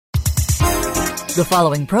The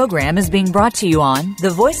following program is being brought to you on the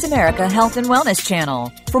Voice America Health and Wellness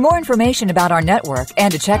Channel. For more information about our network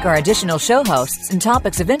and to check our additional show hosts and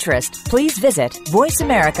topics of interest, please visit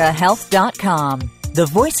voiceamericahealth.com. The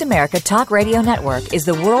Voice America Talk Radio Network is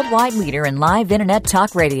the worldwide leader in live Internet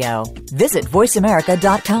talk radio. Visit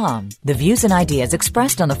voiceamerica.com. The views and ideas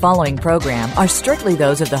expressed on the following program are strictly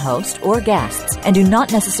those of the host or guests and do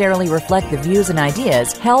not necessarily reflect the views and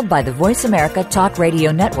ideas held by the Voice America Talk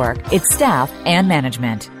Radio Network, its staff, and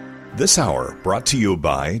management. This hour brought to you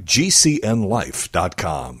by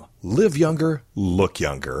GCNlife.com. Live younger, look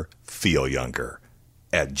younger, feel younger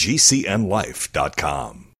at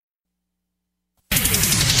GCNlife.com.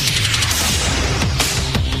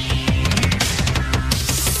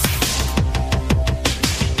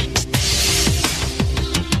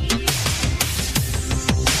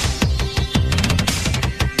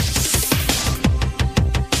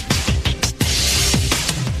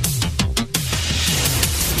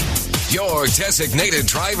 Your designated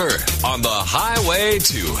driver on the highway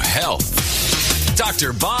to health.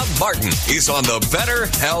 Dr. Bob Martin is on the Better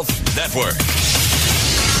Health Network.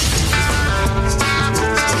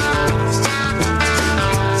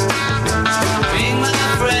 Being my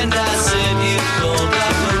friend, I said you called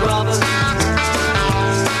Dr. Robert.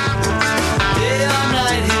 Day or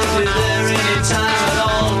night, he'll be there anytime at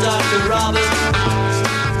all. Dr. Robert.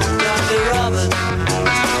 Dr. Robert.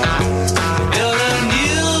 You're a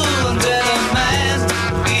new and better man.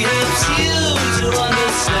 He helps you to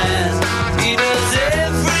understand. He does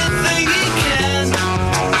everything he can.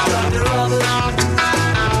 Dr. Robert.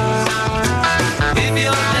 If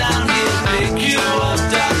you're down, he'll pick you up.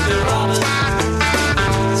 Dr. Robert.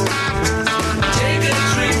 Take a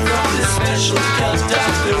drink from this special cup.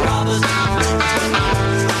 Dr. Robert.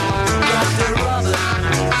 Dr. Robert.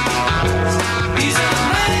 He's a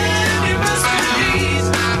man you must believe,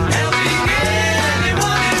 helping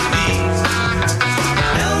anyone in need.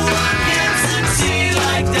 No one can succeed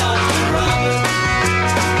like Dr. Robert.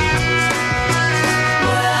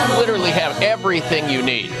 You literally have everything you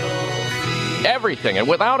need. Everything. And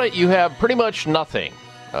without it, you have pretty much nothing.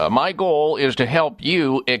 My goal is to help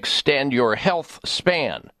you extend your health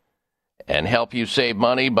span and help you save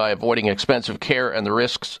money by avoiding expensive care and the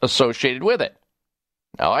risks associated with it.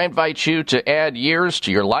 Now, I invite you to add years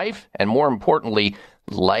to your life and, more importantly,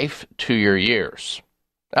 life to your years.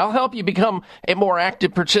 I'll help you become a more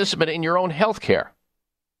active participant in your own health care.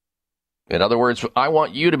 In other words, I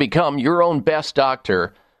want you to become your own best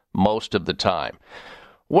doctor most of the time.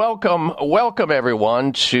 Welcome,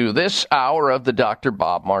 everyone, to this hour of the Dr.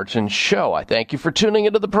 Bob Martin Show. I thank you for tuning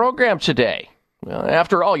into the program today.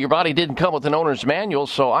 After all, your body didn't come with an owner's manual,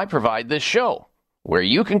 so I provide this show, where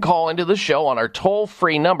you can call into the show on our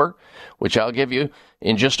toll-free number, which I'll give you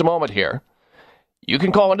in just a moment here. You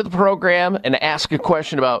can call into the program and ask a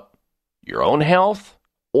question about your own health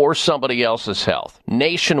or somebody else's health,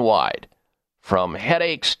 nationwide, from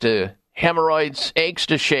headaches to hemorrhoids, aches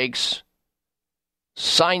to shakes,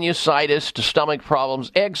 sinusitis to stomach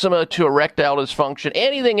problems, eczema to erectile dysfunction,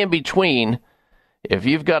 anything in between. If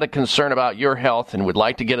you've got a concern about your health and would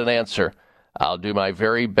like to get an answer, I'll do my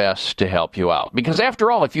very best to help you out. Because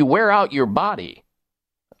after all, if you wear out your body,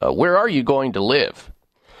 where are you going to live?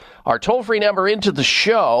 Our toll-free number into the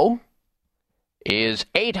show is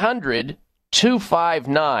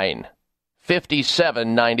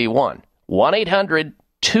 800-259-5791.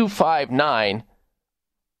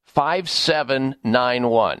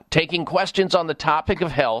 1-800-259-5791. Taking questions on the topic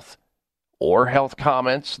of health or health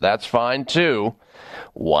comments, that's fine too.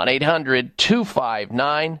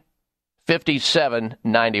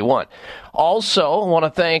 1-800-259-5791. Also, I want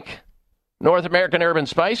to thank North American Herb and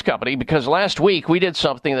Spice Company, because last week we did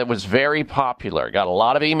something that was very popular. Got a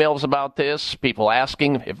lot of emails about this, people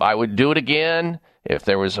asking if I would do it again, if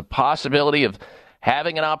there was a possibility of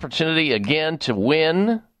having an opportunity again to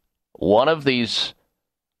win one of these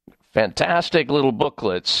fantastic little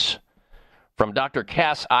booklets from Dr.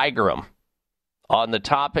 Cass Eigram on the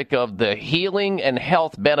topic of the healing and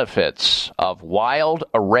health benefits of wild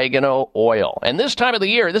oregano oil. And this time of the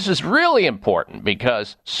year, this is really important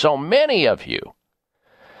because so many of you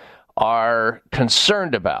are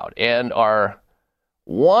concerned about and are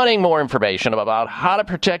wanting more information about how to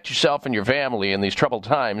protect yourself and your family in these troubled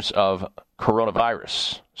times of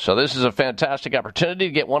coronavirus. So this is a fantastic opportunity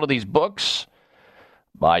to get one of these books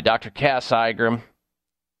by Dr. Cass Eigram.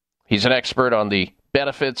 He's an expert on the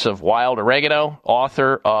benefits of wild oregano,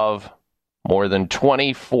 author of more than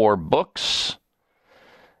 24 books,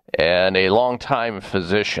 and a longtime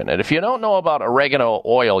physician. And if you don't know about oregano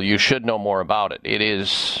oil, you should know more about it. It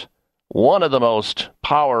is one of the most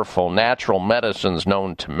powerful natural medicines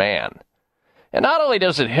known to man. And not only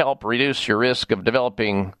does it help reduce your risk of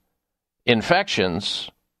developing infections,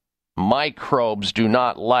 microbes do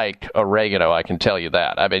not like oregano, I can tell you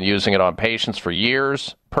that. I've been using it on patients for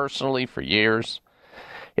years, personally for years.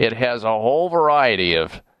 It has a whole variety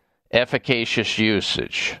of efficacious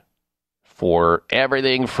usage for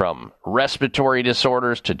everything from respiratory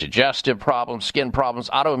disorders to digestive problems, skin problems,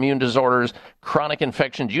 autoimmune disorders, chronic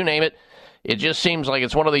infections, you name it. It just seems like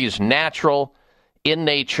it's one of these natural, in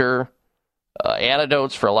nature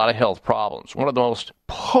antidotes for a lot of health problems. One of the most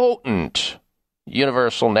potent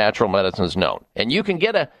universal natural medicines known. And you can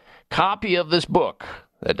get a copy of this book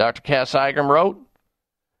that Dr. Cass Eigram wrote.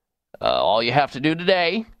 All you have to do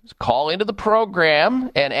today is call into the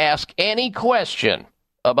program and ask any question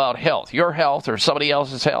about health, your health or somebody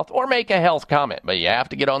else's health, or make a health comment. But you have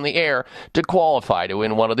to get on the air to qualify to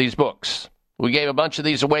win one of these books. We gave a bunch of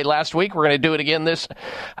these away last week. We're going to do it again this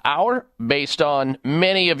hour based on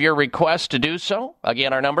many of your requests to do so.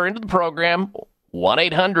 Again, our number into the program,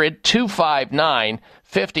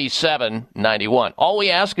 1-800-259-5791. All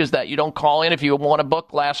we ask is that you don't call in if you won a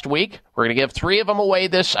book last week. We're going to give 3 of them away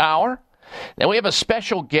this hour. Then we have a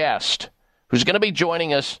special guest who's going to be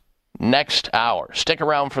joining us next hour. Stick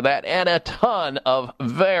around for that and a ton of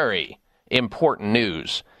very important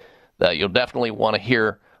news that you'll definitely want to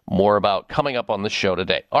hear more about coming up on the show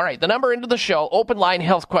today. All right, the number into the show, open line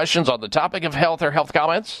health questions on the topic of health or health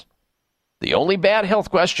comments. The only bad health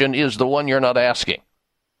question is the one you're not asking.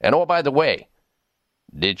 And oh, by the way,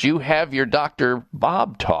 did you have your Dr.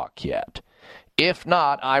 Bob talk yet? If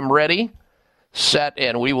not, I'm ready, set,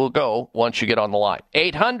 and we will go once you get on the line.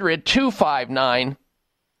 800-259-5791,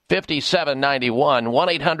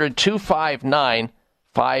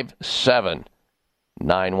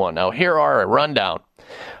 1-800-259-5791. Now, here are a rundown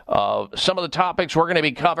of some of the topics we're going to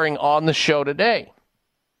be covering on the show today.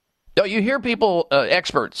 Now, you hear people,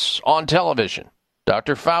 experts on television,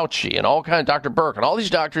 Dr. Fauci and all kinds, Dr. Burke and all these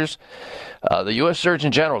doctors, the U.S.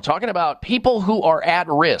 Surgeon General, talking about people who are at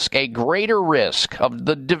risk, a greater risk of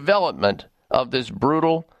the development of this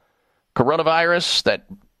brutal coronavirus that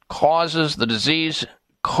causes the disease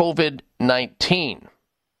COVID-19.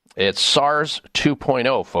 It's SARS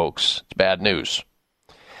 2.0, folks. It's bad news.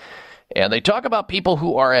 And they talk about people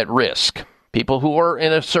who are at risk, people who are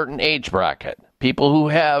in a certain age bracket, people who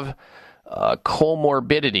have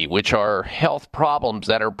comorbidity, which are health problems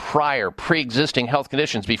that are pre-existing health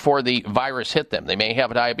conditions before the virus hit them. They may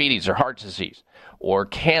have diabetes or heart disease or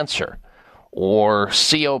cancer or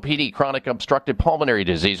COPD, chronic obstructive pulmonary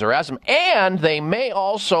disease, or asthma, and they may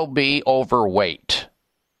also be overweight.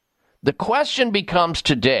 The question becomes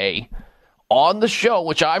today on the show,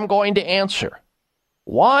 which I'm going to answer,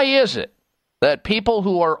 why is it that people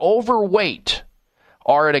who are overweight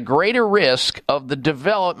are at a greater risk of the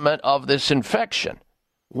development of this infection?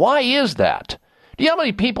 Why is that? Do you know how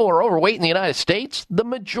many people are overweight in the United States? The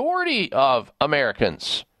majority of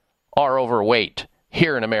Americans are overweight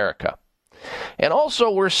here in America. And also,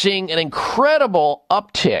 we're seeing an incredible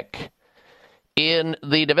uptick in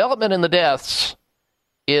the development and the deaths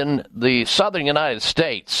in the southern United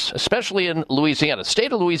States, especially in Louisiana. The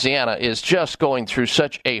state of Louisiana is just going through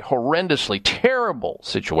such a horrendously terrible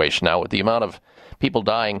situation now with the amount of people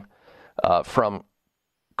dying from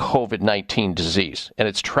COVID-19 disease. And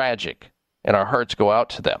it's tragic, and our hearts go out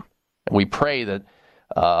to them. And we pray that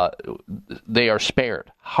they are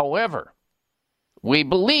spared. However, we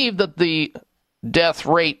believe that the death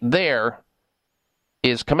rate there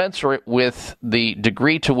is commensurate with the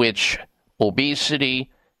degree to which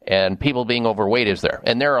obesity and people being overweight is there.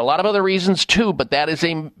 And there are a lot of other reasons too, but that is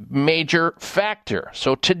a major factor.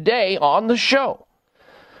 So today on the show,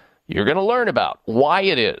 you're going to learn about why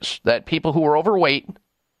it is that people who are overweight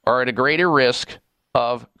are at a greater risk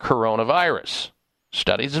of coronavirus.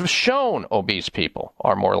 Studies have shown obese people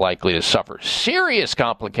are more likely to suffer serious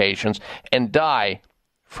complications and die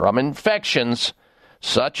from infections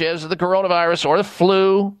such as the coronavirus or the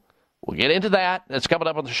flu. We'll get into that. That's coming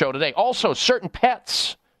up on the show today. Also, certain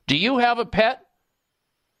pets. Do you have a pet?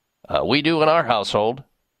 We do in our household.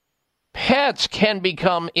 Pets can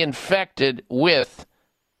become infected with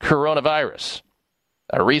coronavirus.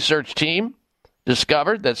 A research team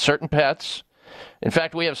discovered that certain pets, in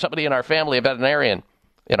fact, we have somebody in our family, a veterinarian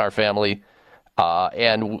in our family,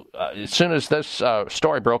 and as soon as this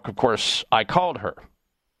story broke, of course, I called her.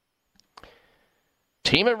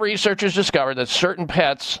 Team of researchers discovered that certain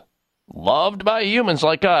pets loved by humans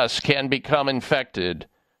like us can become infected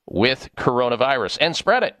with coronavirus and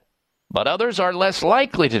spread it, but others are less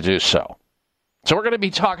likely to do so. So we're going to be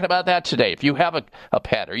talking about that today. If you have a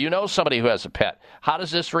pet or you know somebody who has a pet, how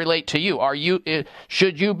does this relate to you?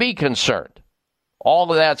 Should you be concerned? All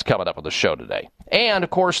of that's coming up on the show today. And, of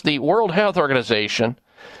course, the World Health Organization,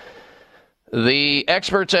 the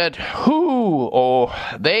experts at WHO,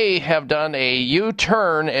 they have done a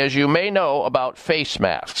U-turn, as you may know, about face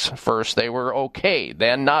masks. First, they were okay,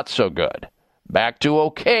 then not so good. Back to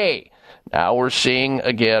okay. Now we're seeing,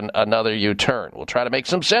 again, another U-turn. We'll try to make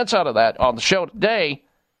some sense out of that on the show today,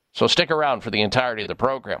 so stick around for the entirety of the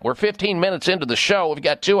program. We're 15 minutes into the show. We've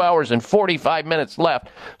got 2 hours and 45 minutes left,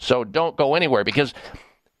 so don't go anywhere, because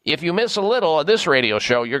if you miss a little of this radio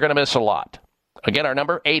show, you're going to miss a lot. Again, our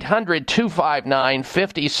number,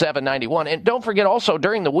 800-259-5791. And don't forget also,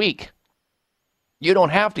 during the week, you don't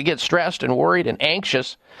have to get stressed and worried and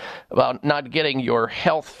anxious about not getting your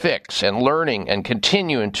health fix and learning and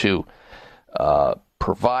continuing to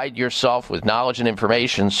provide yourself with knowledge and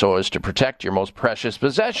information so as to protect your most precious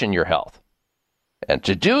possession, your health. And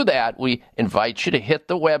to do that, we invite you to hit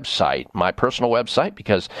the website, my personal website,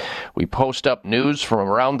 because we post up news from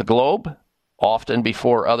around the globe, often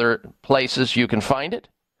before other places you can find it.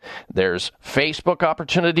 There's Facebook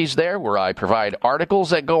opportunities there where I provide articles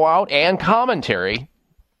that go out and commentary,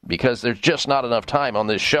 because there's just not enough time on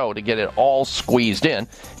this show to get it all squeezed in.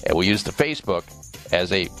 And we use the Facebook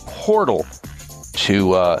as a portal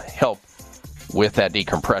to help with that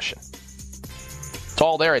decompression. It's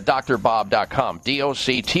all there at drbob.com,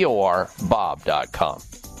 DOCTOR Bob.com.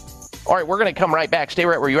 All right, we're going to come right back. Stay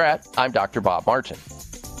right where you're at. I'm Dr. Bob Martin.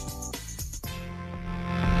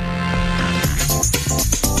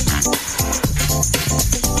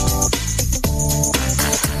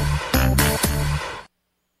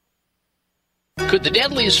 Could the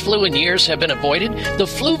deadliest flu in years have been avoided? The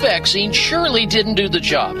flu vaccine surely didn't do the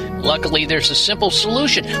job. Luckily, there's a simple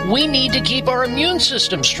solution. We need to keep our immune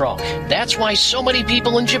system strong. That's why so many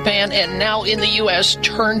people in Japan and now in the U.S.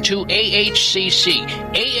 turn to AHCC.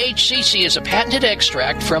 AHCC is a patented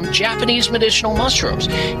extract from Japanese medicinal mushrooms.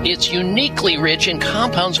 It's uniquely rich in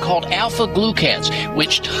compounds called alpha-glucans,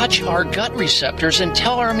 which touch our gut receptors and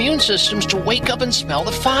tell our immune systems to wake up and smell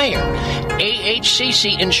the fire.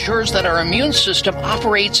 AHCC ensures that our immune system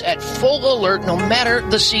operates at full alert no matter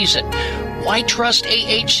the season. Why trust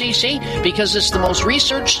AHCC? Because it's the most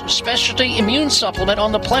researched specialty immune supplement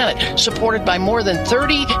on the planet, supported by more than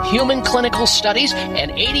 30 human clinical studies and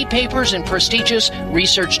 80 papers in prestigious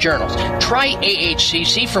research journals. Try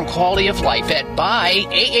AHCC from Quality of Life at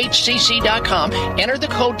buyahcc.com. Enter the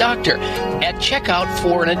code DOCTOR at checkout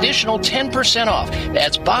for an additional 10% off.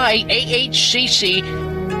 That's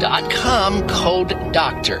buyahcc.com, code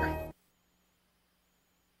DOCTOR.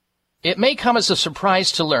 It may come as a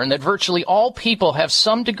surprise to learn that virtually all people have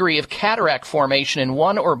some degree of cataract formation in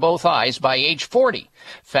one or both eyes by age 40.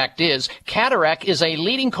 Fact is, cataract is a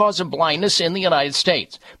leading cause of blindness in the United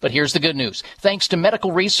States. But here's the good news. Thanks to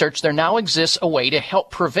medical research, there now exists a way to help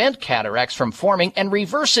prevent cataracts from forming and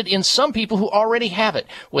reverse it in some people who already have it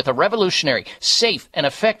with a revolutionary, safe, and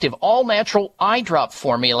effective all-natural eye drop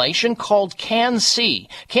formulation called Can-C.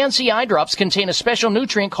 Can-C eye drops contain a special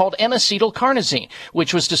nutrient called N-acetylcarnosine,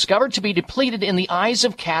 which was discovered to be depleted in the eyes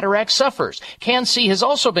of cataract sufferers. Can-C has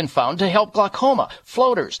also been found to help glaucoma,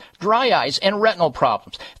 floaters, dry eyes, and retinal problems.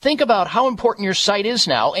 Think about how important your sight is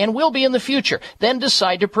now and will be in the future. Then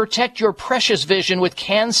decide to protect your precious vision with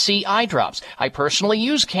Can-C eye drops. I personally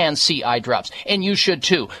use Can-C eye drops, and you should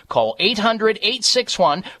too. Call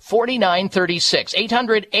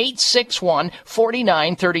 800-861-4936.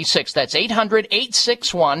 800-861-4936. That's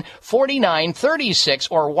 800-861-4936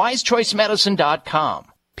 or wisechoicemedicine.com.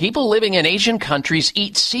 People living in Asian countries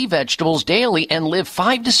eat sea vegetables daily and live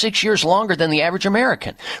 5 to 6 years longer than the average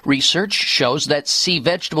American. Research shows that sea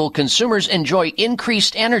vegetable consumers enjoy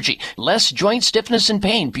increased energy, less joint stiffness and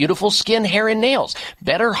pain, beautiful skin, hair, and nails,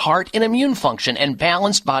 better heart and immune function, and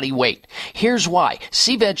balanced body weight. Here's why.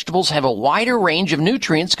 Sea vegetables have a wider range of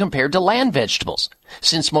nutrients compared to land vegetables.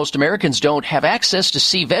 Since most Americans don't have access to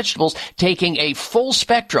sea vegetables, taking a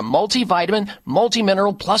full-spectrum multivitamin,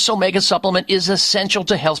 multimineral plus omega supplement is essential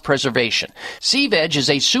to health preservation. Sea Veg is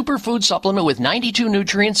a superfood supplement with 92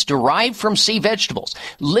 nutrients derived from sea vegetables.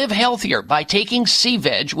 Live healthier by taking Sea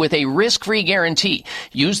Veg with a risk-free guarantee.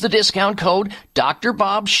 Use the discount code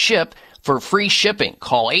DRBOBSHIP for free shipping.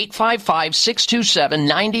 Call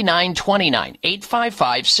 855-627-9929,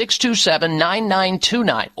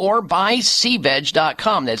 855-627-9929, or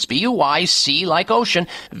buyseaveg.com. That's B-U-Y-C like ocean,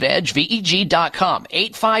 veg, V-E-G.com,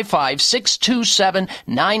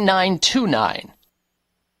 855-627-9929.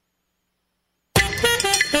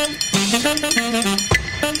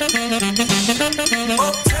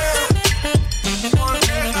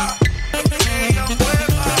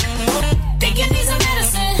 Think you need some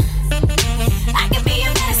medicine? I can be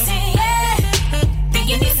your medicine, yeah. Think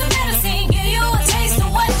you need some medicine? Give you a taste.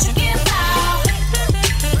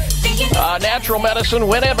 natural medicine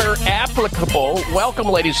whenever applicable. Welcome,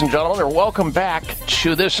 ladies and gentlemen, or welcome back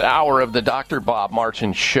to this hour of the Dr. Bob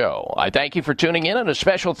Martin Show. I thank you for tuning in, and a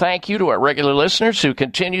special thank you to our regular listeners who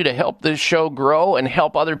continue to help this show grow and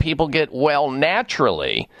help other people get well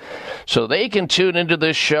naturally so they can tune into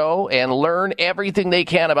this show and learn everything they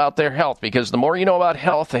can about their health, because the more you know about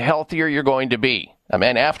health, the healthier you're going to be. I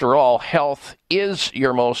mean, after all, health is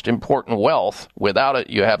your most important wealth. Without it,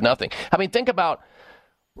 you have nothing. I mean, think about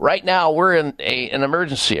right now, we're in an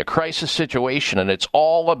emergency, a crisis situation, and it's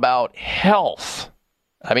all about health.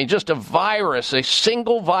 I mean, just a virus, a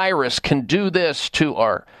single virus can do this to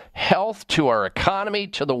our health, to our economy,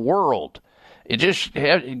 to the world. It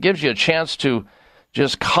gives you a chance to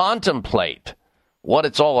just contemplate what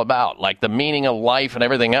it's all about, like the meaning of life and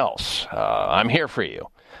everything else. I'm here for you.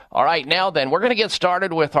 All right, now then, we're going to get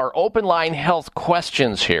started with our open line health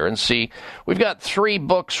questions here and see. We've got 3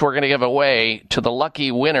 books we're going to give away to the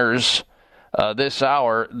lucky winners this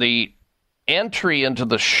hour. The entry into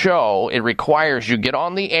the show, it requires you get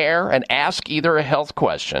on the air and ask either a health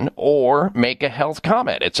question or make a health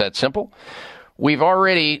comment. It's that simple. We've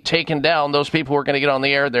already taken down those people who are going to get on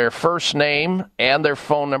the air, their first name and their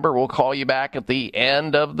phone number. We'll call you back at the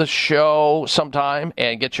end of the show sometime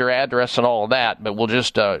and get your address and all of that. But we'll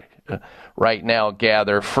just right now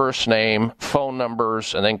gather first name, phone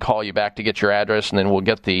numbers, and then call you back to get your address. And then we'll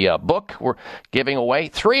get the book. We're giving away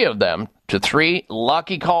 3 of them to 3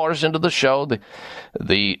 lucky callers into the show.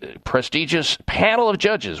 The prestigious panel of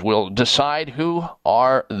judges will decide who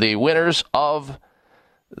are the winners of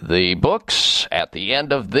the books at the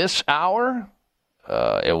end of this hour.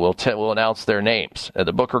 We'll announce their names.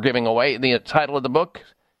 The book we're giving away, the title of the book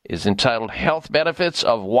is entitled Health Benefits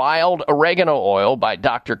of Wild Oregano Oil by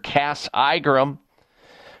Dr. Cass Igram.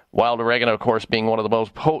 Wild oregano, of course, being one of the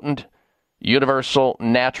most potent universal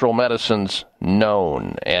natural medicines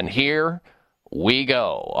known. And here we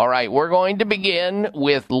go. All right, we're going to begin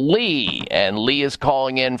with Lee. And Lee is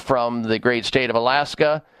calling in from the great state of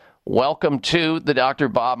Alaska. Welcome to the Dr.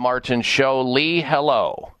 Bob Martin Show. Lee,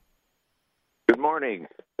 hello. Good morning.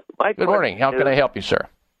 Good morning. How can I help you, sir?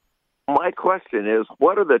 My question is,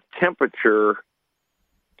 what are the temperature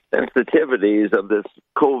sensitivities of this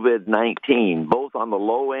COVID-19, both on the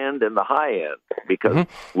low end and the high end? Because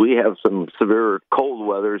we have some severe cold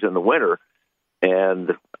weathers in the winter,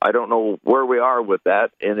 and I don't know where we are with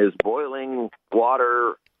that. And is boiling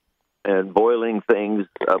water and boiling things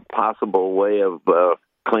a possible way of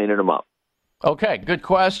cleaning them up? Okay, good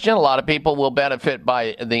question. A lot of people will benefit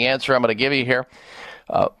by the answer I'm going to give you here.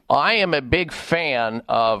 I am a big fan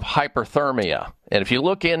of hyperthermia. And if you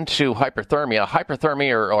look into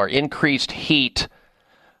hyperthermia or increased heat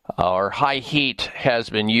or high heat has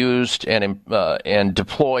been used and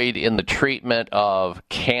deployed in the treatment of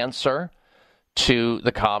cancer to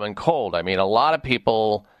the common cold. I mean, a lot of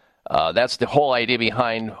people, that's the whole idea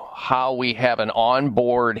behind how we have an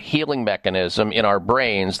onboard healing mechanism in our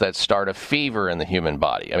brains that start a fever in the human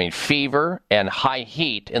body. I mean, fever and high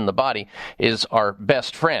heat in the body is our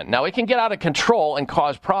best friend. Now, it can get out of control and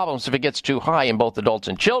cause problems if it gets too high in both adults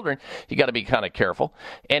and children. You got to be kind of careful.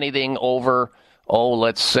 Anything over,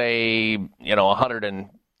 let's say,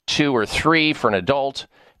 102 or 3 for an adult,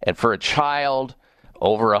 and for a child,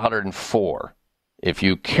 over 104. If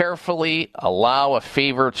you carefully allow a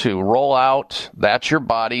fever to roll out, that's your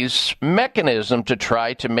body's mechanism to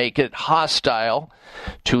try to make it hostile,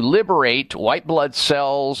 to liberate white blood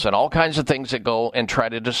cells and all kinds of things that go and try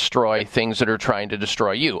to destroy things that are trying to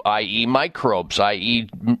destroy you, i.e. microbes, i.e.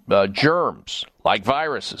 germs, like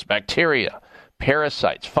viruses, bacteria,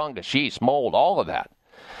 parasites, fungus, yeast, mold, all of that.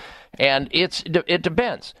 And it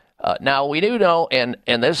depends. Now, we do know, and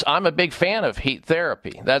this, I'm a big fan of heat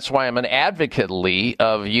therapy. That's why I'm an advocate, Lee,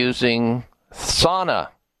 of using sauna.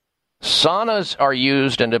 Saunas are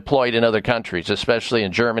used and deployed in other countries, especially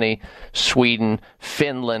in Germany, Sweden,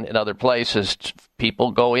 Finland, and other places.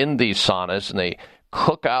 People go in these saunas and they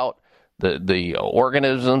cook out the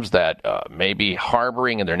organisms that may be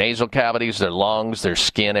harboring in their nasal cavities, their lungs, their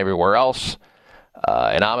skin, everywhere else.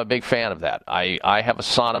 And I'm a big fan of that. I have a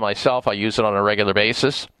sauna myself. I use it on a regular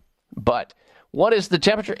basis. But what is the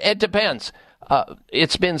temperature? It depends.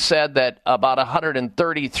 It's been said that about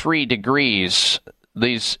 133 degrees,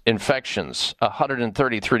 these infections,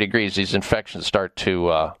 133 degrees, these infections start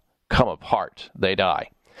to come apart. They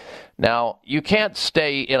die. Now, you can't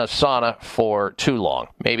stay in a sauna for too long.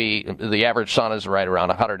 Maybe the average sauna is right around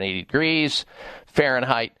 180 degrees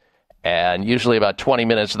Fahrenheit. And usually about 20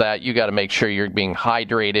 minutes of that, you got to make sure you're being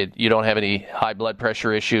hydrated. You don't have any high blood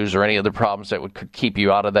pressure issues or any other problems that could keep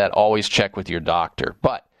you out of that. Always check with your doctor.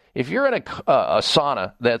 But if you're in a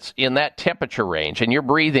sauna that's in that temperature range and you're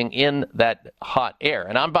breathing in that hot air,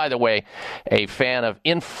 and I'm, by the way, a fan of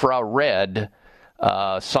infrared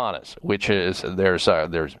saunas, which is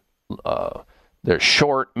there's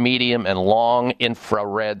short, medium, and long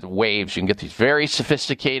infrared waves. You can get these very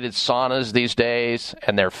sophisticated saunas these days,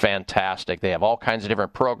 and they're fantastic. They have all kinds of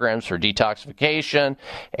different programs for detoxification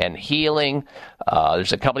and healing.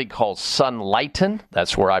 There's a company called Sunlighten.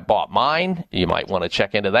 That's where I bought mine. You might want to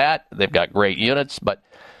check into that. They've got great units, but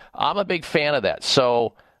I'm a big fan of that.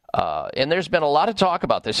 So, and there's been a lot of talk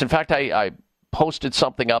about this. In fact, I posted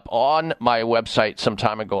something up on my website some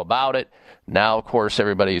time ago about it. Now, of course,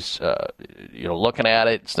 everybody's looking at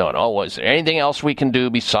it, saying, "Oh, is there anything else we can do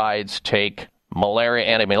besides take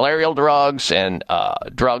anti-malarial drugs and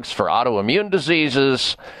drugs for autoimmune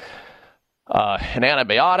diseases and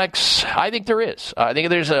antibiotics?" I think there is. I think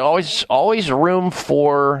there's always room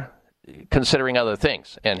for considering other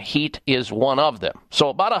things, and heat is one of them. So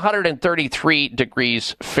about 133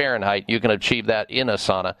 degrees Fahrenheit, you can achieve that in a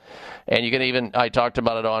sauna. And you can even, I talked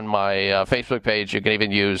about it on my Facebook page, you can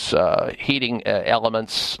even use heating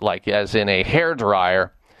elements, like as in a hairdryer.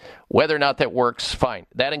 Whether or not that works, fine.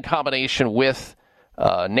 That in combination with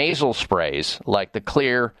nasal sprays, like the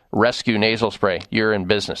Clear Rescue nasal spray, you're in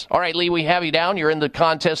business. All right, Lee, we have you down. You're in the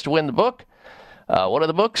contest to win the book. One of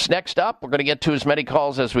the books. Next up, we're going to get to as many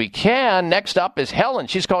calls as we can. Next up is Helen.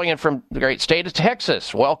 She's calling in from the great state of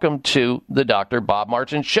Texas. Welcome to the Dr. Bob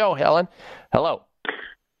Martin Show, Helen. Hello.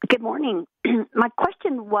 Good morning. My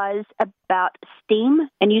question was about steam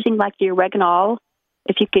and using like the oregano.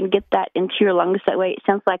 If you can get that into your lungs, that way it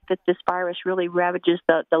sounds like that this virus really ravages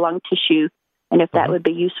the lung tissue, and if that would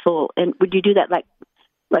be useful. And would you do that like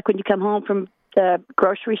when you come home from the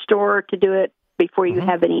grocery store to do it before you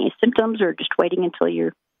have any symptoms, or just waiting until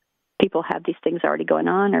your people have these things already going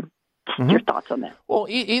on, or your thoughts on that? Well,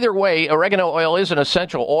 either way, oregano oil is an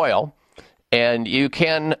essential oil, and you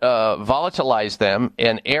can volatilize them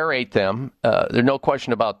and aerate them. There's no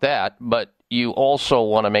question about that, but you also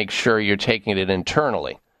want to make sure you're taking it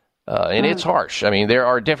internally. And it's harsh. I mean, there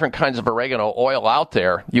are different kinds of oregano oil out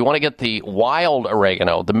there. You want to get the wild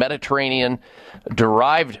oregano, the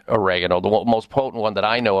Mediterranean-derived oregano. The most potent one that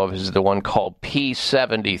I know of is the one called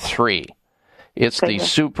P73. It's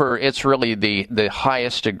it's really the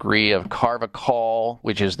highest degree of carvacol,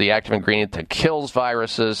 which is the active ingredient that kills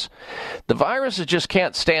viruses. The viruses just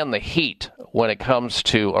can't stand the heat when it comes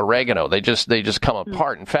to oregano. They just come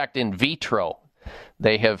apart. In fact, in vitro,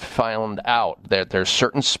 they have found out that there's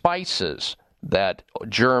certain spices that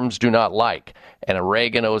germs do not like. And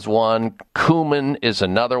oregano is one, cumin is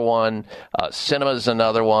another one, cinnamon is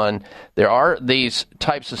another one. There are these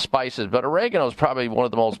types of spices, but oregano is probably one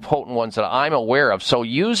of the most potent ones that I'm aware of. So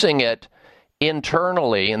using it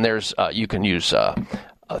internally, and there's you can use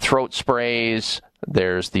throat sprays,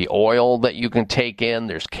 there's the oil that you can take in,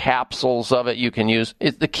 there's capsules of it you can use.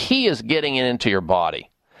 The key is getting it into your body.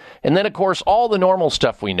 And then, of course, all the normal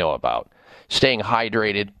stuff we know about. Staying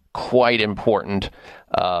hydrated, quite important.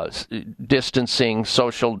 Distancing,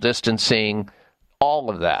 social distancing,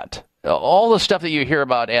 all of that. All the stuff that you hear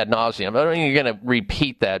about ad nauseum. I don't think you're going to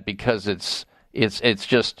repeat that because it's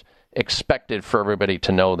just expected for everybody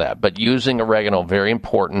to know that. But using oregano, very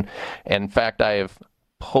important. And in fact, I have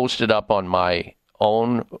posted up on my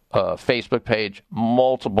own Facebook page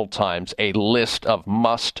multiple times a list of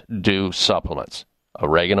must-do supplements.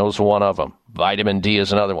 Oregano is one of them. Vitamin D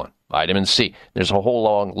is another one. Vitamin C. There's a whole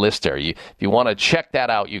long list there. If you want to check that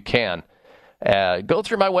out, you can. Go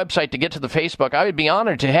through my website to get to the Facebook. I would be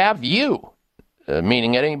honored to have you,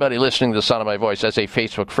 meaning anybody listening to the sound of my voice, as a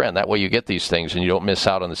Facebook friend. That way you get these things and you don't miss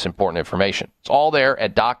out on this important information. It's all there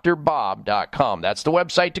at drbob.com. That's the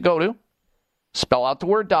website to go to. Spell out the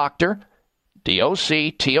word doctor,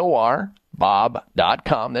 D-O-C-T-O-R,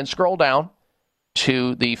 bob.com. Then scroll down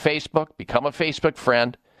to the Facebook, become a Facebook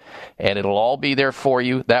friend, and it'll all be there for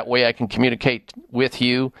you. That way I can communicate with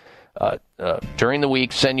you during the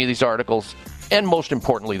week, send you these articles, and most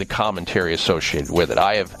importantly, the commentary associated with it.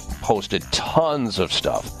 I have posted tons of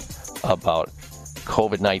stuff about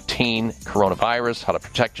COVID-19, coronavirus, how to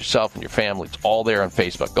protect yourself and your family. It's all there on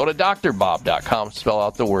Facebook. Go to drbob.com, spell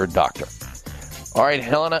out the word doctor. All right,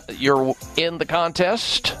 Helena, you're in the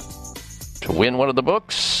contest to win one of the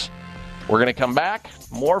books. We're going to come back.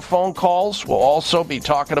 More phone calls. We'll also be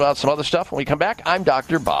talking about some other stuff when we come back. I'm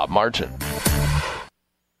Dr. Bob Martin.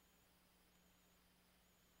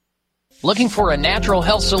 Looking for a natural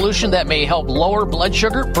health solution that may help lower blood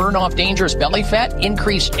sugar, burn off dangerous belly fat,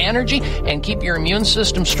 increase energy, and keep your immune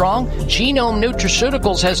system strong? Genome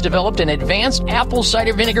Nutraceuticals has developed an advanced apple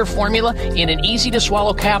cider vinegar formula in an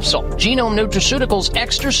easy-to-swallow capsule. Genome Nutraceuticals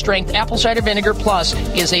Extra Strength Apple Cider Vinegar Plus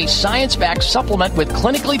is a science-backed supplement with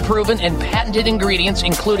clinically proven and patented ingredients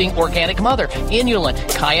including organic mother, inulin,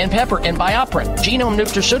 cayenne pepper, and BioPerine. Genome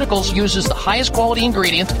Nutraceuticals uses the highest quality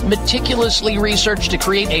ingredients meticulously researched to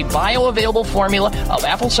create a bioavailable formula of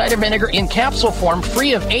apple cider vinegar in capsule form,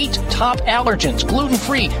 free of 8 top allergens,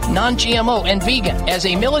 gluten-free, non-GMO, and vegan. As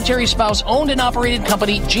a military spouse owned and operated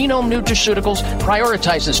company, Genome Nutraceuticals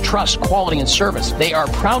prioritizes trust, quality, and service. They are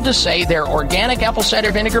proud to say their organic apple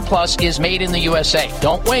cider vinegar plus is made in the USA.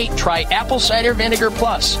 Don't wait. Try apple cider vinegar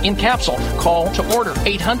plus in capsule. Call to order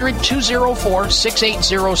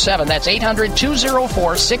 800-204-6807. That's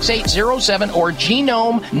 800-204-6807 or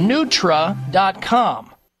genomenutra.com.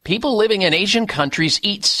 People living in Asian countries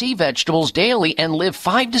eat sea vegetables daily and live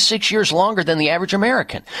 5 to 6 years longer than the average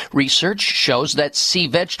American. Research shows that sea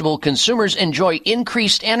vegetable consumers enjoy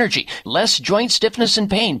increased energy, less joint stiffness and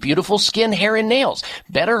pain, beautiful skin, hair, and nails,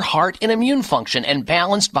 better heart and immune function, and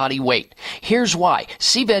balanced body weight. Here's why.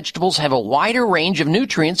 Sea vegetables have a wider range of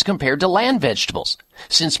nutrients compared to land vegetables.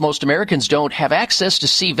 Since most Americans don't have access to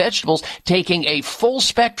sea vegetables, taking a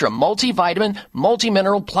full-spectrum multivitamin,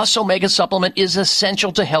 multimineral plus omega supplement is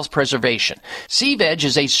essential to health preservation. Sea Veg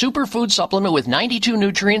is a superfood supplement with 92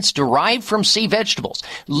 nutrients derived from sea vegetables.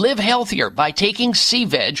 Live healthier by taking Sea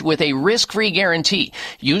Veg with a risk-free guarantee.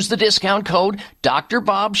 Use the discount code Dr.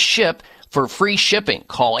 Bob SHIP for free shipping.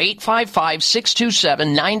 Call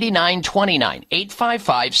 855-627-9929,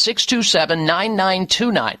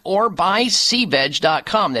 855-627-9929, or buy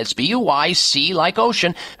seaveg.com. That's B-U-Y-C like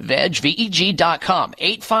ocean, veg, V-E-G.com,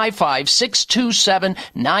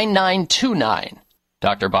 855-627-9929.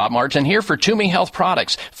 Dr. Bob Martin here for Toomey Health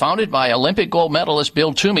Products. Founded by Olympic gold medalist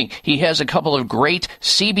Bill Toomey, he has a couple of great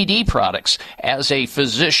CBD products. As a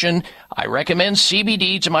physician, I recommend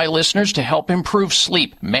CBD to my listeners to help improve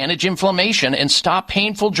sleep, manage inflammation, and stop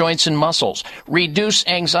painful joints and muscles, reduce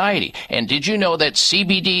anxiety. And did you know that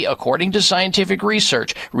CBD, according to scientific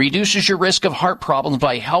research, reduces your risk of heart problems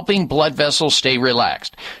by helping blood vessels stay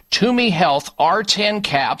relaxed? Toomey Health R10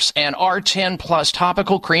 caps and R10 Plus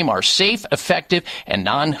topical cream are safe, effective, and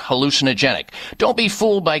non-hallucinogenic. Don't be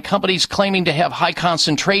fooled by companies claiming to have high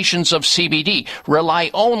concentrations of CBD.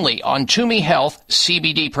 Rely only on Toomey Health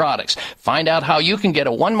CBD products. Find out how you can get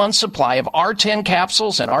a 1-month supply of R10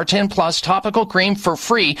 capsules and R10 Plus topical cream for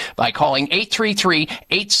free by calling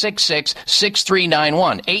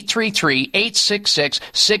 833-866-6391,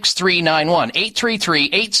 833-866-6391,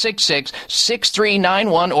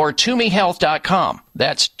 833-866-6391, or ToomeyHealth.com.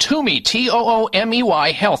 That's Toomey,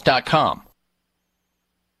 Toomey Health.com.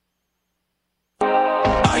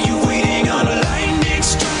 Are you waiting on a lightning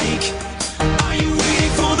strike? Are you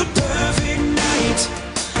waiting for the perfect night?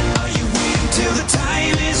 Are you waiting till the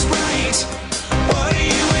time is right? What are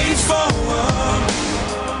you waiting for?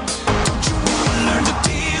 Don't you want to learn to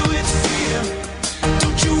deal with fear?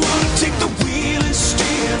 Don't you want to take the wheel and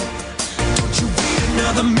steer? Don't you wait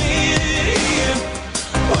another minute here?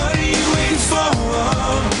 What are you waiting for?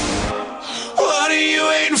 What are you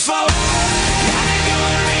waiting for?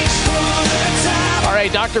 All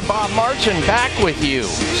right, Dr. Bob Martin back with you.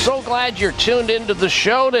 So glad you're tuned into the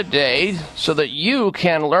show today so that you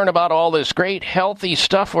can learn about all this great healthy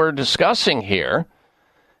stuff we're discussing here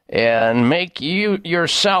and make you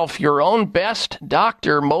yourself your own best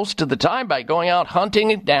doctor most of the time by going out hunting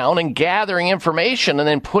it down and gathering information and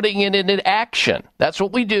then putting it into action. That's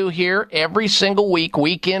what we do here every single week,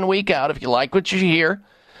 week in, week out. If you like what you hear,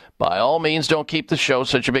 by all means, don't keep the show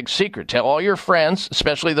such a big secret. Tell all your friends,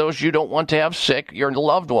 especially those you don't want to have sick, your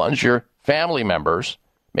loved ones, your family members,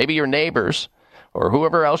 maybe your neighbors, or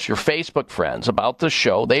whoever else, your Facebook friends, about the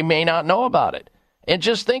show. They may not know about it. And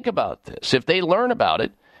just think about this. If they learn about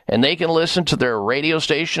it and they can listen to their radio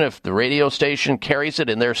station, if the radio station carries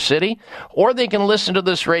it in their city, or they can listen to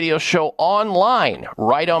this radio show online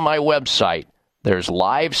right on my website. There's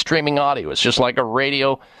live streaming audio. It's just like a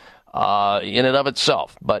radio in and of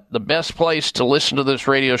itself. But the best place to listen to this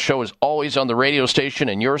radio show is always on the radio station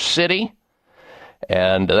in your city.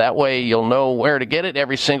 And that way you'll know where to get it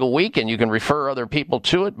every single week, and you can refer other people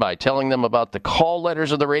to it by telling them about the call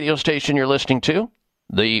letters of the radio station you're listening to,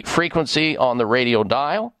 the frequency on the radio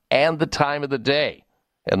dial, and the time of the day.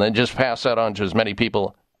 And then just pass that on to as many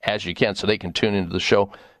people as you can so they can tune into the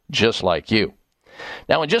show just like you.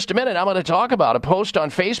 Now, in just a minute, I'm going to talk about a post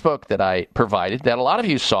on Facebook that I provided that a lot of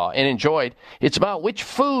you saw and enjoyed. It's about which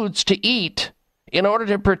foods to eat in order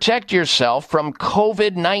to protect yourself from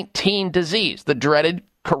COVID-19 disease, the dreaded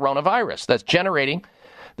coronavirus that's generating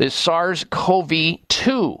this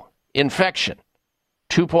SARS-CoV-2 infection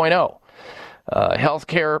 2.0.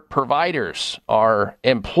 Healthcare providers are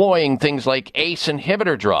employing things like ACE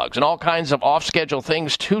inhibitor drugs and all kinds of off-schedule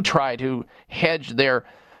things to try to hedge their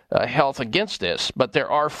health against this. But there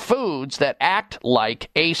are foods that act like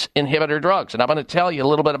ACE inhibitor drugs, and I'm going to tell you a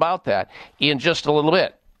little bit about that in just a little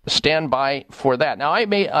bit. Stand by for that. Now, I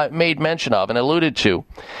made mention of and alluded to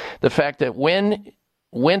the fact that when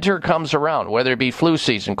winter comes around, whether it be flu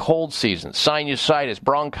season, cold season, sinusitis,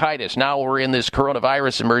 bronchitis, now we're in this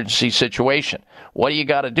coronavirus emergency situation. What do you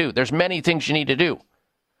got to do? There's many things you need to do,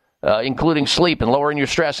 including sleep and lowering your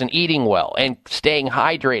stress and eating well and staying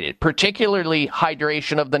hydrated, particularly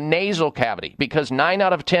hydration of the nasal cavity, because 9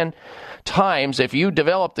 out of 10 times, if you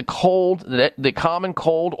develop the cold, the common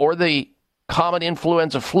cold or the common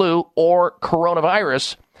influenza flu or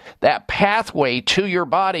coronavirus, that pathway to your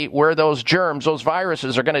body where those germs, those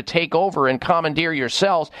viruses are going to take over and commandeer your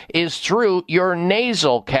cells is through your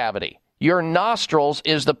nasal cavity. Your nostrils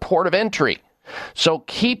is the port of entry. So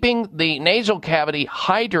keeping the nasal cavity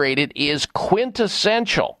hydrated is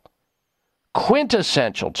quintessential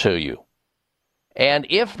to you. And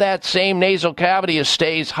if that same nasal cavity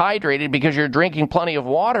stays hydrated because you're drinking plenty of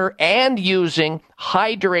water and using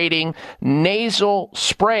hydrating nasal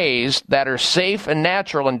sprays that are safe and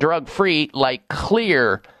natural and drug-free, like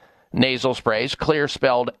Xlear nasal sprays, Xlear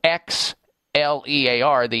spelled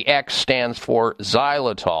X-L-E-A-R, the X stands for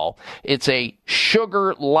xylitol. It's a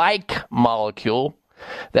sugar-like molecule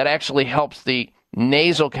that actually helps the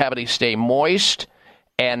nasal cavity stay moist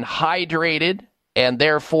and hydrated, and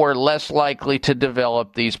therefore less likely to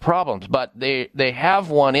develop these problems. But they have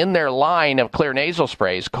one in their line of Xlear nasal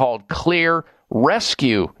sprays called Xlear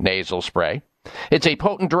Rescue nasal spray. It's a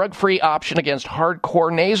potent drug-free option against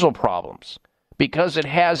hardcore nasal problems because it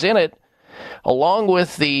has in it, along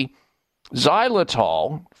with the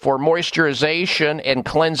xylitol for moisturization and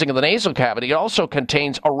cleansing of the nasal cavity, it also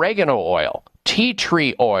contains oregano oil, tea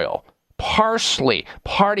tree oil, parsley,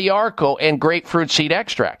 partiarco, and grapefruit seed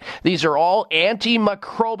extract. These are all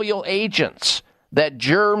antimicrobial agents that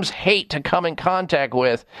germs hate to come in contact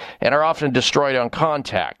with and are often destroyed on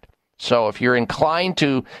contact. So if you're inclined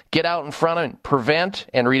to get out in front and prevent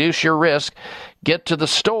and reduce your risk, get to the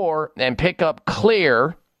store and pick up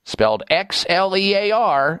Xlear, spelled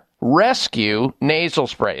X-L-E-A-R, Rescue nasal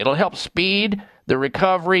spray. It'll help speed the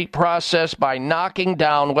recovery process by knocking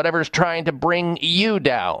down whatever's trying to bring you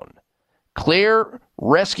down. Xlear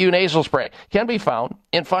Rescue nasal spray can be found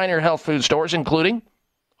in finer health food stores, including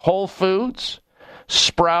Whole Foods,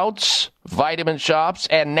 Sprouts, vitamin shops,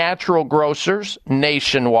 and natural grocers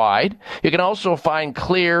nationwide. You can also find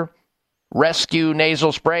Xlear Rescue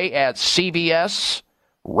nasal spray at CVS,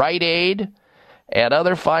 Rite Aid, and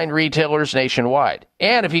other fine retailers nationwide.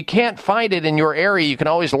 And if you can't find it in your area, you can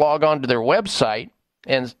always log on to their website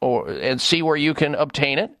and see where you can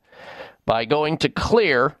obtain it by going to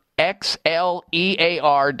Xlear, Xlear.com.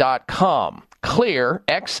 Xlear,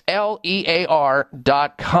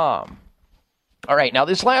 Xlear.com. All right, now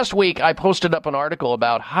this last week I posted up an article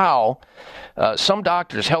about how some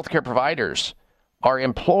doctors, healthcare providers, are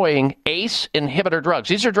employing ACE inhibitor drugs.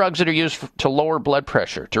 These are drugs that are used to lower blood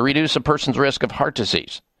pressure, to reduce a person's risk of heart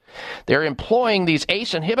disease. They're employing these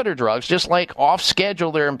ACE inhibitor drugs, just like off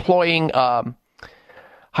schedule, they're employing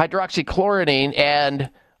hydroxychloroquine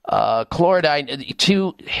and chlorodyne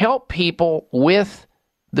to help people with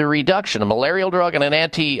the reduction. A malarial drug and an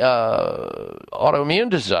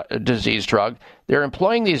autoimmune disease drug, they're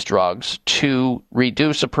employing these drugs to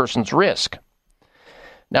reduce a person's risk.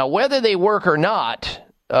 Now, whether they work or not,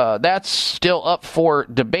 that's still up for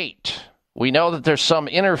debate. We know that there's some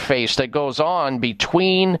interface that goes on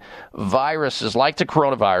between viruses like the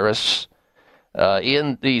coronavirus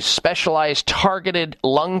in the specialized targeted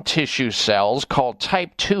lung tissue cells called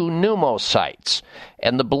type 2 pneumocytes.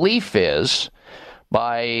 And the belief is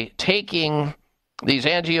by taking these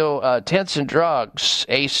angiotensin drugs,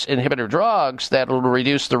 ACE inhibitor drugs, that will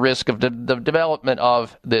reduce the risk of the development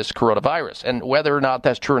of this coronavirus. And whether or not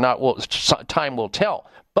that's true or not, time will tell.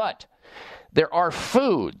 But there are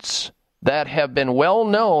foods that have been well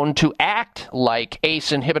known to act like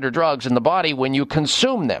ACE inhibitor drugs in the body when you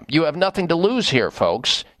consume them. You have nothing to lose here,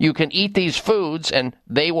 folks. You can eat these foods and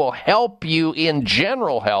they will help you in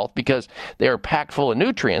general health because they are packed full of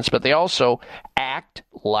nutrients, but they also act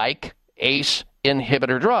like ACE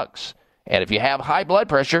inhibitor drugs. And if you have high blood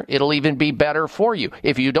pressure, it'll even be better for you.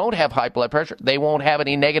 If you don't have high blood pressure, they won't have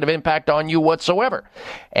any negative impact on you whatsoever.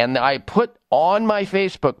 And I put on my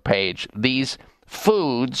Facebook page these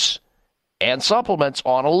foods and supplements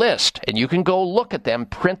on a list. And you can go look at them,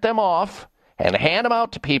 print them off, and hand them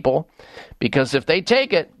out to people, because if they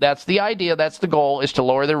take it, that's the idea, that's the goal, is to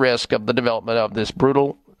lower the risk of the development of this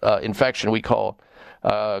brutal infection we call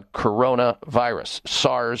coronavirus,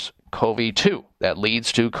 SARS-CoV-2, that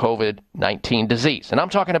leads to COVID-19 disease. And I'm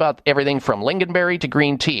talking about everything from lingonberry to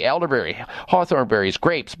green tea, elderberry, hawthorn berries,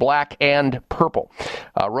 grapes, black and purple,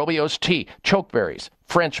 Robios tea, chokeberries,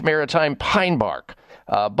 French maritime pine bark,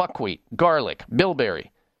 buckwheat, garlic,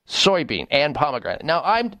 bilberry, soybean, and pomegranate. Now,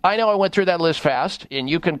 I know I went through that list fast, and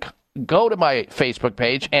you can go to my Facebook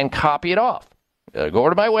page and copy it off. Go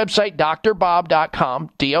to my website, drbob.com,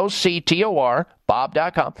 D-O-C-T-O-R,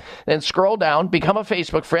 bob.com, then scroll down, become a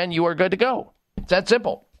Facebook friend, you are good to go. It's that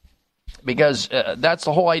simple. Because that's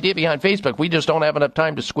the whole idea behind Facebook. We just don't have enough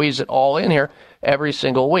time to squeeze it all in here every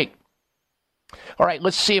single week. All right,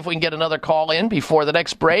 let's see if we can get another call in before the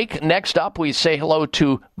next break. Next up, we say hello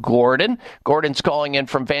to Gordon. Gordon's calling in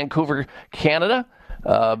from Vancouver, Canada.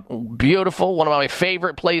 Beautiful, one of my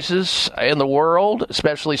favorite places in the world,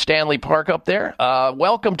 especially Stanley Park up there.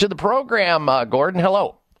 Welcome to the program, Gordon.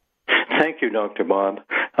 Hello. Thank you, Dr. Bob.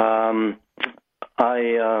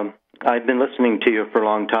 I've been listening to you for a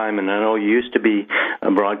long time, and I know you used to be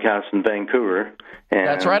broadcast in Vancouver. And,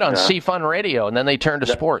 that's right, on C-Fun Radio, and then they turned to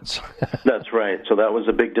sports. That's right. So that was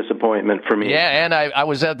a big disappointment for me. Yeah, and I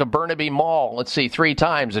was at the Burnaby Mall, 3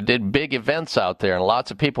 times. It did big events out there, and lots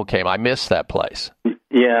of people came. I missed that place.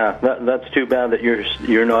 Yeah, that's too bad that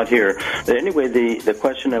you're not here. But anyway, the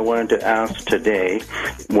question I wanted to ask today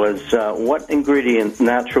was what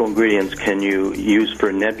natural ingredients can you use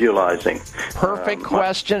for nebulizing? Perfect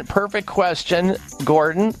question,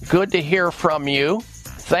 Gordon. Good to hear from you.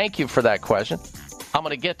 Thank you for that question. I'm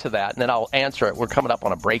going to get to that, and then I'll answer it. We're coming up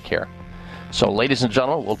on a break here. So, ladies and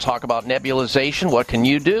gentlemen, we'll talk about nebulization. What can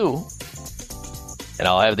you do? And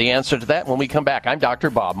I'll have the answer to that when we come back. I'm Dr.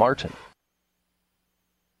 Bob Martin.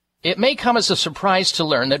 It may come as a surprise to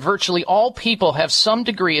learn that virtually all people have some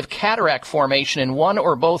degree of cataract formation in one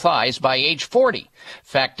or both eyes by age 40.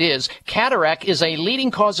 Fact is, cataract is a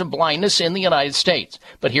leading cause of blindness in the United States.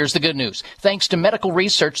 But here's the good news. Thanks to medical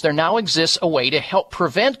research, there now exists a way to help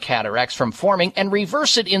prevent cataracts from forming and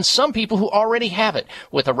reverse it in some people who already have it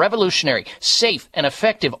with a revolutionary, safe, and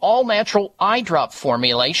effective all-natural eye drop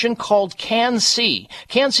formulation called Can-C.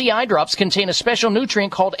 Can-C eye drops contain a special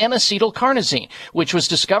nutrient called N-acetylcarnosine, which was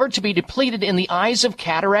discovered to be depleted in the eyes of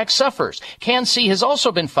cataract sufferers. Can-C has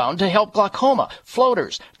also been found to help glaucoma,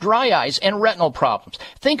 floaters, dry eyes, and retinal problems.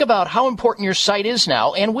 Think about how important your sight is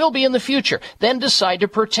now and will be in the future. Then decide to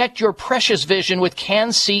protect your precious vision with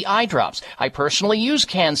Can-C eye drops. I personally use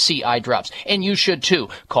Can-C eye drops, and you should too.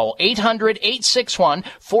 Call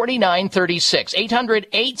 800-861-4936.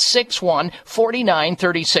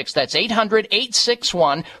 800-861-4936. That's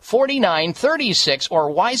 800-861-4936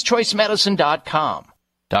 or wisechoicemedicine.com.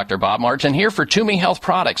 Dr. Bob Martin here for Toomey Health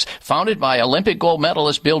Products, founded by Olympic gold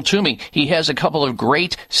medalist Bill Toomey. He has a couple of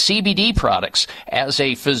great CBD products. As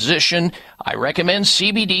a physician, I recommend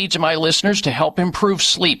CBD to my listeners to help improve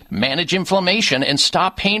sleep, manage inflammation, and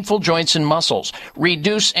stop painful joints and muscles,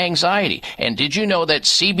 reduce anxiety. And did you know that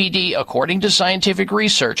CBD, according to scientific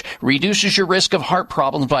research, reduces your risk of heart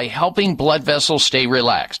problems by helping blood vessels stay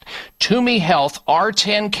relaxed? Toomey Health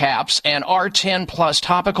R10 caps and R10 Plus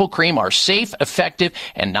topical cream are safe, effective,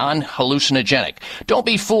 and non-hallucinogenic. Don't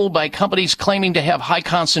be fooled by companies claiming to have high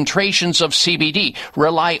concentrations of CBD.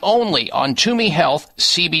 Rely only on Toomey Health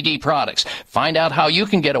CBD products. Find out how you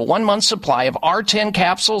can get a 1-month supply of R10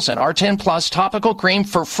 capsules and R10 Plus topical cream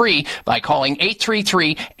for free by calling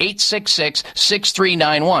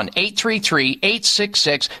 833-866-6391.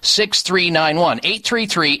 833-866-6391.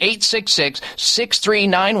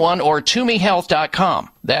 833-866-6391 or ToomeyHealth.com.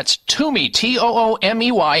 That's Toomey,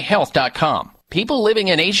 Toomey, health.com. People living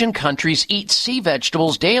in Asian countries eat sea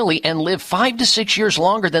vegetables daily and live 5 to 6 years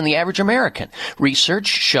longer than the average American. Research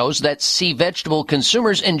shows that sea vegetable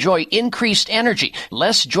consumers enjoy increased energy,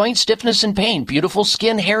 less joint stiffness and pain, beautiful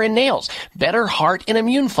skin, hair, and nails, better heart and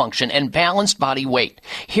immune function, and balanced body weight.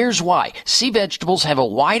 Here's why. Sea vegetables have a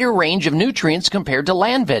wider range of nutrients compared to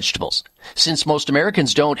land vegetables. Since most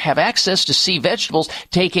Americans don't have access to sea vegetables,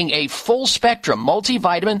 taking a full-spectrum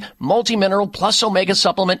multivitamin, multimineral, plus omega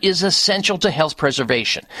supplement is essential to health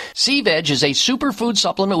preservation. Sea Veg is a superfood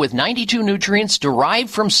supplement with 92 nutrients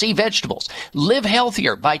derived from sea vegetables. Live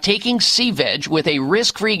healthier by taking Sea Veg with a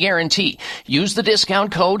risk-free guarantee. Use the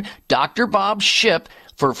discount code DrBobShip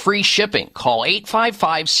For free shipping, call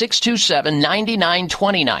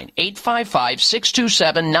 855-627-9929,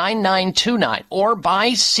 855-627-9929, or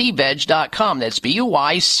buycveg.com. That's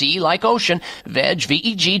B-U-Y-C like ocean, veg,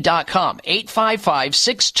 V-E-G.com,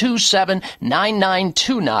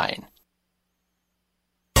 855-627-9929.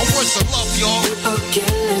 What's the love, y'all? People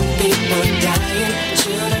killing, people dying,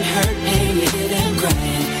 children hurt and you hear them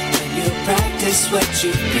crying. When you practice what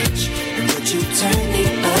you preach, and would you turn the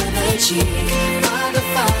other cheek? Father,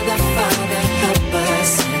 Father, Father, help us,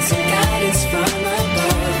 send some guidance from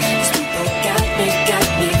above. These people got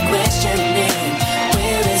me questioning,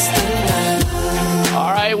 where is the love?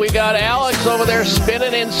 All right, we got Alex over there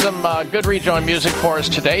spinning in some good rejoin music for us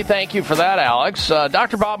today. Thank you for that, Alex.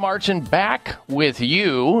 Dr. Bob Martin back with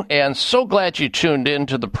you, and so glad you tuned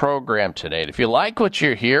into the program today. If you like what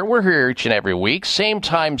you hear, we're here each and every week, same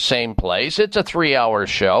time, same place. It's a 3-hour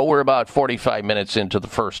show. We're about 45 minutes into the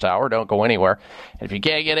first hour. Don't go anywhere. And if you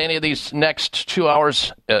can't get any of these next 2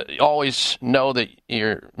 hours, always know that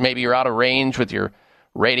you're out of range with your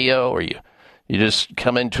radio, or you just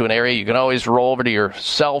come into an area. You can always roll over to your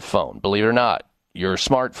cell phone, believe it or not, your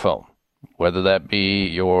smartphone, whether that be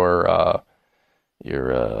your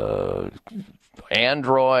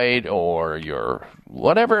Android or your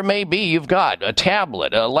whatever it may be you've got, a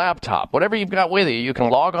tablet, a laptop, whatever you've got with you. You can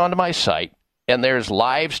log on to my site, and there's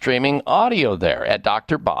live streaming audio there at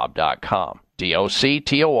drbob.com.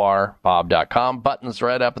 DOCTOR, Bob.com. Buttons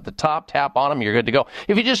right up at the top. Tap on them. You're good to go.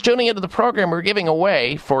 If you're just tuning into the program, we're giving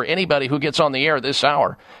away for anybody who gets on the air this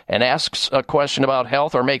hour and asks a question about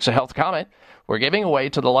health or makes a health comment, we're giving away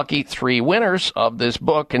to the lucky 3 winners of this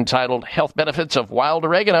book entitled Health Benefits of Wild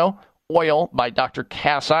Oregano Oil by Dr.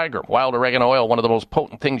 Cass Iger. Wild oregano oil, one of the most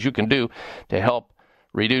potent things you can do to help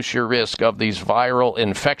reduce your risk of these viral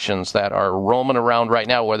infections that are roaming around right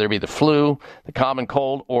now, whether it be the flu, the common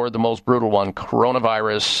cold, or the most brutal one,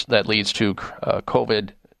 coronavirus, that leads to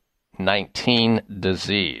COVID-19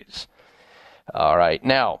 disease. All right.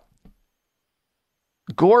 Now,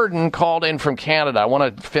 Gordon called in from Canada. I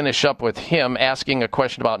want to finish up with him asking a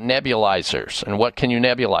question about nebulizers and what can you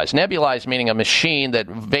nebulize. Nebulize meaning a machine that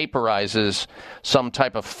vaporizes some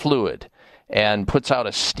type of fluid and puts out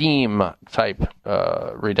a steam type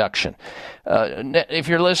reduction. If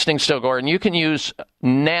you're listening still, Gordon, you can use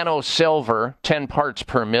nano silver, 10 parts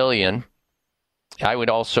per million. I would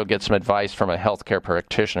also get some advice from a healthcare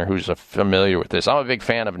practitioner who's familiar with this. I'm a big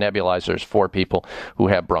fan of nebulizers for people who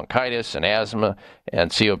have bronchitis and asthma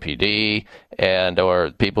and COPD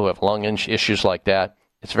or people who have lung issues like that.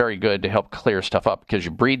 It's very good to help clear stuff up because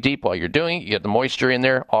you breathe deep while you're doing it. You get the moisture in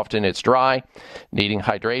there. Often it's dry, needing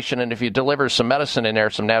hydration. And if you deliver some medicine in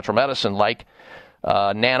there, some natural medicine like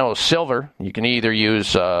nano silver, you can either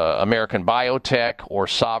use American Biotech or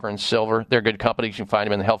Sovereign Silver. They're good companies. You can find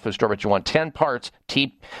them in the health food store, but you want 10 parts,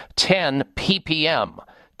 10 ppm,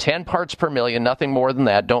 10 parts per million, nothing more than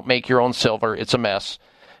that. Don't make your own silver. It's a mess.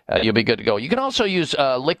 You'll be good to go. You can also use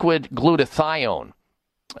liquid glutathione.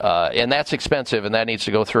 And that's expensive, and that needs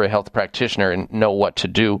to go through a health practitioner and know what to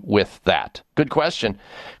do with that. Good question.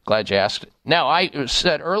 Glad you asked. Now, I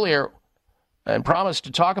said earlier and promised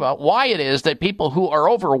to talk about why it is that people who are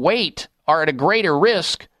overweight are at a greater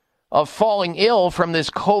risk of falling ill from this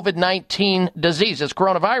COVID-19 disease, this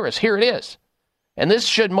coronavirus. Here it is. And this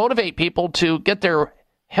should motivate people to get their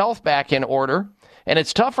health back in order. And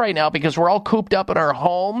it's tough right now because we're all cooped up in our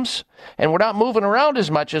homes and we're not moving around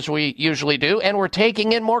as much as we usually do. And we're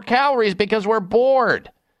taking in more calories because we're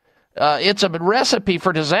bored. It's a recipe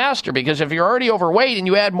for disaster because if you're already overweight and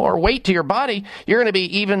you add more weight to your body, you're going to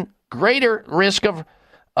be even greater risk of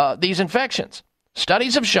these infections.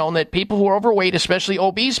 Studies have shown that people who are overweight, especially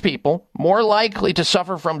obese people, more likely to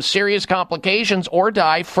suffer from serious complications or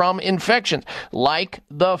die from infections like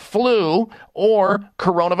the flu or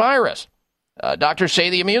coronavirus. Doctors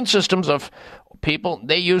say the immune systems of people,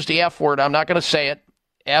 they use the F word. I'm not going to say it.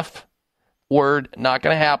 F word, not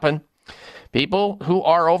going to happen. People who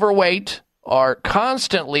are overweight are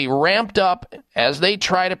constantly ramped up as they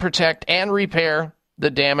try to protect and repair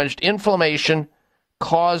the damaged. Inflammation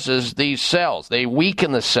causes these cells. They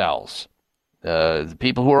weaken the cells.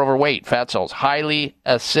 People who are overweight, fat cells, highly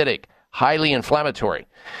acidic, highly inflammatory.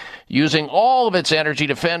 Using all of its energy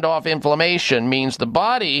to fend off inflammation means the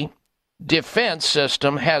body defense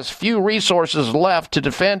system has few resources left to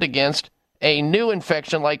defend against a new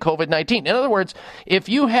infection like COVID-19. In other words, if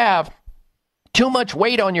you have too much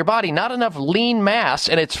weight on your body, not enough lean mass,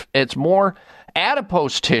 and it's more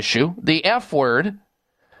adipose tissue, the F word,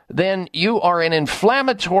 then you are an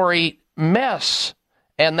inflammatory mess.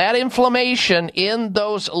 And that inflammation in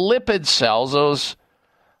those lipid cells, those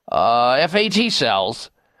FAT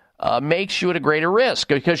cells, makes you at a greater risk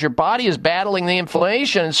because your body is battling the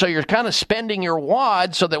inflammation. And so you're kind of spending your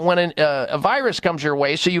wad so that when a virus comes your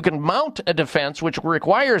way, so you can mount a defense which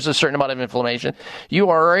requires a certain amount of inflammation, you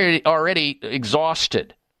are already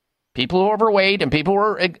exhausted. People who are overweight and people who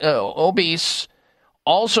are obese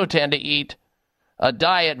also tend to eat a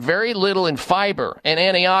diet very little in fiber and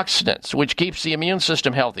antioxidants, which keeps the immune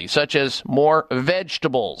system healthy, such as more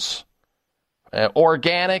vegetables,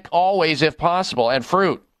 organic always if possible, and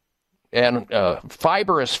fruit, and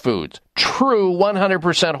fibrous foods, true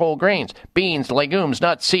 100% whole grains, beans, legumes,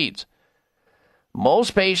 nuts, seeds.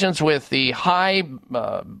 Most patients with the high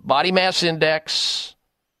body mass index,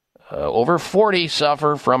 over 40,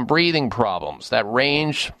 suffer from breathing problems. That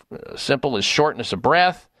range, simple as shortness of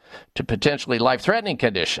breath, to potentially life-threatening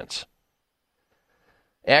conditions.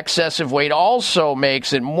 Excessive weight also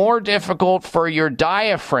makes it more difficult for your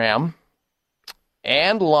diaphragm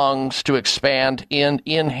and lungs to expand and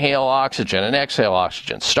inhale oxygen and exhale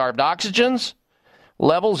oxygen. Starved oxygen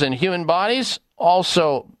levels in human bodies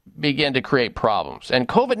also begin to create problems. And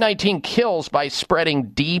COVID-19 kills by spreading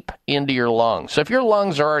deep into your lungs. So if your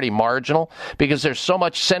lungs are already marginal because there's so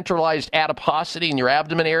much centralized adiposity in your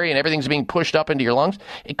abdomen area and everything's being pushed up into your lungs,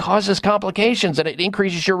 it causes complications and it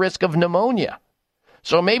increases your risk of pneumonia.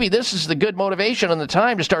 So maybe this is the good motivation and the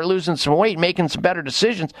time to start losing some weight, making some better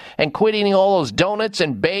decisions, and quit eating all those donuts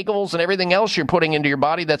and bagels and everything else you're putting into your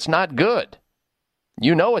body that's not good.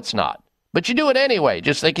 You know it's not. But you do it anyway,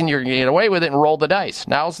 just thinking you're going to get away with it and roll the dice.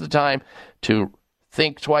 Now's the time to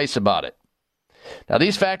think twice about it. Now,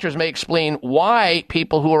 these factors may explain why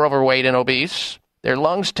people who are overweight and obese, their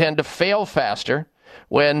lungs tend to fail faster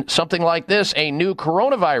when something like this, a new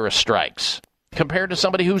coronavirus, strikes, compared to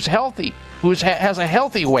somebody who's healthy, has a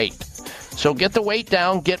healthy weight. So get the weight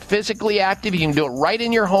down, get physically active. You can do it right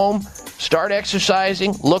in your home. Start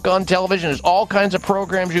exercising, look on television. There's all kinds of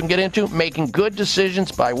programs you can get into, making good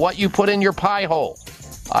decisions by what you put in your pie hole,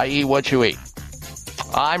 i.e. what you eat.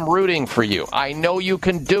 I'm rooting for you. I know you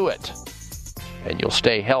can do it, and you'll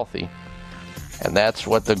stay healthy. And that's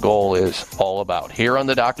what the goal is all about here on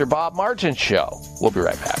the Dr. Bob Martin Show. We'll be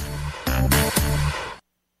right back.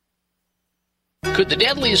 Could the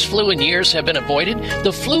deadliest flu in years have been avoided?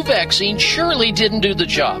 The flu vaccine surely didn't do the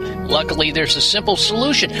job. Luckily, there's a simple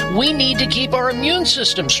solution. We need to keep our immune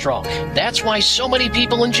system strong. That's why so many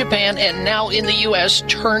people in Japan and now in the U.S.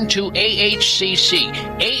 turn to AHCC.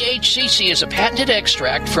 AHCC is a patented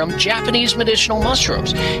extract from Japanese medicinal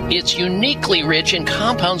mushrooms. It's uniquely rich in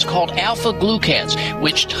compounds called alpha-glucans,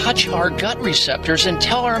 which touch our gut receptors and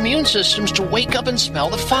tell our immune systems to wake up and smell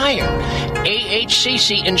the fire.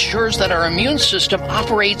 AHCC ensures that our immune system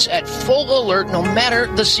operates at full alert no matter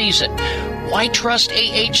the season. Why trust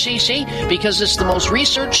AHCC? Because it's the most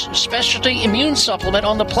researched specialty immune supplement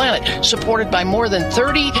on the planet, supported by more than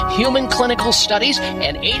 30 human clinical studies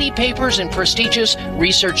and 80 papers in prestigious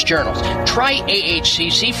research journals. Try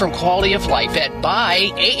AHCC from Quality of Life at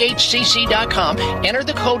buyahcc.com. Enter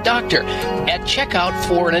the code DOCTOR at checkout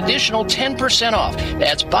for an additional 10% off.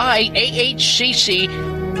 That's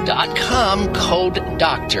buyahcc.com, code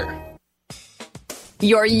DOCTOR.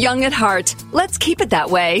 You're young at heart. Let's keep it that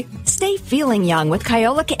way. Stay feeling young with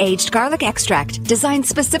Kyolic Aged Garlic Extract, designed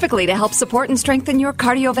specifically to help support and strengthen your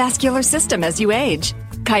cardiovascular system as you age.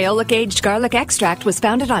 Kyolic Aged Garlic Extract was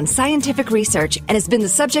founded on scientific research and has been the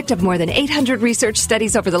subject of more than 800 research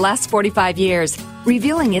studies over the last 45 years,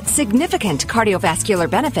 revealing its significant cardiovascular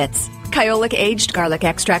benefits. Kyolic Aged Garlic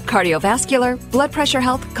Extract cardiovascular, blood pressure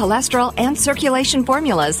health, cholesterol, and circulation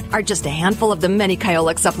formulas are just a handful of the many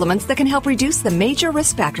Kyolic supplements that can help reduce the major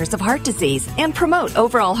risk factors of heart disease and promote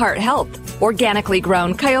overall heart health. Organically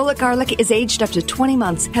grown, Kyolic garlic is aged up to 20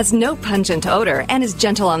 months, has no pungent odor, and is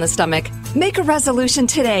gentle on the stomach. Make a resolution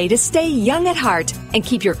today to stay young at heart and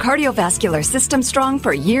keep your cardiovascular system strong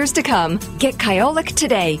for years to come. Get Kyolic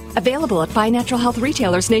today. Available at fine natural health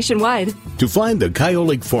retailers nationwide. To find the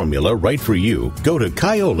Kyolic formula right for you, go to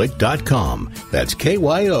Kyolic.com. That's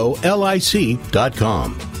KYOLIC.com.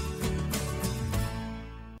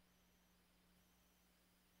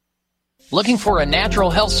 Looking for a natural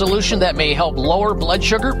health solution that may help lower blood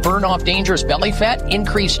sugar, burn off dangerous belly fat,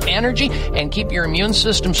 increase energy, and keep your immune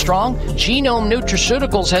system strong? Genome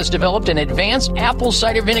Nutraceuticals has developed an advanced apple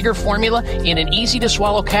cider vinegar formula in an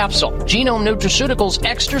easy-to-swallow capsule. Genome Nutraceuticals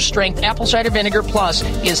Extra Strength Apple Cider Vinegar Plus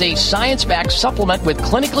is a science-backed supplement with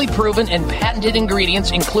clinically proven and patented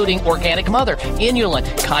ingredients including organic mother, inulin,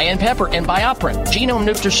 cayenne pepper, and BioPerine. Genome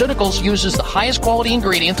Nutraceuticals uses the highest quality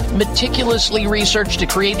ingredients meticulously researched to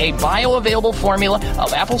create a bioavailable bioavailable formula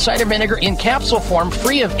of apple cider vinegar in capsule form,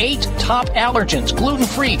 free of 8 top allergens,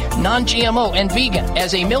 gluten-free, non-GMO, and vegan.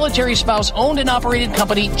 As a military spouse-owned and operated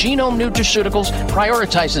company, Genome Nutraceuticals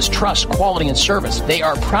prioritizes trust, quality, and service. They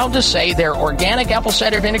are proud to say their organic apple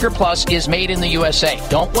cider vinegar plus is made in the USA.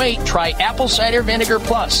 Don't wait. Try apple cider vinegar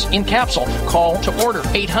plus in capsule. Call to order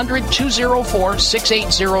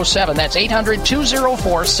 800-204-6807. That's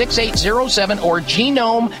 800-204-6807 or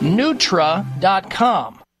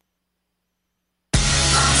GenomeNutra.com.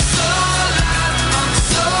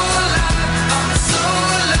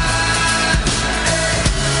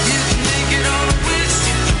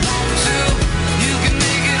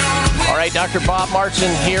 All right, Dr. Bob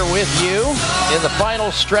Martin here with you in the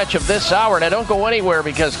final stretch of this hour. Now, don't go anywhere,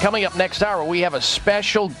 because coming up next hour, we have a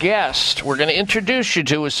special guest we're going to introduce you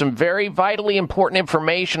to with some very vitally important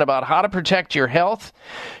information about how to protect your health,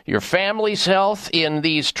 your family's health in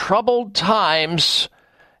these troubled times.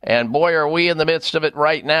 And boy, are we in the midst of it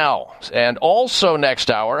right now. And also next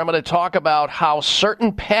hour, I'm going to talk about how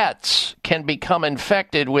certain pets can become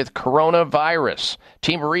infected with coronavirus. A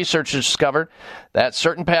team of researchers discovered that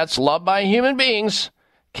certain pets loved by human beings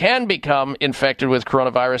can become infected with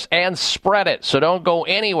coronavirus and spread it. So don't go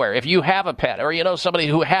anywhere. If you have a pet or you know somebody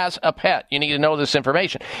who has a pet, you need to know this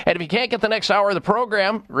information. And if you can't get the next hour of the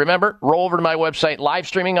program, remember, roll over to my website, live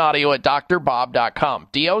streaming audio at drbob.com.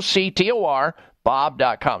 DOCTOR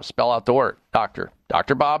Bob.com. Spell out the word, doctor.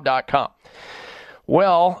 drbob.com.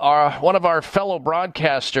 Well, one of our fellow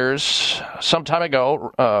broadcasters some time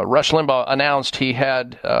ago, Rush Limbaugh, announced he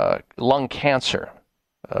had lung cancer,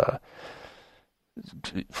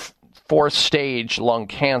 4th stage lung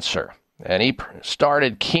cancer, and he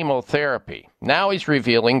started chemotherapy. Now he's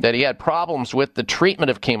revealing that he had problems with the treatment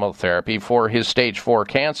of chemotherapy for his stage 4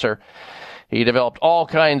 cancer. He developed all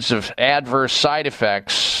kinds of adverse side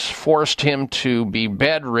effects, forced him to be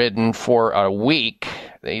bedridden for a week.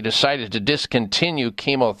 He decided to discontinue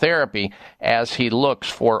chemotherapy as he looks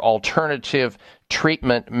for alternative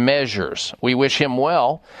treatment measures. We wish him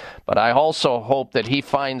well, but I also hope that he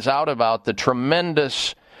finds out about the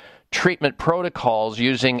tremendous treatment protocols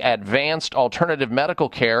using advanced alternative medical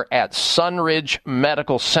care at Sunridge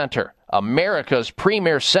Medical Center, America's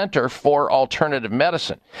premier center for alternative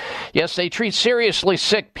medicine. Yes, they treat seriously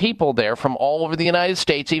sick people there from all over the United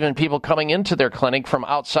States, even people coming into their clinic from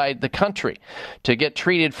outside the country to get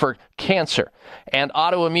treated for cancer and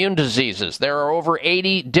autoimmune diseases. There are over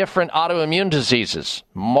 80 different autoimmune diseases,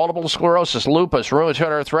 multiple sclerosis, lupus, rheumatoid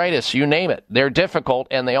arthritis, you name it. They're difficult,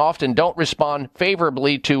 and they often don't respond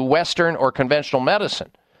favorably to Western or conventional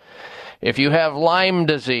medicine. If you have Lyme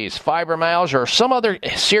disease, fibromyalgia, or some other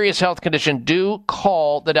serious health condition, do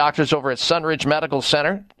call the doctors over at Sunridge Medical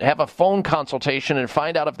Center. Have a phone consultation and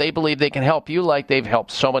find out if they believe they can help you like they've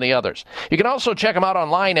helped so many others. You can also check them out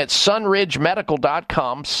online at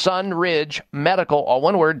sunridgemedical.com, sunridgemedical, all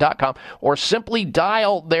one word, .com, or simply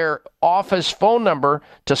dial their office phone number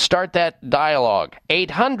to start that dialogue.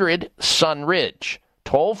 800-SUNRIDGE.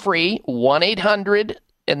 Toll free, 1-800,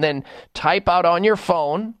 and then type out on your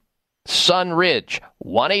phone, Sunridge,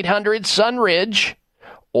 1-800-SUNRIDGE,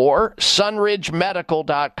 or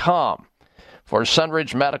sunridgemedical.com for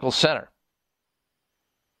Sunridge Medical Center.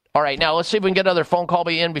 All right, now let's see if we can get another phone call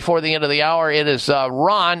in before the end of the hour. It is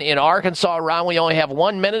Ron in Arkansas. Ron, we only have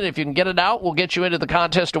 1 minute. If you can get it out, we'll get you into the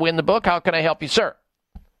contest to win the book. How can I help you, sir?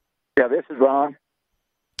 Yeah, this is Ron.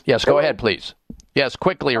 Yes, go ahead, please. Yes,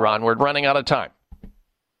 quickly, Ron. We're running out of time.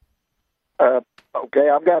 Okay,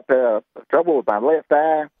 I've got trouble with my left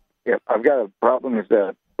eye. Yeah, I've got a problem with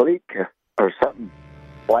bleak or something,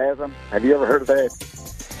 spasm. Have you ever heard of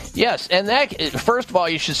that? Yes, and that, first of all,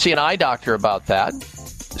 you should see an eye doctor about that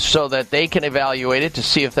so that they can evaluate it to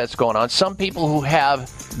see if that's going on. Some people who have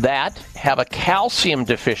that have a calcium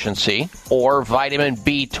deficiency or vitamin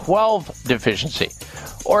B12 deficiency,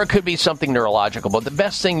 or it could be something neurological. But the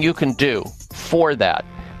best thing you can do for that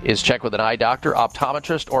is check with an eye doctor,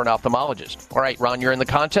 optometrist, or an ophthalmologist. All right, Ron, you're in the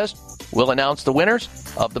contest. We'll announce the winners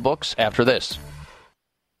of the books after this.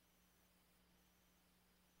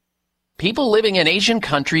 People living in Asian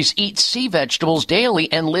countries eat sea vegetables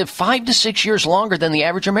daily and live 5 to 6 years longer than the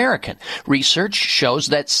average American. Research shows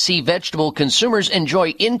that sea vegetable consumers enjoy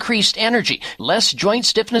increased energy, less joint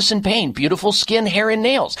stiffness and pain, beautiful skin, hair, and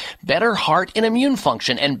nails, better heart and immune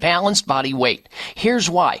function, and balanced body weight. Here's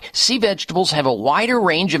why. Sea vegetables have a wider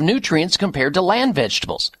range of nutrients compared to land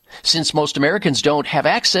vegetables. Since most Americans don't have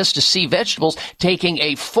access to sea vegetables, taking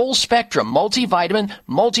a full-spectrum multivitamin,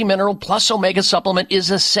 multimineral, plus omega supplement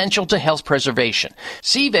is essential to health health preservation.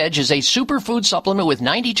 Sea Veg is a superfood supplement with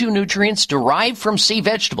 92 nutrients derived from sea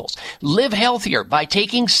vegetables. Live healthier by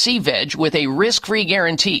taking Sea Veg with a risk-free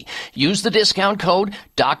guarantee. Use the discount code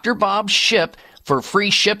Dr. Bob SHIP for free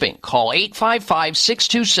shipping. Call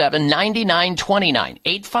 855-627-9929,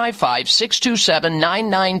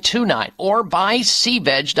 855-627-9929, or buy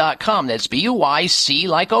seaveg.com. That's B-U-Y-C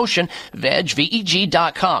like ocean, veg,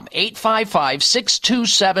 V-E-G.com,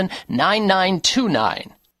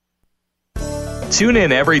 855-627-9929. Tune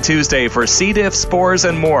in every Tuesday for C. diff, spores,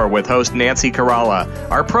 and more with host Nancy Caralla.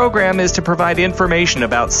 Our program is to provide information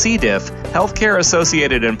about C. diff,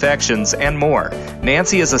 healthcare-associated infections, and more.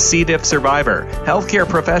 Nancy is a C. diff survivor, healthcare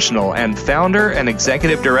professional, and founder and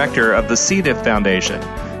executive director of the C. diff Foundation.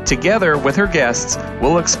 Together with her guests,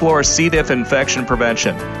 we'll explore C. diff infection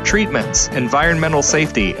prevention, treatments, environmental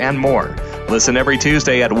safety, and more. Listen every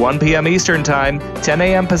Tuesday at 1 p.m. Eastern Time, 10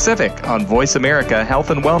 a.m. Pacific on Voice America Health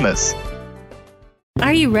and Wellness.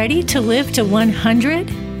 Are you ready to live to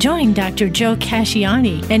 100? Join Dr. Joe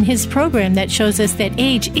Casciani and his program that shows us that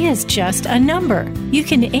age is just a number. You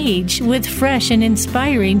can age with fresh and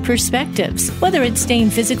inspiring perspectives, whether it's staying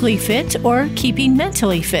physically fit or keeping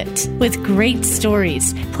mentally fit. With great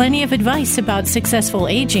stories, plenty of advice about successful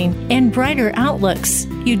aging, and brighter outlooks.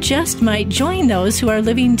 You just might join those who are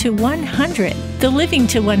living to 100. The Living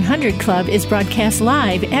to 100 Club is broadcast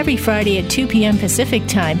live every Friday at 2 p.m. Pacific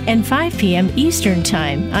Time and 5 p.m. Eastern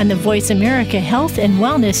Time on the Voice America Health and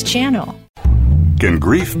Wellness channel. Can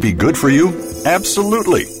grief be good for you?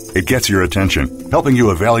 Absolutely. It gets your attention, helping you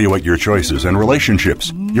evaluate your choices and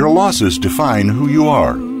relationships. Your losses define who you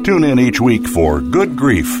are. Tune in each week for Good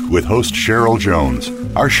Grief with host Cheryl Jones.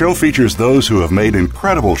 Our show features those who have made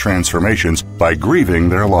incredible transformations by grieving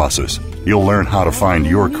their losses. You'll learn how to find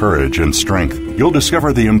your courage and strength. You'll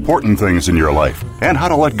discover the important things in your life and how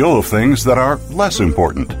to let go of things that are less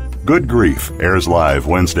important. Good Grief airs live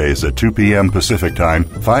Wednesdays at 2 p.m. Pacific Time,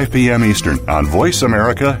 5 p.m. Eastern on Voice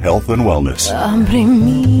America Health and Wellness. Abre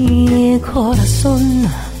mi corazón.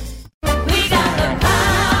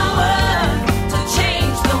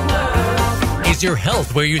 Is your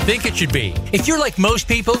health where you think it should be? If you're like most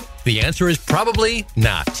people, the answer is probably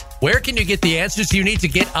not. Where can you get the answers you need to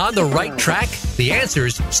get on the right track? The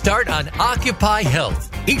answers start on Occupy Health.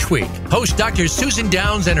 Each week, host Dr. Susan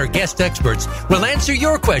Downs and her guest experts will answer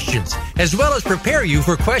your questions, as well as prepare you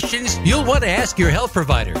for questions you'll want to ask your health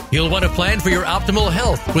provider. You'll want to plan for your optimal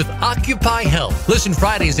health with Occupy Health. Listen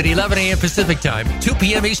Fridays at 11 a.m. Pacific Time, 2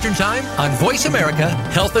 p.m. Eastern Time on Voice America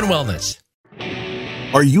Health and Wellness.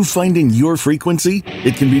 Are you finding your frequency?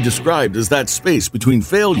 It can be described as that space between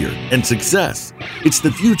failure and success. It's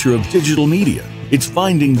the future of digital media. It's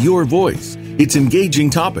finding your voice. It's engaging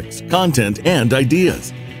topics, content, and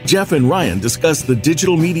ideas. Jeff and Ryan discuss the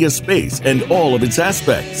digital media space and all of its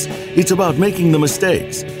aspects. It's about making the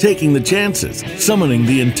mistakes, taking the chances, summoning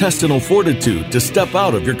the intestinal fortitude to step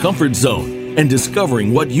out of your comfort zone, and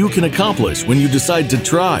discovering what you can accomplish when you decide to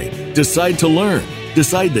try, decide to learn,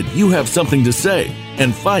 decide that you have something to say,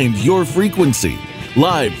 and find your frequency.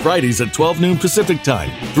 Live Fridays at 12 noon Pacific Time,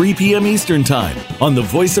 3 p.m. Eastern Time on the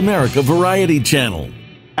Voice America Variety Channel.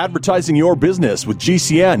 Advertising your business with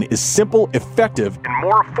GCN is simple, effective, and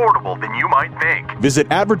more affordable than you might think. Visit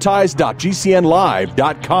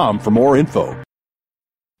advertise.gcnlive.com for more info.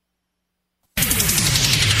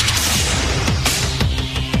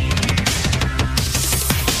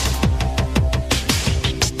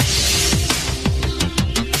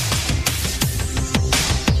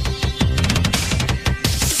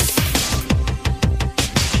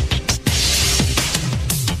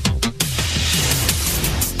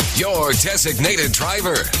 Your designated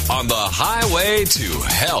driver on the highway to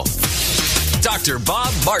health. Dr.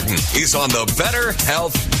 Bob Martin is on the Better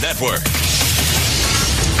Health Network.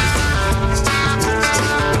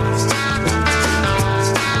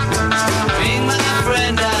 Being my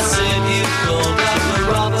friend, I said you called Dr.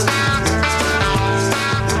 Robert.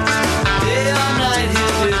 Day or night,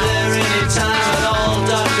 he'll be there anytime at all.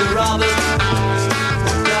 Dr. Robert,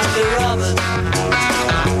 Dr. Robert.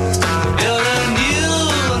 You're a new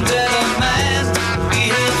and better man. He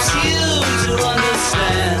helps you to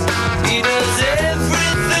understand. He does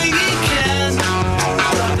everything he can.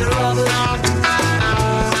 Dr. Robert.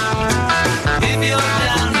 If you're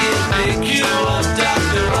down, he'll pick you up.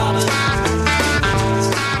 Dr. Robert.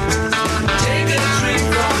 Take a drink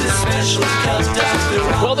from this special cup. Dr.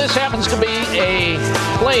 Robert. Well, this happens to be a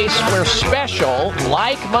place where special,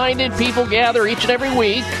 like-minded people gather each and every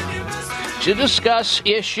week to discuss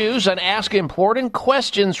issues and ask important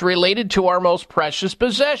questions related to our most precious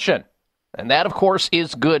possession. And that, of course,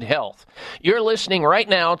 is good health. You're listening right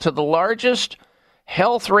now to the largest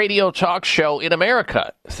health radio talk show in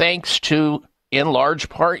America, thanks to, in large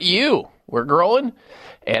part, you. We're growing.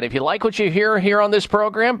 And if you like what you hear here on this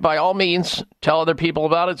program, by all means, tell other people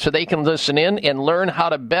about it so they can listen in and learn how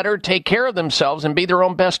to better take care of themselves and be their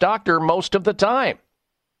own best doctor most of the time.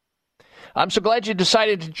 I'm so glad you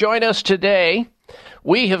decided to join us today.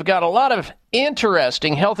 We have got a lot of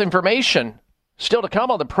interesting health information still to come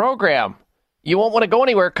on the program. You won't want to go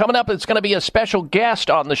anywhere. Coming up, it's going to be a special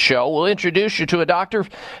guest on the show. We'll introduce you to a doctor,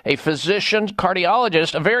 a physician,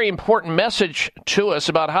 cardiologist, a very important message to us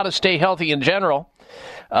about how to stay healthy in general,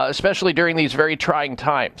 especially during these very trying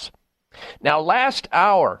times. Now, last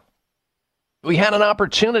hour, we had an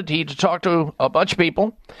opportunity to talk to a bunch of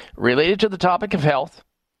people related to the topic of health.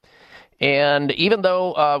 And even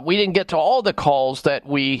though we didn't get to all the calls that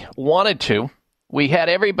we wanted to, we had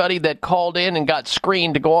everybody that called in and got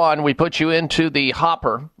screened to go on. We put you into the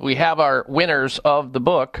hopper. We have our winners of the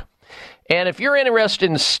book. And if you're interested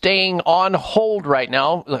in staying on hold right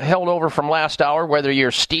now, held over from last hour, whether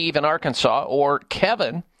you're Steve in Arkansas or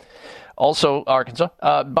Kevin, also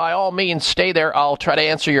Arkansas, by all means, stay there. I'll try to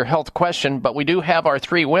answer your health question. But we do have our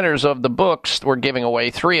 3 winners of the books. We're giving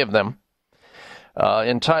away 3 of them,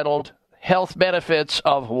 entitled Health Benefits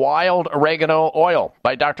of Wild Oregano Oil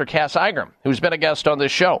by Dr. Cass Igram, who's been a guest on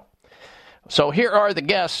this show. So here are the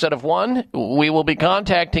guests that have won. We will be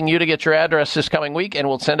contacting you to get your address this coming week, and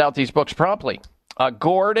we'll send out these books promptly.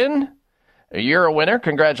 Gordon, you're a winner.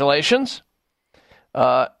 Congratulations.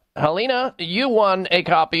 Helena, you won a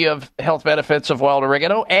copy of Health Benefits of Wild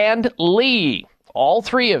Oregano. And Lee, all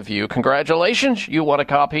 3 of you, congratulations. You won a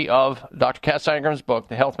copy of Dr. Cass Igram's book,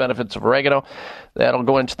 The Health Benefits of Oregano. That'll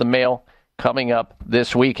go into the mail coming up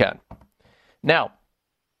this weekend. Now,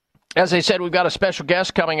 as I said, we've got a special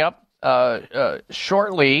guest coming up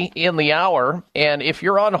shortly in the hour. And if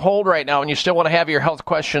you're on hold right now and you still want to have your health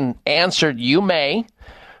question answered, you may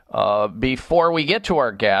before we get to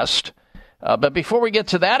our guest. But before we get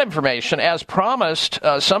to that information, as promised,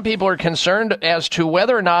 some people are concerned as to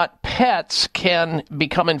whether or not pets can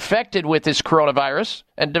become infected with this coronavirus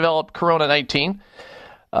and develop Corona-19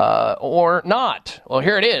 or not. Well,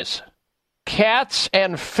 here it is. Cats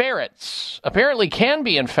and ferrets apparently can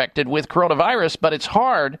be infected with coronavirus, but it's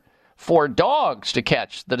hard for dogs to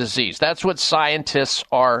catch the disease. That's what scientists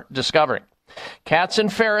are discovering. Cats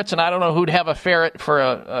and ferrets, and I don't know who'd have a ferret for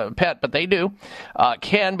a pet, but they do,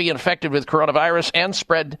 can be infected with coronavirus and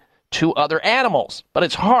spread to other animals. But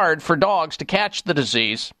it's hard for dogs to catch the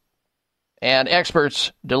disease, and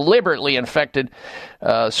experts deliberately infected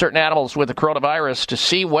certain animals with the coronavirus to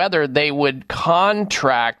see whether they would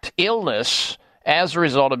contract illness as a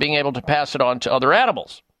result of being able to pass it on to other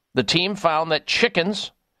animals. The team found that chickens,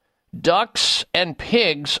 ducks, and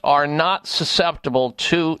pigs are not susceptible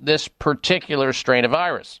to this particular strain of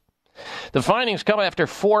virus. The findings come after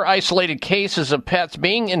 4 isolated cases of pets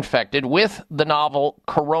being infected with the novel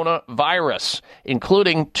coronavirus,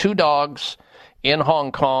 including 2 dogs in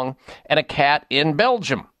Hong Kong and a cat in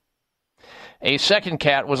Belgium. A second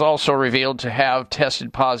cat was also revealed to have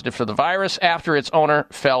tested positive for the virus after its owner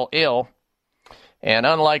fell ill. And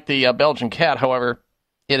unlike the Belgian cat, however,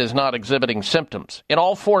 it is not exhibiting symptoms. In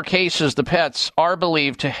all 4 cases, the pets are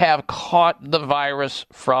believed to have caught the virus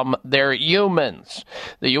from their humans.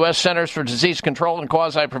 The U.S. Centers for Disease Control and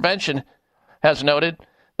Quasi-Prevention has noted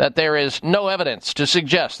that there is no evidence to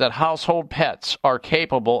suggest that household pets are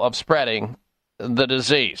capable of spreading the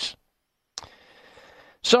disease.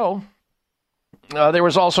 So, there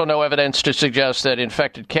was also no evidence to suggest that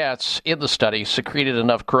infected cats in the study secreted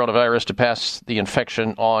enough coronavirus to pass the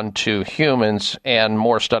infection on to humans, and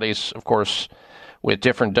more studies, of course, with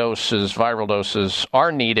different doses, viral doses,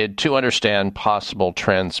 are needed to understand possible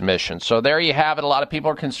transmission. So there you have it. A lot of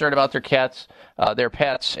people are concerned about their cats, their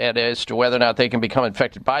pets, and as to whether or not they can become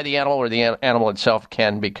infected by the animal or the animal itself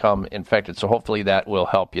can become infected. So hopefully that will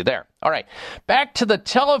help you there. All right, back to the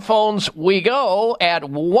telephones we go at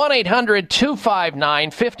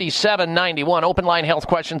 1-800-259-5791. Open line health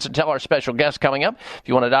questions until our special guest coming up. If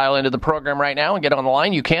you want to dial into the program right now and get on the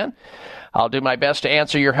line, you can. I'll do my best to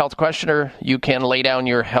answer your health question, or you can lay down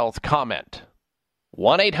your health comment.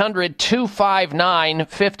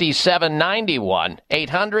 1-800-259-5791.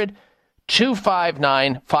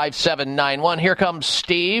 800-259-5791. Here comes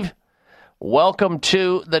Steve. Welcome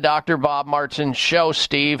to the Dr. Bob Martin Show.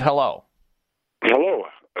 Steve, hello. Hello.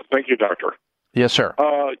 Thank you, Doctor. Yes, sir.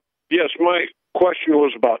 Yes, my question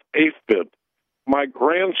was about AFib. My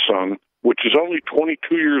grandson, which is only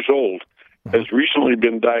 22 years old, has recently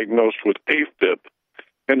been diagnosed with AFib,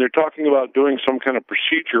 and they're talking about doing some kind of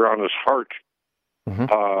procedure on his heart. And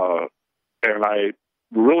I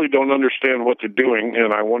really don't understand what they're doing,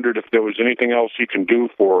 and I wondered if there was anything else he can do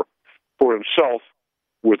for himself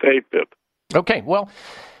with AFib. Okay, well,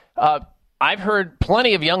 I've heard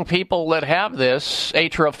plenty of young people that have this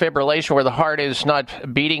atrial fibrillation where the heart is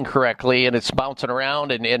not beating correctly and it's bouncing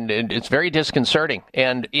around and it's very disconcerting.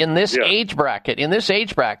 And in this age bracket,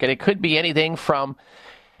 it could be anything from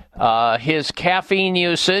his caffeine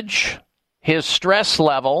usage, his stress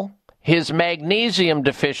level, his magnesium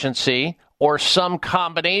deficiency, or some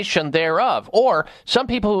combination thereof. Or some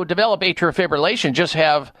people who develop atrial fibrillation just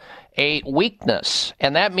have a weakness,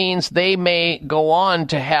 and that means they may go on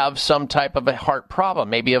to have some type of a heart problem,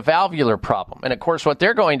 maybe a valvular problem. And of course, what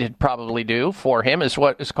they're going to probably do for him is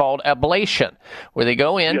what is called ablation, where they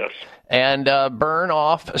go in and burn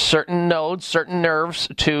off certain nodes, certain nerves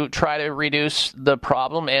to try to reduce the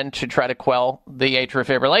problem and to try to quell the atrial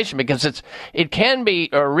fibrillation, because it can be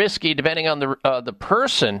risky depending on the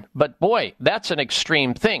person. But boy, that's an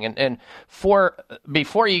extreme thing. And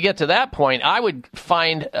before you get to that point, I would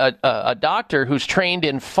find a doctor who's trained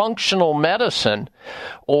in functional medicine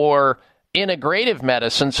or integrative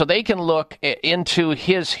medicine, so they can look into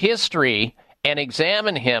his history and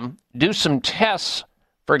examine him, do some tests.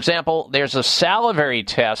 For example, there's a salivary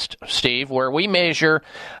test, Steve, where we measure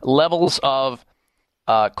levels of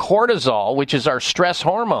cortisol, which is our stress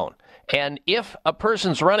hormone. And if a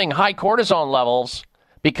person's running high cortisol levels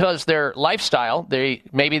because their lifestyle,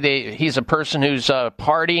 he's a person who's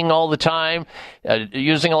partying all the time,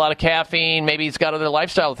 using a lot of caffeine, maybe he's got other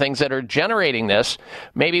lifestyle things that are generating this,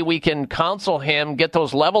 maybe we can counsel him, get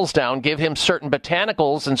those levels down, give him certain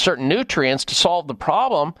botanicals and certain nutrients to solve the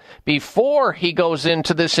problem before he goes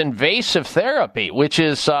into this invasive therapy, which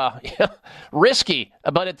is risky,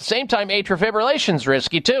 but at the same time, atrial fibrillation is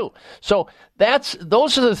risky too. So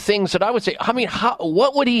those are the things that I would say. I mean,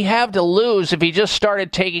 what would he have to lose if he just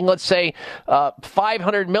started taking, let's say,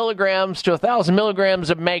 500 milligrams to 1,000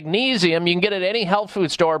 milligrams of magnesium? You can get it at any health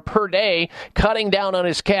food store per day, cutting down on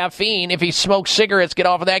his caffeine. If he smokes cigarettes, get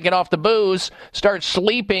off of that, get off the booze, start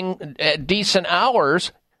sleeping at decent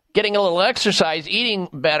hours, getting a little exercise, eating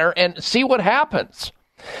better, and see what happens.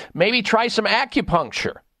 Maybe try some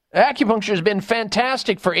acupuncture. Acupuncture has been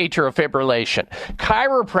fantastic for atrial fibrillation.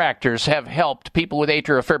 Chiropractors have helped people with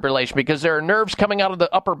atrial fibrillation because there are nerves coming out of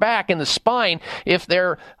the upper back and the spine. If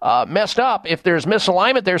they're messed up, if there's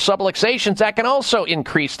misalignment, there's subluxations, that can also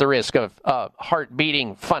increase the risk of heart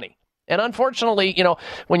beating funny. And unfortunately,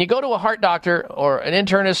 when you go to a heart doctor or an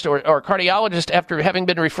internist or a cardiologist after having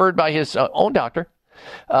been referred by his own doctor,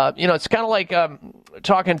 it's kind of like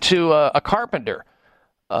talking to a carpenter.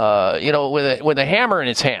 With a hammer in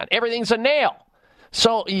his hand. Everything's a nail.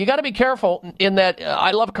 So you got to be careful in that.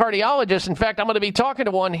 I love cardiologists. In fact, I'm going to be talking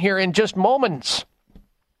to one here in just moments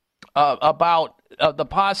about the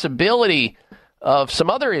possibility of some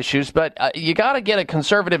other issues. But you got to get a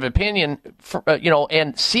conservative opinion,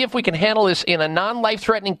 and see if we can handle this in a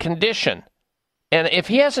non-life-threatening condition. And if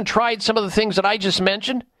he hasn't tried some of the things that I just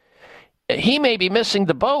mentioned, he may be missing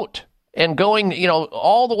the boat. And going,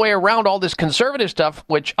 all the way around all this conservative stuff,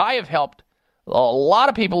 which I have helped a lot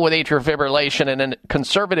of people with atrial fibrillation in a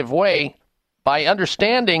conservative way by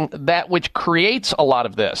understanding that which creates a lot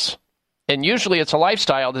of this. And usually it's a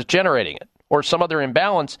lifestyle that's generating it, or some other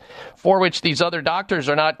imbalance for which these other doctors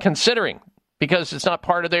are not considering because it's not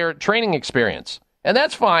part of their training experience. And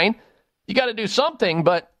that's fine. You got to do something,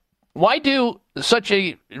 but why do such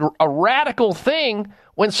a radical thing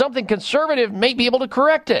when something conservative may be able to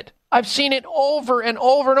correct it? I've seen it over and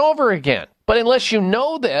over and over again. But unless you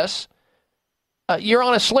know this, you're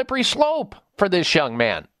on a slippery slope for this young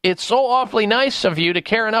man. It's so awfully nice of you to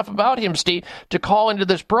care enough about him, Steve, to call into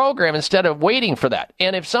this program instead of waiting for that.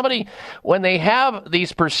 And if somebody, when they have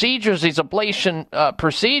these procedures, these ablation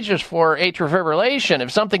procedures for atrial fibrillation,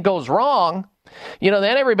 if something goes wrong, then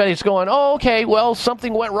everybody's going, oh, okay, well,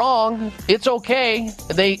 something went wrong. It's okay.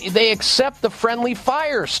 They accept the friendly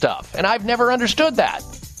fire stuff. And I've never understood that.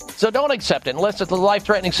 So don't accept it unless it's a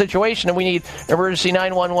life-threatening situation and we need emergency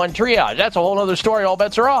 911 triage. That's a whole other story. All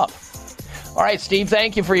bets are off. All right, Steve,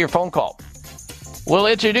 thank you for your phone call. We'll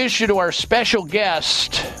introduce you to our special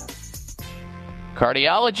guest,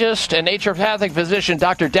 cardiologist and naturopathic physician,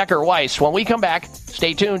 Dr. Decker Weiss. When we come back,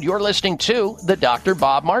 stay tuned. You're listening to The Dr.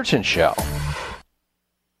 Bob Martin Show.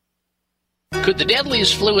 Could the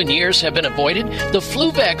deadliest flu in years have been avoided? The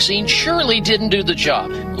flu vaccine surely didn't do the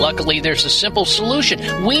job. Luckily, there's a simple solution.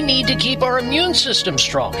 We need to keep our immune system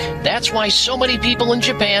strong. That's why so many people in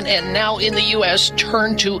Japan and now in the U.S.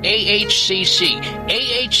 turn to AHCC.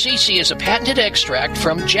 AHCC is a patented extract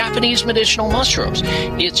from Japanese medicinal mushrooms.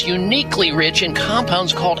 It's uniquely rich in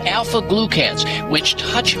compounds called alpha-glucans, which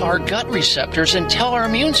touch our gut receptors and tell our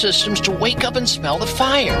immune systems to wake up and smell the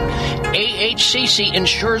fire. AHCC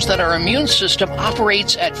ensures that our immune system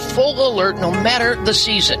operates at full alert no matter the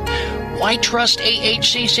season. Why trust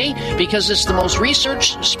AHCC? Because it's the most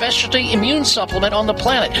researched specialty immune supplement on the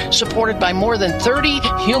planet, supported by more than 30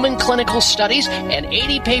 human clinical studies and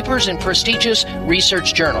 80 papers in prestigious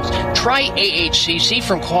research journals. Try AHCC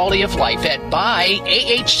from Quality of Life at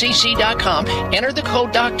buyahcc.com. Enter the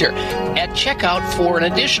code DOCTOR at checkout for an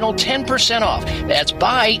additional 10% off. That's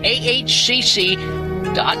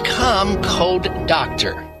buyahcc.com, code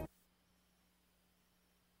DOCTOR.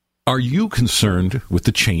 Are you concerned with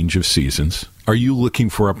the change of seasons? Are you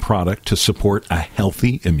looking for a product to support a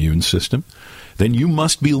healthy immune system? Then you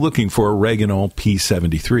must be looking for Oreganol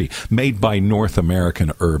P73, made by North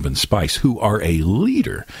American Herb & Spice, who are a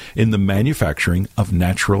leader in the manufacturing of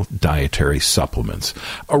natural dietary supplements.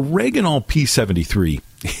 Oreganol P73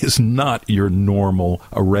 is not your normal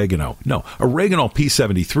oregano. No, Oreganol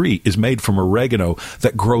P73 is made from oregano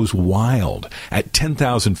that grows wild at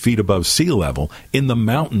 10,000 feet above sea level in the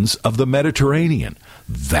mountains of the Mediterranean.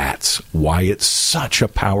 That's why it's such a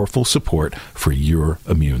powerful support for your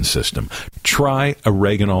immune system. Try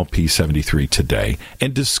Oreganol P73 today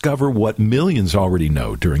and discover what millions already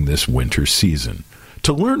know during this winter season.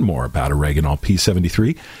 To learn more about Oreganol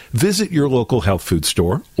P73, visit your local health food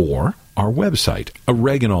store or our website,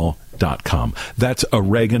 oreganol.com. That's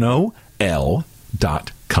oregano.com.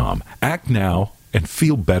 Act now and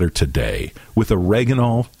feel better today with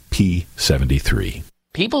Oreganol P73.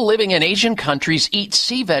 People living in Asian countries eat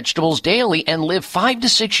sea vegetables daily and live 5 to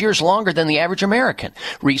 6 years longer than the average American.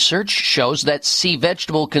 Research shows that sea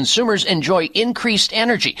vegetable consumers enjoy increased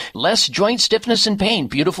energy, less joint stiffness and pain,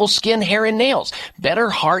 beautiful skin, hair, and nails, better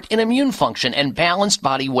heart and immune function, and balanced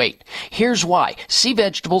body weight. Here's why. Sea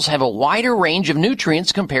vegetables have a wider range of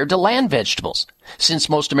nutrients compared to land vegetables. Since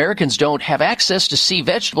most Americans don't have access to sea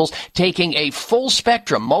vegetables, taking a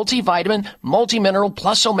full-spectrum multivitamin, multimineral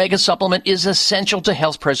plus omega supplement is essential to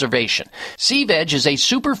health preservation. Sea Veg is a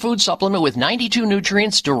superfood supplement with 92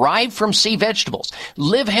 nutrients derived from sea vegetables.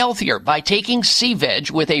 Live healthier by taking Sea Veg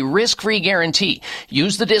with a risk-free guarantee.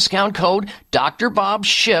 Use the discount code Dr. Bob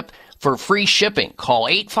SHIP for free shipping. Call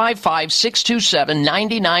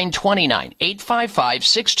 855-627-9929,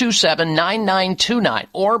 855-627-9929,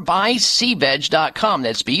 or buy seaveg.com.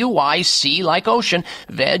 That's B-U-Y-C like ocean,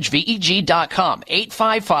 veg, V-E-G.com,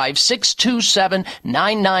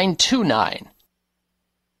 855-627-9929.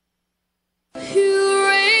 You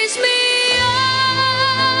raise me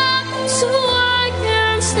up so I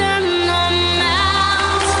can stand on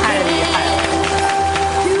mountains.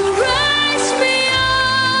 You raise me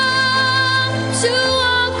up to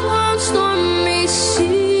walk on stormy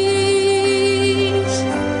seas.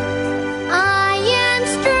 I am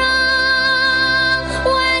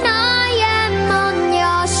strong when I am on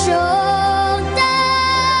your shoulders.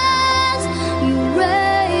 You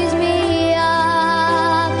raise me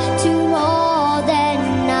up to more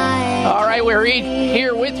than I. All right, we're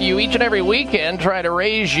here with you each and every weekend trying to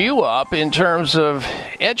raise you up in terms of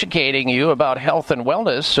educating you about health and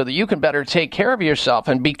wellness so that you can better take care of yourself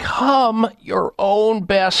and become your own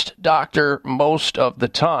best doctor most of the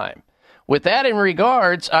time. With that in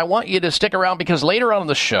regards, I want you to stick around because later on in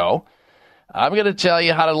the show, I'm going to tell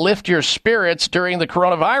you how to lift your spirits during the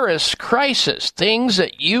coronavirus crisis. Things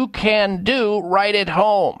that you can do right at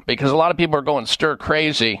home because a lot of people are going stir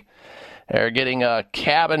crazy. They're getting a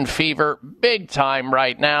cabin fever big time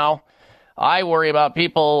right now. I worry about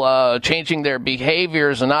people changing their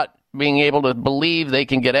behaviors and not being able to believe they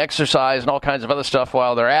can get exercise and all kinds of other stuff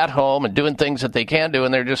while they're at home and doing things that they can do,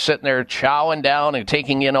 and they're just sitting there chowing down and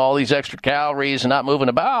taking in all these extra calories and not moving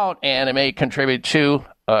about, and it may contribute to,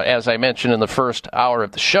 as I mentioned in the first hour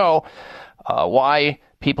of the show, why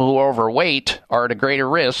people who are overweight are at a greater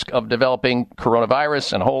risk of developing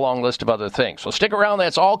coronavirus and a whole long list of other things. So stick around.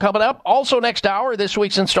 That's all coming up. Also next hour, this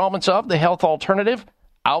week's installments of The Health Alternative,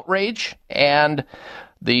 Outrage, and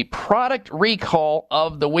the product recall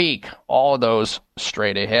of the week. All of those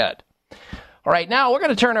straight ahead. All right, now we're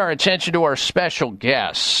going to turn our attention to our special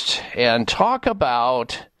guest and talk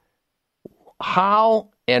about how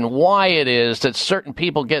and why it is that certain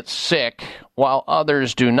people get sick while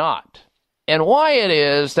others do not. And why it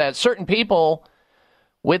is that certain people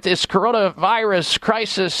with this coronavirus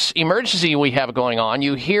crisis emergency we have going on,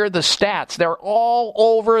 you hear the stats. They're all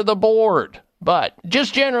over the board. But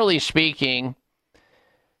just generally speaking,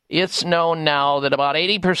 it's known now that about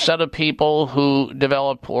 80% of people who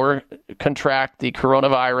develop or contract the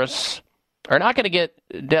coronavirus are not going to get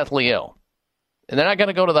deathly ill. And they're not going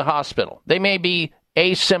to go to the hospital. They may be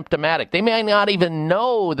asymptomatic. They may not even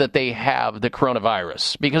know that they have the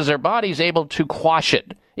coronavirus because their body's able to quash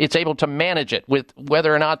it. It's able to manage it with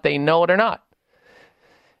whether or not they know it or not.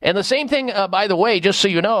 And the same thing, by the way, just so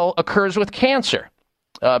you know, occurs with cancer.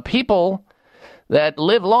 People that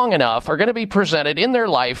live long enough are going to be presented in their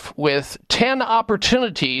life with 10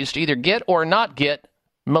 opportunities to either get or not get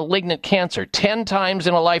malignant cancer, 10 times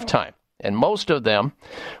in a lifetime. And most of them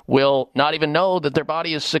will not even know that their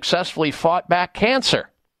body has successfully fought back cancer.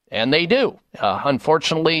 And they do.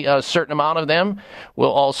 Unfortunately, a certain amount of them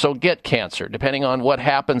will also get cancer, depending on what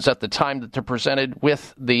happens at the time that they're presented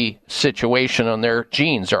with the situation on their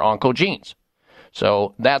genes, their oncogenes.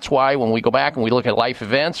 So that's why when we go back and we look at life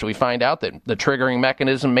events, we find out that the triggering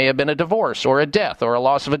mechanism may have been a divorce or a death or a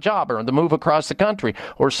loss of a job or the move across the country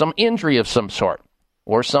or some injury of some sort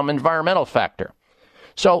or some environmental factor.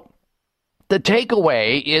 So the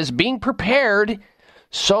takeaway is being prepared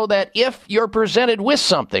so that if you're presented with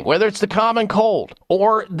something, whether it's the common cold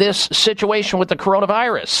or this situation with the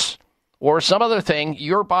coronavirus or some other thing,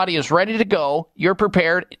 your body is ready to go. You're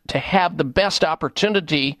prepared to have the best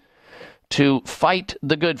opportunity to fight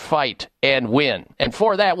the good fight and win. And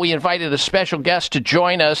for that, we invited a special guest to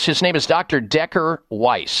join us. His name is Dr. Decker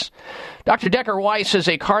Weiss. Dr. Decker Weiss is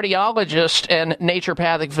a cardiologist and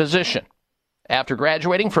naturopathic physician. After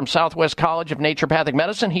graduating from Southwest College of Naturopathic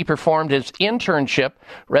Medicine, he performed his internship,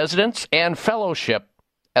 residence, and fellowship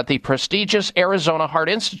at the prestigious Arizona Heart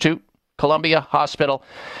Institute, Columbia Hospital,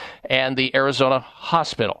 and the Arizona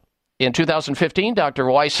Hospital. In 2015, Dr.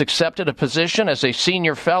 Weiss accepted a position as a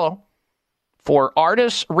senior fellow for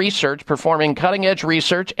Artis Research, performing cutting-edge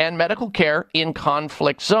research and medical care in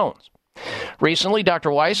conflict zones. Recently,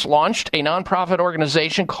 Dr. Weiss launched a nonprofit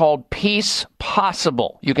organization called Peace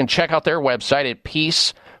Possible. You can check out their website at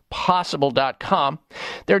peacepossible.com.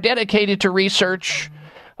 They're dedicated to research,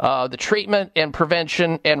 the treatment and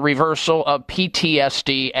prevention and reversal of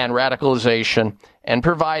PTSD and radicalization, and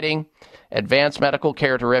providing advanced medical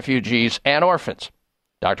care to refugees and orphans.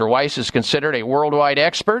 Dr. Weiss is considered a worldwide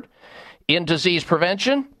expert in disease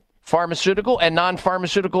prevention, pharmaceutical and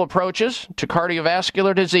non-pharmaceutical approaches to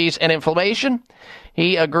cardiovascular disease and inflammation.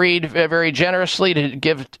 He agreed very generously to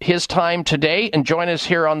give his time today and join us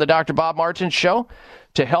here on the Dr. Bob Martin Show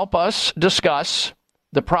to help us discuss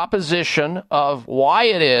the proposition of why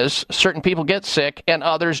it is certain people get sick and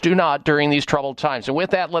others do not during these troubled times. And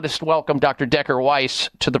with that, let us welcome Dr. Decker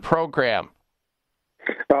Weiss to the program.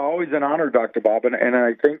 Always an honor, Dr. Bob, and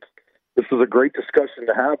I think this is a great discussion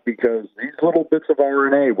to have because these little bits of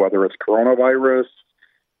RNA, whether it's coronavirus,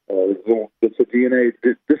 little bits of DNA,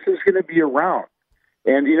 this is going to be around.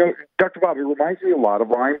 And, you know, Dr. Bob, it reminds me a lot of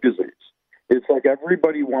Lyme disease. It's like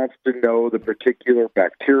everybody wants to know the particular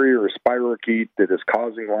bacteria or spirochete that is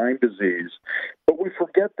causing Lyme disease. But we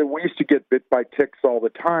forget that we used to get bit by ticks all the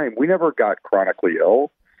time. We never got chronically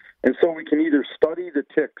ill. And so we can either study the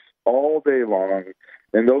ticks all day long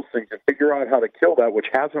and those things and figure out how to kill that, which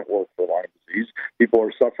hasn't worked for Lyme disease. People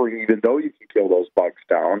are suffering even though you can kill those bugs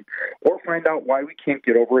down, or find out why we can't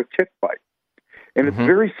get over a tick bite. And it's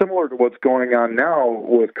very similar to what's going on now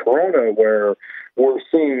with corona, where we're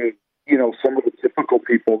seeing, you know, some of the typical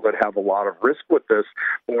people that have a lot of risk with this,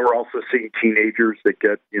 but we're also seeing teenagers that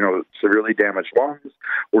get, you know, severely damaged lungs.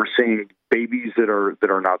 We're seeing babies that are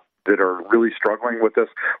really struggling with this.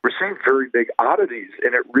 We're seeing very big oddities,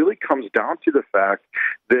 and it really comes down to the fact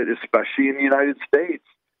that, especially in the United States,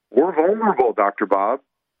 we're vulnerable, Dr. Bob.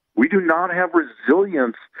 We do not have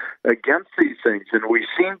resilience against these things, and we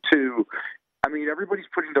seem to, I mean, everybody's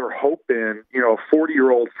putting their hope in, you know, a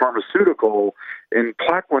 40-year-old pharmaceutical in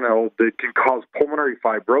Plaquenil that can cause pulmonary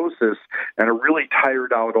fibrosis and a really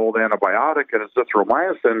tired-out old antibiotic and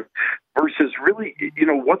azithromycin versus really, you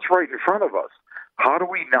know, what's right in front of us. How do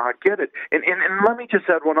we not get it? And let me just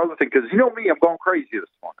add one other thing, because you know me, I'm going crazy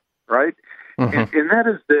this morning, right? And that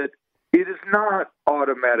is that it is not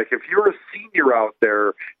automatic. If you're a senior out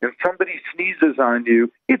there and somebody sneezes on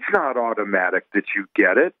you, it's not automatic that you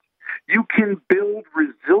get it. You can build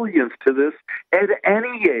resilience to this at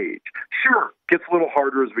any age. Sure, it gets a little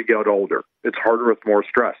harder as we get older. It's harder with more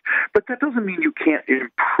stress. But that doesn't mean you can't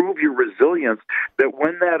improve your resilience, that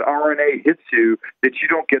when that RNA hits you, that you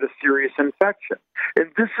don't get a serious infection.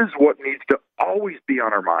 And this is what needs to always be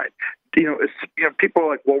on our mind. People are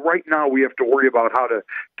like, well, right now we have to worry about how to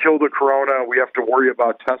kill the corona. We have to worry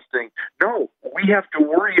about testing. No, we have to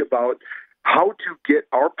worry about how to get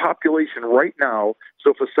our population right now.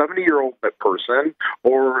 So if a 70-year-old person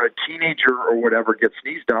or a teenager or whatever gets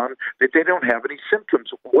sneezed on, that they don't have any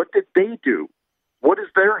symptoms. What did they do? What is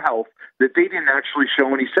their health that they didn't actually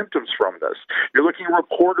show any symptoms from this? You're looking at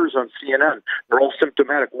reporters on CNN. They're all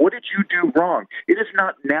symptomatic. What did you do wrong? It is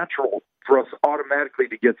not natural for us automatically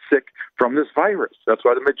to get sick from this virus. That's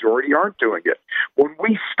why the majority aren't doing it. When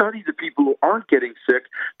we study the people who aren't getting sick,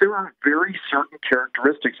 there are very certain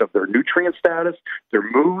characteristics of their nutrient status, their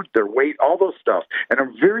mood, their weight, all those stuff. And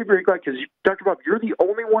I'm very, very glad because, Dr. Bob, you're the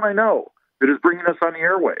only one I know that is bringing us on the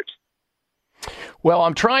airwaves. Well,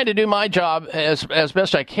 I'm trying to do my job as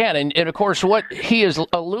best I can. And of course, what he is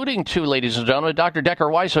alluding to, ladies and gentlemen, Dr.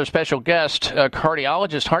 Decker Weiss, our special guest, a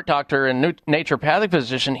cardiologist, heart doctor, and naturopathic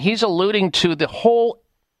physician, he's alluding to the whole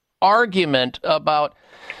argument about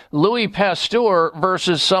Louis Pasteur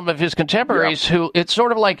versus some of his contemporaries who it's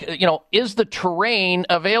sort of like, is the terrain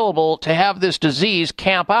available to have this disease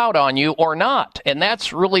camp out on you or not? And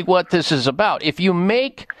that's really what this is about. If you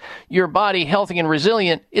make your body healthy and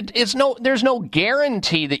resilient, there's no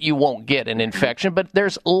guarantee that you won't get an infection, but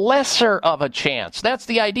there's lesser of a chance. That's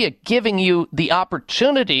the idea, giving you the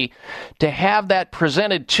opportunity to have that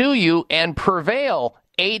presented to you and prevail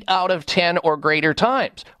 8 out of 10 or greater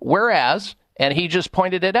times. Whereas, and he just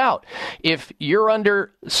pointed it out, if you're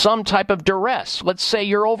under some type of duress, let's say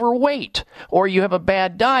you're overweight, or you have a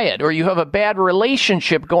bad diet, or you have a bad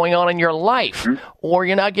relationship going on in your life, or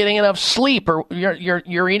you're not getting enough sleep, or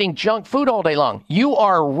you're eating junk food all day long, you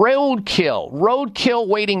are roadkill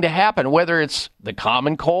waiting to happen, whether it's the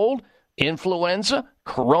common cold, influenza,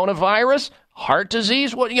 coronavirus, heart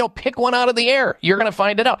disease, pick one out of the air. You're going to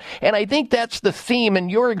find it out. And I think that's the theme,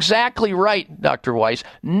 and you're exactly right, Dr. Weiss.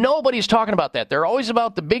 Nobody's talking about that. They're always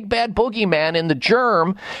about the big bad boogeyman and the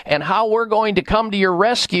germ and how we're going to come to your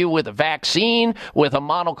rescue with a vaccine, with a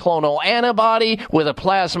monoclonal antibody, with a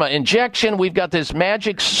plasma injection. We've got this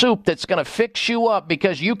magic soup that's going to fix you up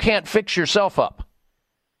because you can't fix yourself up.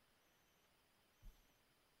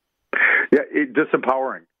 Yeah,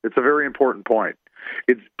 disempowering. It's a very important point.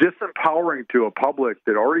 It's disempowering to a public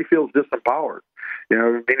that already feels disempowered.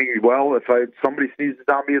 Meaning, well, if somebody sneezes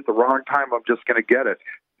on me at the wrong time, I'm just going to get it.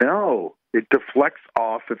 No, it deflects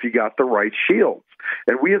off if you got the right shields.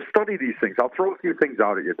 And we have studied these things. I'll throw a few things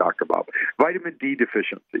out at you, Dr. Bob. Vitamin D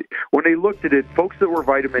deficiency. When they looked at it, folks that were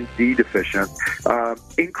vitamin D deficient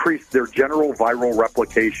increased their general viral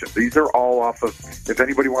replication. These are all off of, if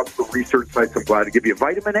anybody wants the research sites, I'm glad to give you.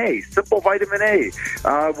 Vitamin A, simple vitamin A.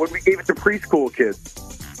 When we gave it to preschool kids.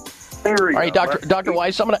 All right, Dr.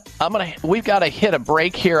 Weiss, we've got to hit a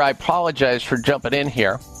break here. I apologize for jumping in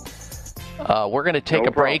here. We're going to take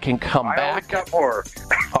a break and come back. Got more.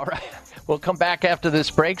 All right. We'll come back after this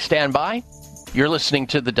break. Stand by. You're listening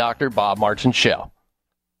to the Dr. Bob Martin Show.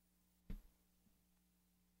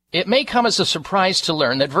 It may come as a surprise to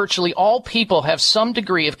learn that virtually all people have some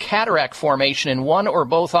degree of cataract formation in one or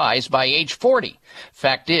both eyes by age 40.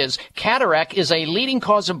 Fact is, cataract is a leading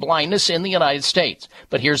cause of blindness in the United States.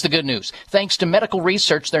 But here's the good news. Thanks to medical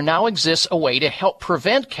research, there now exists a way to help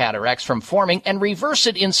prevent cataracts from forming and reverse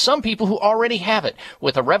it in some people who already have it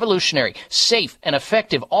with a revolutionary, safe, and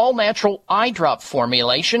effective all-natural eye drop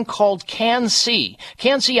formulation called Can-C.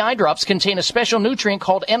 Can-C eye drops contain a special nutrient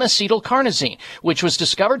called N-acetylcarnosine, which was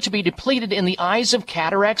discovered to be depleted in the eyes of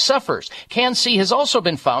cataract sufferers. Can-C has also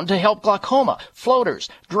been found to help glaucoma, floaters,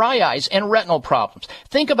 dry eyes, and retinal problems.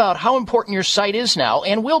 Think about how important your sight is now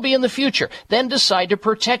and will be in the future. Then decide to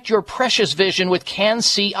protect your precious vision with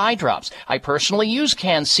Can-C eye drops. I personally use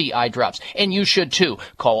Can-C eye drops, and you should too.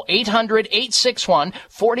 Call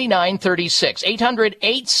 800-861-4936.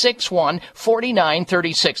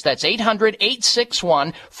 800-861-4936. That's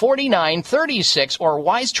 800-861-4936 or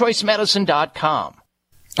wisechoicemedicine.com.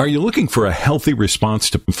 Are you looking for a healthy response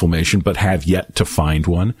to inflammation but have yet to find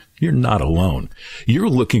one? You're not alone. You're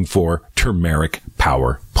looking for Turmeric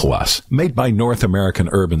Power Plus, made by North American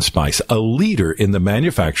Herb & Spice, a leader in the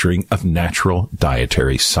manufacturing of natural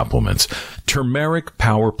dietary supplements. Turmeric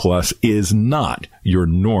Power Plus is not your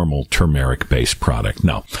normal turmeric-based product.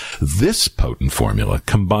 No, this potent formula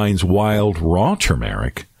combines wild raw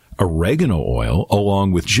turmeric oregano oil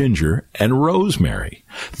along with ginger and rosemary.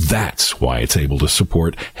 That's why it's able to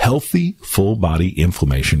support healthy full-body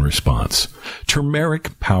inflammation response.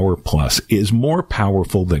 Turmeric Power Plus is more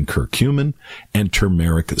powerful than curcumin and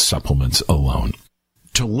turmeric supplements alone.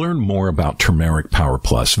 To learn more about Turmeric Power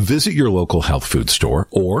Plus, visit your local health food store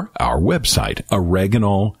or our website,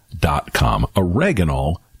 oreganol.com.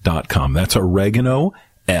 Oreganol.com. That's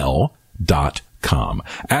oregano.com.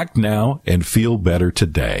 Act now and feel better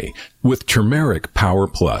today with Turmeric Power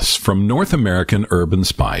Plus from North American Herb and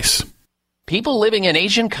Spice. People living in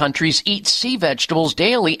Asian countries eat sea vegetables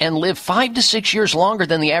daily and live 5 to 6 years longer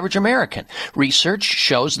than the average American. Research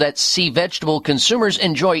shows that sea vegetable consumers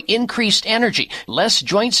enjoy increased energy, less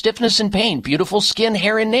joint stiffness and pain, beautiful skin,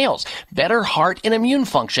 hair, and nails, better heart and immune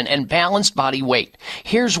function, and balanced body weight.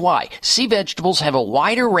 Here's why. Sea vegetables have a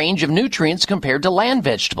wider range of nutrients compared to land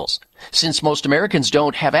vegetables. Since most Americans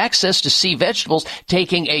don't have access to sea vegetables,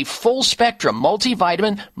 taking a full spectrum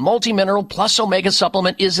multivitamin, multimineral plus omega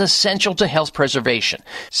supplement is essential to health preservation.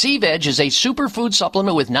 Sea Veg is a superfood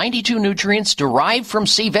supplement with 92 nutrients derived from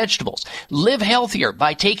sea vegetables. Live healthier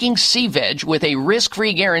by taking Sea Veg with a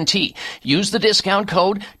risk-free guarantee. Use the discount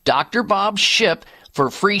code Dr. Bob SHIP for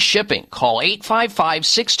free shipping. Call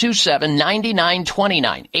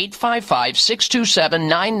 855-627-9929,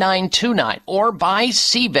 855-627-9929, or buy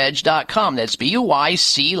seaveg.com. That's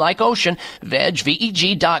B-U-Y-C like ocean, veg,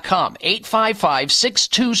 V-E-G.com,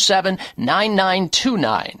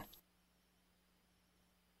 855-627-9929.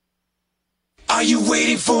 Are you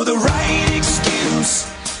waiting for the right excuse?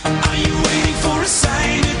 Are you waiting for a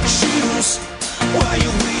sign to choose? While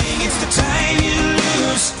you're waiting, it's the time you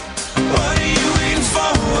lose. What are you waiting for?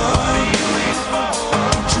 Don't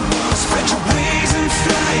you wanna spread your wings and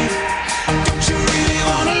fly? Don't you really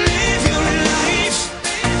wanna live your life?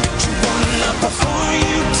 Don't you wanna love before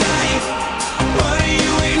you die? What are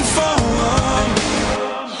you waiting for?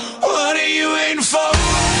 What are you waiting for?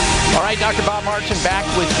 All right, Dr. Bob Martin back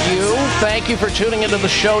with you. Thank you for tuning into the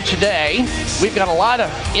show today. We've got a lot of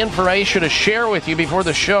information to share with you before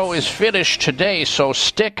the show is finished today, so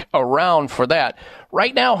stick around for that.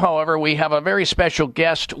 Right now, however, we have a very special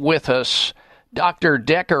guest with us, Dr.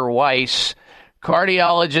 Decker Weiss,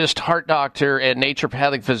 cardiologist, heart doctor, and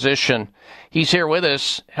naturopathic physician. He's here with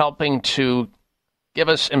us helping to give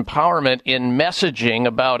us empowerment in messaging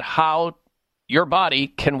about how your body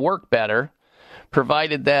can work better,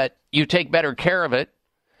 provided that you take better care of it,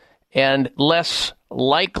 and less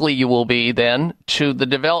likely you will be then to the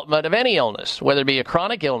development of any illness, whether it be a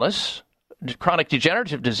chronic illness, chronic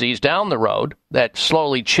degenerative disease down the road that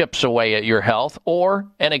slowly chips away at your health, or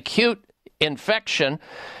an acute infection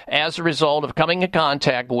as a result of coming in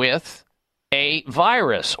contact with a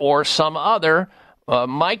virus or some other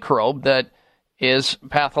microbe that is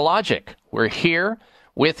pathologic. We're here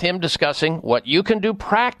with him discussing what you can do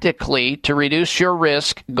practically to reduce your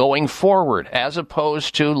risk going forward, as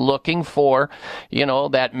opposed to looking for,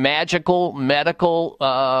 that magical medical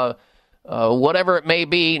whatever it may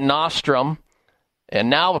be, nostrum. And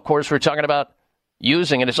now, of course, we're talking about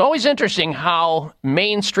using it. It's always interesting how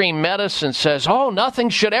mainstream medicine says, nothing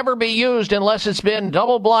should ever be used unless it's been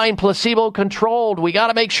double-blind, placebo-controlled. We got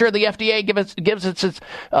to make sure the FDA gives its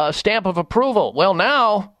stamp of approval. Well,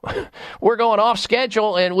 now we're going off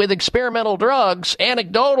schedule, and with experimental drugs,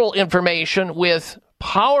 anecdotal information with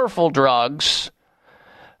powerful drugs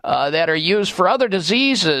that are used for other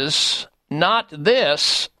diseases, not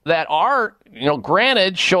this, that are,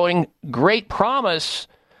 granted, showing great promise.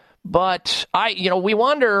 But we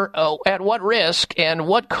wonder at what risk and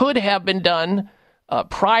what could have been done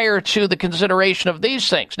prior to the consideration of these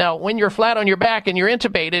things. Now, when you're flat on your back and you're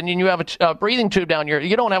intubated and you have a breathing tube down here,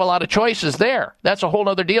 you don't have a lot of choices there. That's a whole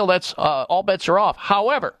other deal. That's all bets are off.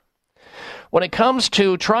 However, when it comes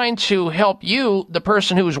to trying to help you, the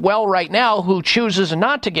person who's well right now, who chooses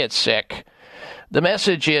not to get sick, the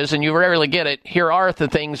message is, and you rarely get it, here are the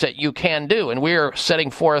things that you can do. And we're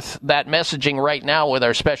setting forth that messaging right now with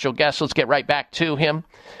our special guest. Let's get right back to him.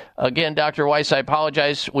 Again, Dr. Weiss, I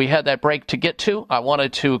apologize. We had that break to get to. I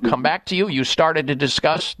wanted to come back to you. You started to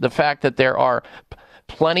discuss the fact that there are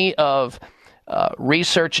plenty of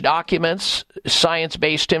research documents,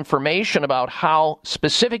 science-based information about how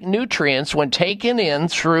specific nutrients, when taken in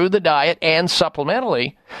through the diet and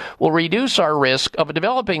supplementally, will reduce our risk of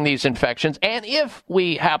developing these infections. And if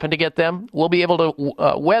we happen to get them, we'll be able to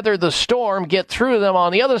weather the storm, get through them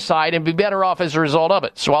on the other side, and be better off as a result of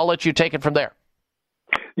it. So I'll let you take it from there.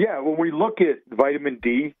 Yeah, when we look at vitamin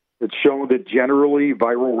D, it's shown that generally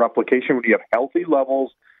viral replication, when you have healthy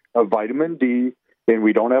levels of vitamin D, and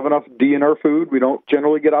we don't have enough D in our food, we don't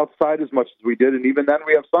generally get outside as much as we did, and even then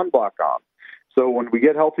we have sunblock on. So when we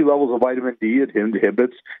get healthy levels of vitamin D, it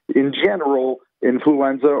inhibits, in general,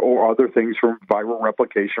 influenza or other things from viral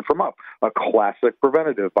replication from up. A classic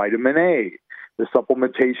preventative, vitamin A, the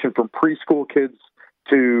supplementation from preschool kids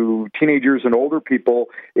to teenagers and older people,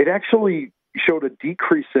 it actually showed a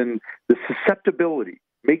decrease in the susceptibility,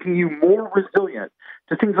 making you more resilient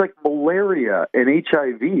to things like malaria and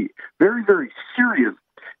HIV. Very, very serious,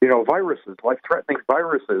 viruses, life-threatening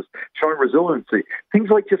viruses, showing resiliency. Things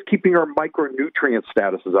like just keeping our micronutrient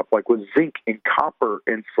statuses up, like with zinc and copper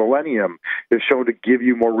and selenium, is shown to give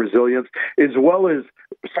you more resilience, as well as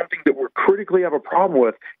something that we're critically have a problem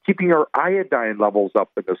with, keeping our iodine levels up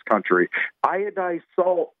in this country. Iodized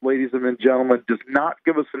salt, ladies and gentlemen, does not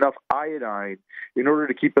give us enough iodine in order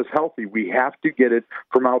to keep us healthy. We have to get it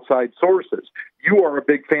from outside sources. You are a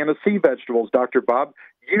big fan of sea vegetables, Dr. Bob.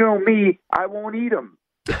 You know me, I won't eat them.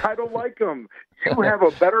 I don't like them. You have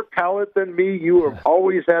a better palate than me. You have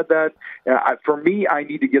always had that. For me, I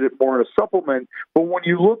need to get it more in a supplement. But when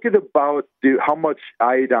you look at about how much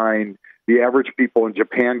iodine the average people in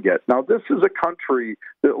Japan get, now this is a country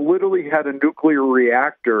that literally had a nuclear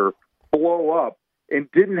reactor blow up and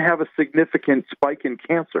didn't have a significant spike in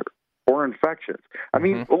cancer or infections. I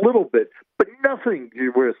mean, a little bit, but nothing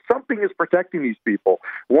where something is protecting these people.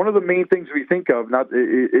 One of the main things we think of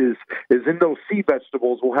is in those sea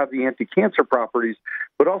vegetables will have the anti-cancer properties,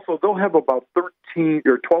 but also they'll have about 13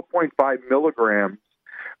 or 12.5 milligrams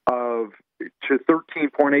to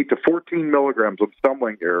 13.8 to 14 milligrams. I'm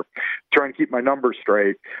stumbling here, trying to keep my numbers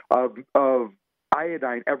straight, of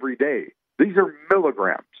iodine every day. These are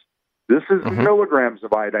milligrams. This is milligrams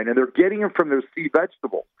of iodine, and they're getting them from their sea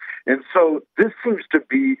vegetables. And so this seems to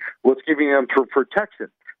be what's giving them for protection.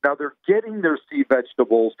 Now, they're getting their sea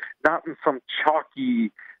vegetables not in some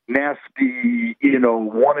chalky, nasty,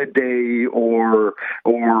 one a day or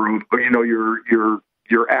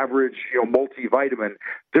your average, multivitamin.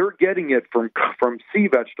 They're getting it from sea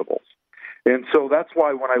vegetables. And so that's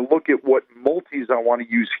why when I look at what multis I want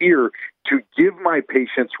to use here to give my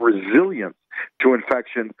patients resilience to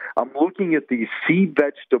infection, I'm looking at these sea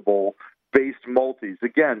vegetable-based multis.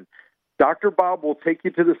 Again, Dr. Bob will take you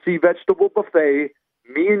to the sea vegetable buffet.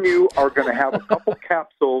 Me and you are going to have a couple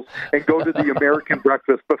capsules and go to the American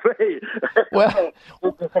breakfast buffet. Well,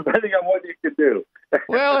 depending on what you can do.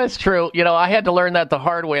 Well, it's true. I had to learn that the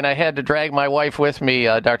hard way, and I had to drag my wife with me,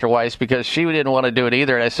 Dr. Weiss, because she didn't want to do it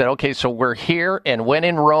either. And I said, okay, so we're here, and when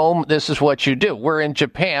in Rome, this is what you do. We're in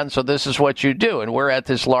Japan, so this is what you do. And we're at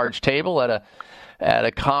this large table at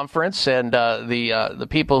a conference, and the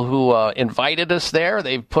people who invited us there,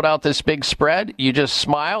 they've put out this big spread. You just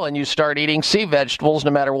smile and you start eating sea vegetables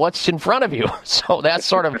no matter what's in front of you. So that's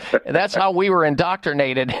that's how we were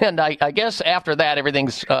indoctrinated. And I guess after that,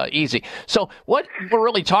 everything's easy. So what we're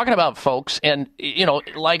really talking about, folks, and,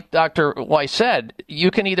 like Dr. Weiss said,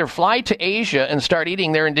 you can either fly to Asia and start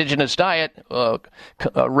eating their indigenous diet,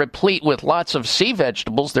 replete with lots of sea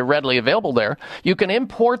vegetables. They're readily available there. You can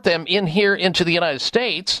import them in here into the United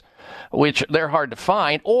States, which they're hard to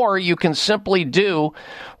find, or you can simply do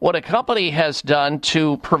what a company has done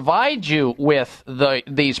to provide you with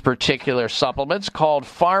these particular supplements called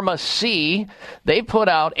Pharma-C. They put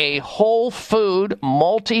out a whole food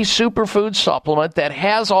multi-superfood supplement that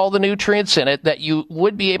has all the nutrients in it that you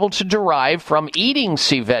would be able to derive from eating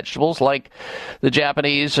sea vegetables like the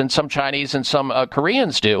Japanese and some Chinese and some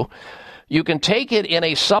Koreans do. You can take it in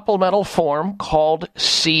a supplemental form called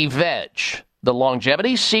Sea Veg. The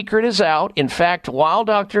longevity secret is out. In fact, while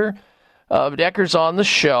Dr. Decker's on the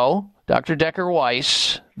show, Dr. Decker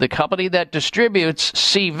Weiss, the company that distributes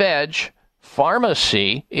Sea Veg,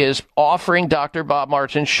 Pharma-C, is offering Dr. Bob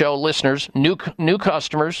Martin's show listeners, new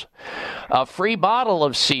customers, a free bottle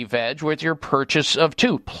of Sea Veg with your purchase of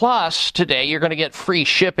 2. Plus, today you're going to get free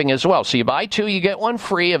shipping as well. So you buy 2, you get 1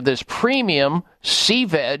 free of this premium Sea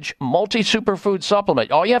Veg multi-superfood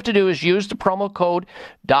supplement. All you have to do is use the promo code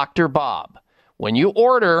Dr. Bob when you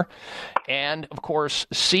order, and, of course,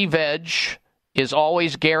 Sea Veg is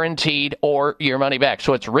always guaranteed or your money back.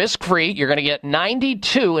 So it's risk-free. You're going to get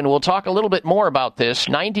 92, and we'll talk a little bit more about this,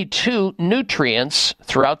 92 nutrients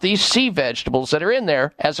throughout these sea vegetables that are in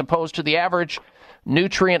there, as opposed to the average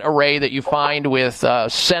nutrient array that you find with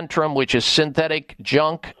Centrum, which is synthetic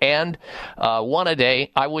junk, and 1 a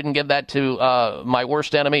day. I wouldn't give that to my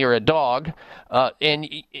worst enemy or a dog. And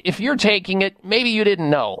if you're taking it, maybe you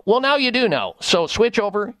didn't know. Well, now you do know. So switch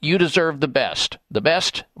over. You deserve the best. The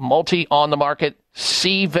best multi on the market,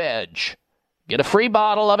 Sea Veg. Get a free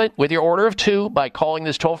bottle of it with your order of 2 by calling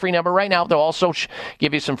this toll-free number right now. They'll also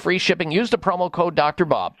give you some free shipping. Use the promo code Dr.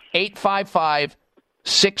 Bob,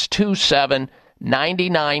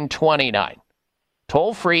 855-627-9929.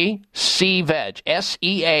 Toll free, C-VEG,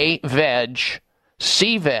 S-E-A-VEG,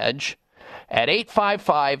 C-VEG, at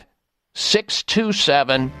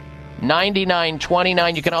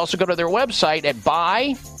 855-627-9929. You can also go to their website at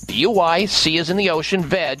B-U-Y-C as in the ocean,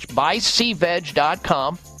 veg,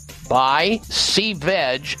 buycveg.com,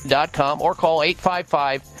 buycveg.com, or call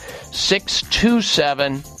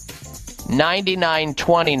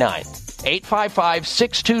 855-627-9929.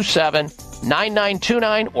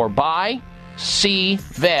 855-627-9929 or buycveg.com.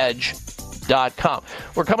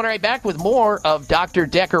 We're coming right back with more of Dr.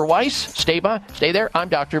 Decker Weiss. Stay there. I'm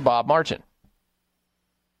Dr. Bob Martin.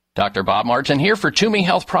 Dr. Bob Martin here for Toomey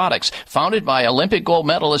Health Products. Founded by Olympic gold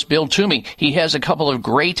medalist Bill Toomey, he has a couple of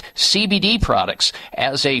great CBD products.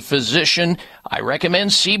 As a physician, I recommend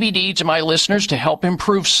CBD to my listeners to help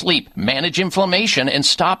improve sleep, manage inflammation, and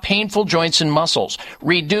stop painful joints and muscles,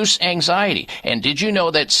 reduce anxiety. And did you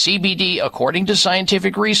know that CBD, according to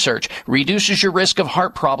scientific research, reduces your risk of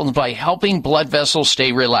heart problems by helping blood vessels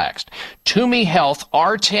stay relaxed? Toomey Health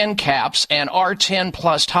R10 caps and R10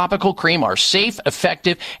 Plus topical cream are safe,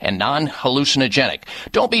 effective, and non-hallucinogenic.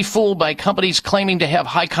 Don't be fooled by companies claiming to have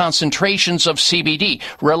high concentrations of CBD.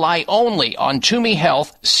 Rely only on Toomey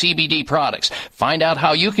Health CBD products. Find out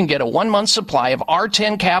how you can get a 1-month supply of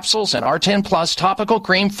R10 capsules and R10 Plus topical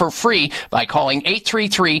cream for free by calling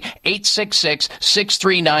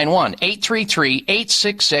 833-866-6391.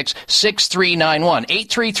 833-866-6391.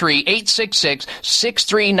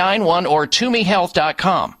 833-866-6391 or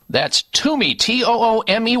ToomeyHealth.com. That's Toomey,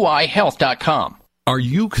 Toomey Health.com. Are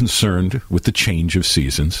you concerned with the change of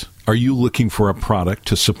seasons? Are you looking for a product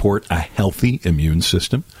to support a healthy immune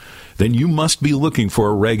system? Then you must be looking for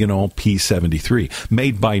Oreganol P73,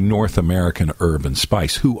 made by North American Herb &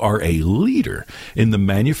 Spice, who are a leader in the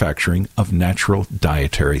manufacturing of natural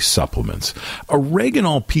dietary supplements.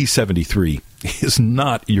 Oreganol P73 is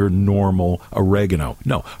not your normal oregano.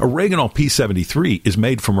 No, Oreganol P73 is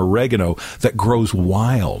made from oregano that grows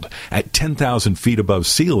wild at 10,000 feet above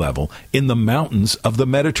sea level in the mountains of the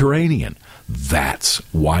Mediterranean. That's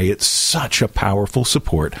why it's such a powerful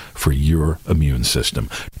support for your immune system.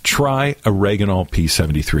 Try Oreganol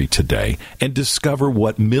P73 today and discover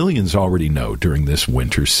what millions already know during this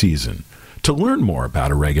winter season. To learn more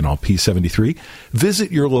about Oreganol P73,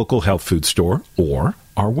 visit your local health food store or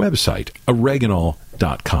our website,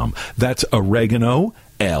 oreganol.com. That's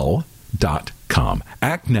oregano.com.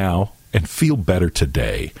 Act now and feel better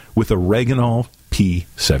today with Oreganol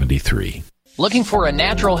P73. Looking for a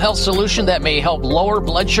natural health solution that may help lower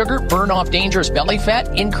blood sugar, burn off dangerous belly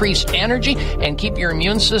fat, increase energy, and keep your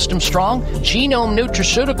immune system strong? Genome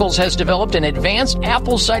Nutraceuticals has developed an advanced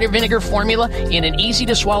apple cider vinegar formula in an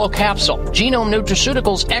easy-to-swallow capsule. Genome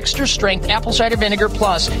Nutraceuticals Extra Strength Apple Cider Vinegar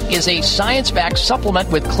Plus is a science-backed supplement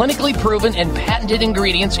with clinically proven and patented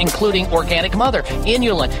ingredients including organic mother,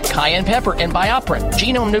 inulin, cayenne pepper, and BioPerine.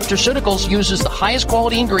 Genome Nutraceuticals uses the highest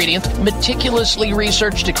quality ingredients meticulously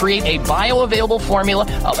researched to create a bioavailable formula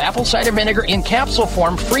of apple cider vinegar in capsule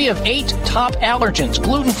form, free of 8 top allergens,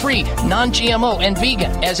 gluten-free, non-GMO, and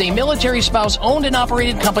vegan. As a military spouse owned and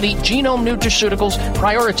operated company, Genome Nutraceuticals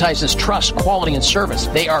prioritizes trust, quality, and service.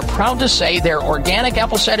 They are proud to say their organic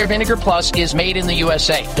apple cider vinegar plus is made in the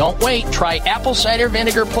USA. Don't wait. Try apple cider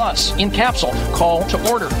vinegar plus in capsule. Call to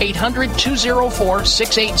order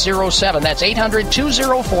 800-204-6807. That's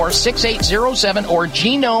 800-204-6807 or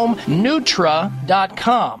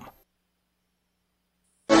genomenutra.com.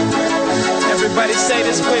 Everybody say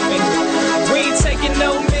this with me. We ain't taking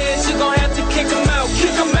no meds, you gon' have to kick them out.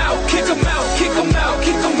 Kick them out, kick them out, kick them out,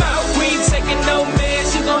 kick them out. We ain't taking no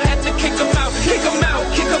meds, you gon' have to kick them out. Kick them out,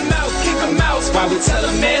 kick them out, kick them out. That's why we tell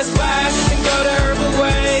them meds bye and go the herbal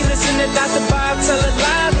way. Listen to Dr. Bob, tell it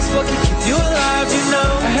live. It's what can keep you alive, you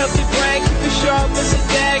know. A healthy brain, keep you sharp as a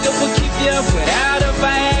dagger. Will keep you up without a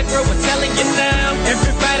Viagra. We're telling you now.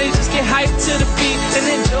 Everybody just get hyped to the beat and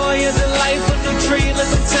enjoy the life of the tree. Look,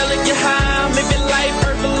 I'm telling you how. Live your life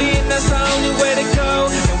herbally, and that's the only way to go.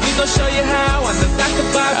 And we gon' show you how on the Dr.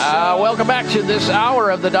 Bob Show. Welcome back to this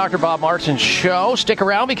hour of the Dr. Bob Martin Show. Stick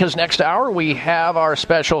around because next hour we have our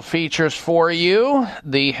special features for you.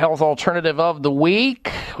 The health alternative of the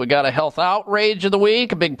week. We got a health outrage of the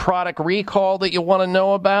week, a big product recall that you want to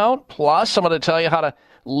know about. Plus, I'm going to tell you how to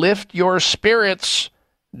lift your spirits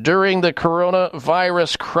during the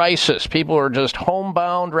coronavirus crisis. People are just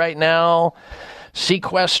homebound right now.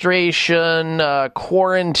 Sequestration,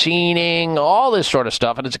 quarantining, all this sort of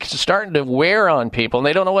stuff. And it's starting to wear on people, and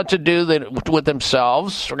they don't know what to do with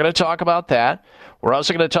themselves. We're going to talk about that. We're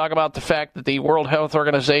also going to talk about the fact that the World Health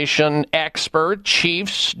Organization expert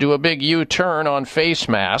chiefs do a big U-turn on face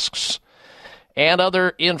masks and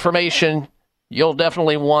other information you'll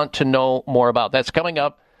definitely want to know more about. That's coming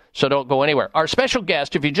up, so don't go anywhere. Our special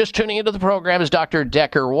guest, if you're just tuning into the program, is Dr.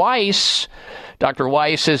 Decker Weiss. Dr.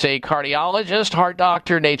 Weiss is a cardiologist, heart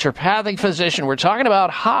doctor, naturopathic physician. We're talking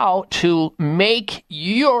about how to make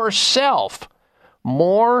yourself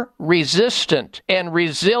more resistant and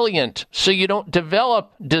resilient so you don't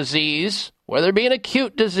develop disease, whether it be an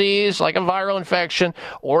acute disease like a viral infection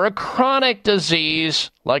or a chronic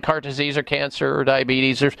disease like heart disease or cancer or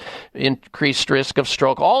diabetes or increased risk of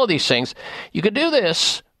stroke, all of these things. You could do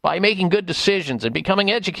this by making good decisions and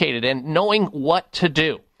becoming educated and knowing what to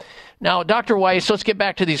do. Now, Dr. Weiss, let's get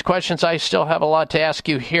back to these questions. I still have a lot to ask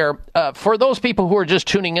you here. For those people who are just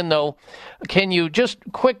tuning in, though, can you just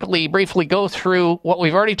quickly, briefly go through what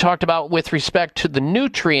we've already talked about with respect to the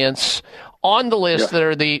nutrients on the list that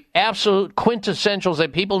are the absolute quintessentials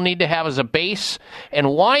that people need to have as a base, and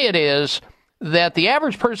why it is that the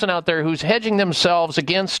average person out there who's hedging themselves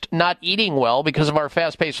against not eating well because of our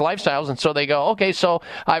fast-paced lifestyles, and so they go, okay, so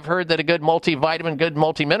I've heard that a good multivitamin, good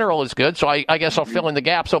multimineral is good, so I guess I'll fill in the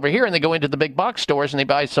gaps over here, and they go into the big box stores and they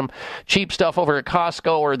buy some cheap stuff over at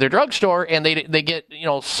Costco or their drugstore, and they get,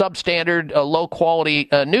 substandard, low-quality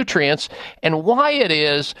nutrients, and why it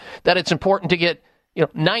is that it's important to get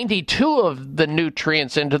 92 of the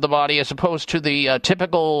nutrients into the body as opposed to the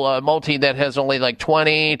typical multi that has only like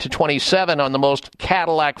 20 to 27 on the most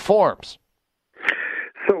Cadillac forms.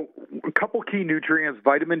 So a couple key nutrients,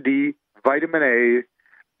 vitamin D, vitamin A,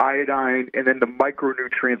 iodine, and then the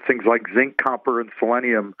micronutrients, things like zinc, copper, and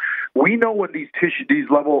selenium. We know when these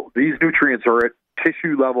nutrients are at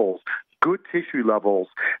tissue levels, good tissue levels,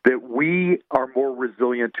 that we are more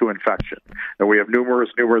resilient to infection. And we have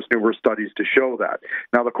numerous studies to show that.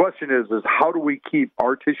 Now, the question is how do we keep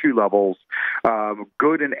our tissue levels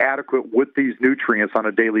good and adequate with these nutrients on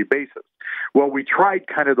a daily basis? Well, we tried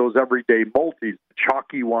kind of those everyday multis, the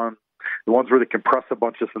chalky ones, the ones where they compress a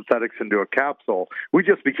bunch of synthetics into a capsule. We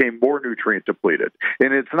just became more nutrient depleted.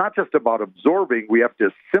 And it's not just about absorbing, we have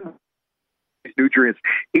to assimilate these nutrients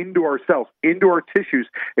into our cells, into our tissues,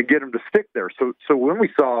 and get them to stick there. So when we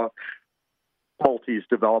saw multis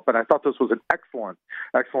develop, and I thought this was an excellent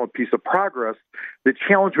piece of progress, the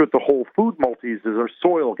challenge with the whole food multis is our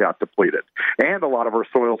soil got depleted, and a lot of our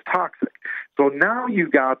soil is toxic. So now you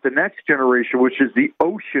got the next generation, which is the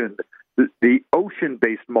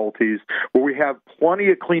ocean-based multis, where we have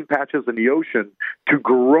plenty of clean patches in the ocean to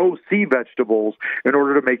grow sea vegetables in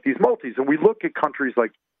order to make these multis. And we look at countries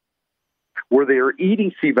like where they are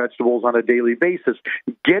eating sea vegetables on a daily basis,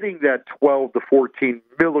 getting that 12 to 14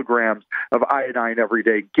 milligrams of iodine every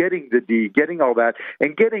day, getting the D, getting all that,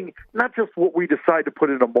 and getting not just what we decide to put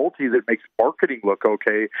in a multi that makes marketing look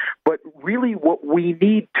okay, but really what we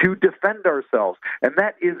need to defend ourselves, and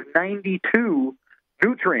that is 92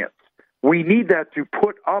 nutrients. We need that to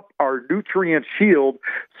put up our nutrient shield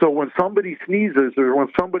so when somebody sneezes or when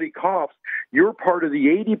somebody coughs, you're part of the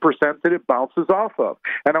 80% that it bounces off of.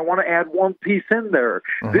 And I want to add one piece in there.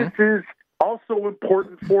 Mm-hmm. This is also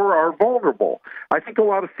important for our vulnerable. I think a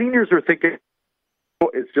lot of seniors are thinking,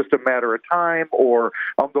 it's just a matter of time, or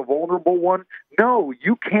I'm the vulnerable one. No,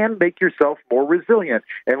 you can make yourself more resilient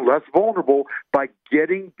and less vulnerable by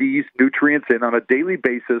getting these nutrients in on a daily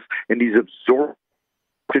basis and these absorption-based,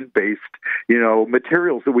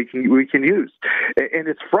 materials that we can use. And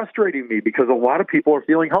it's frustrating me because a lot of people are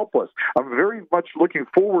feeling helpless. I'm very much looking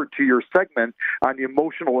forward to your segment on the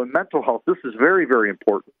emotional and mental health. This is very, very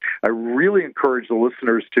important. I really encourage the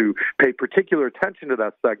listeners to pay particular attention to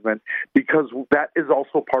that segment because that is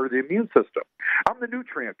also part of the immune system. I'm the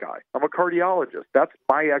nutrient guy. I'm a cardiologist. That's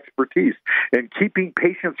my expertise. And keeping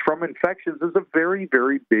patients from infections is a very,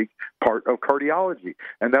 very big part of cardiology.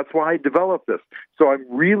 And that's why I developed this. So I'm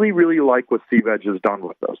really, really like what C-Veg has done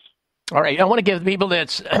with us. All right, I want to give people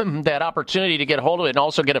that opportunity to get a hold of it and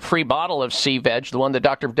also get a free bottle of C-Veg, the one that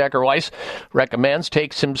Dr. Decker Weiss recommends,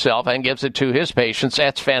 takes himself, and gives it to his patients.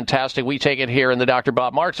 That's fantastic. We take it here in the Dr.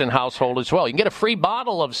 Bob Martin household as well. You can get a free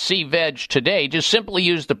bottle of C-Veg today. Just simply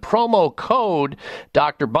use the promo code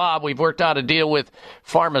Dr. Bob. We've worked out a deal with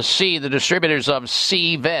Pharmacy, the distributors of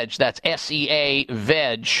C-Veg. That's S-E-A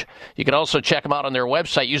Veg. You can also check them out on their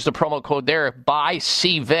website. Use the promo code there,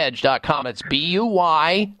 buycveg.com. It's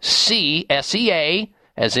B-U-Y-C SEA,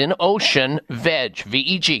 as in ocean, veg,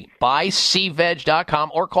 V-E-G,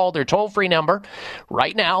 buycveg.com, or call their toll-free number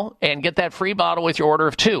right now and get that free bottle with your order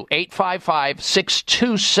of two,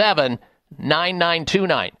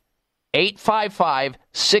 855-627-9929,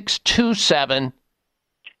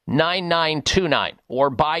 855-627-9929, or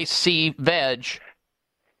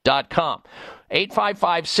buycveg.com.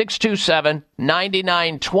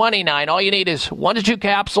 855-627-9929. All you need is 1 to 2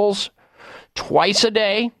 capsules. twice a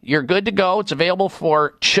day. You're good to go. It's available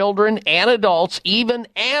for children and adults. Even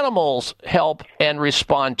animals help and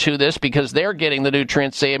respond to this because they're getting the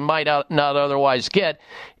nutrients they might not otherwise get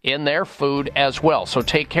in their food as well. So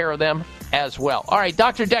take care of them as well. All right,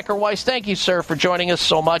 Dr. Decker Weiss, thank you, sir, for joining us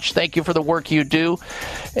so much. Thank you for the work you do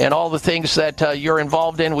and all the things that you're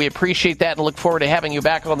involved in. We appreciate that and look forward to having you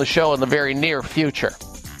back on the show in the very near future.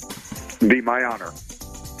 Be my honor.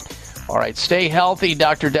 All right, stay healthy,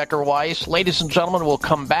 Dr. Decker Weiss. Ladies and gentlemen, we'll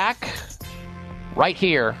come back right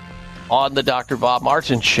here on the Dr. Bob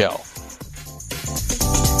Martin Show.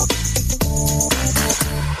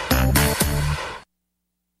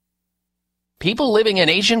 People living in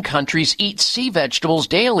Asian countries eat sea vegetables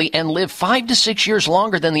daily and live 5 to 6 years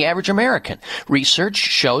longer than the average American. Research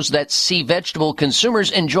shows that sea vegetable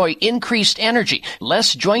consumers enjoy increased energy,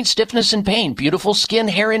 less joint stiffness and pain, beautiful skin,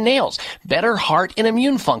 hair, and nails, better heart and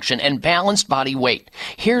immune function, and balanced body weight.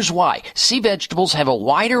 Here's why. Sea vegetables have a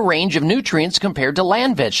wider range of nutrients compared to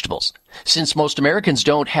land vegetables. Since most Americans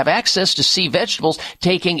don't have access to sea vegetables,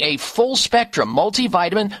 taking a full-spectrum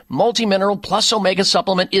multivitamin, multimineral plus omega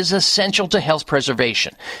supplement is essential to health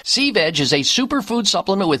preservation. Sea Veg is a superfood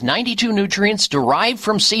supplement with 92 nutrients derived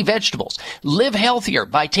from sea vegetables. Live healthier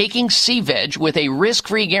by taking Sea Veg with a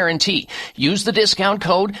risk-free guarantee. Use the discount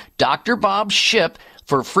code DRBOBSHIP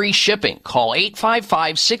for free shipping. Call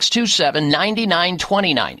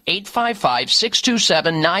 855-627-9929,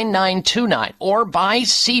 855-627-9929, or buy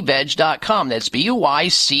seaveg.com. That's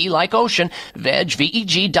B-U-Y-C like ocean, veg,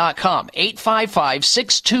 V-E-G.com,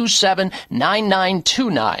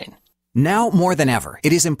 855-627-9929. Now more than ever,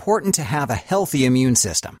 it is important to have a healthy immune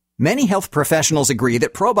system. Many health professionals agree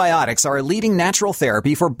that probiotics are a leading natural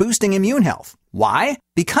therapy for boosting immune health. Why?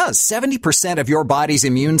 Because 70% of your body's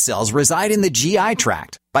immune cells reside in the GI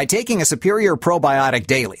tract. By taking a superior probiotic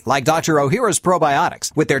daily, like Dr. Ohhira's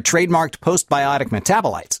probiotics, with their trademarked postbiotic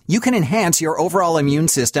metabolites, you can enhance your overall immune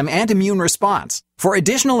system and immune response. For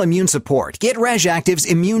additional immune support, get RegActive's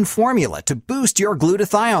Immune Formula to boost your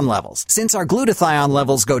glutathione levels, since our glutathione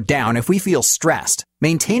levels go down if we feel stressed.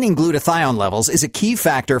 Maintaining glutathione levels is a key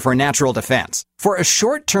factor for natural defense. For a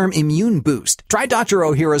short-term immune boost, try Dr.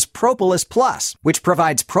 Ohhira's Propolis Plus, which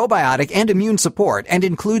provides probiotic and immune support and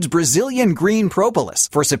includes Brazilian green propolis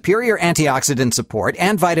for superior antioxidant support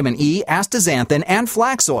and vitamin E, astaxanthin, and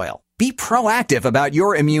flax oil. Be proactive about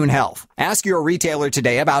your immune health. Ask your retailer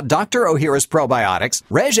today about Dr. Ohhira's probiotics,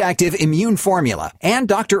 RegActive Immune Formula, and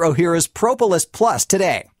Dr. Ohhira's Propolis Plus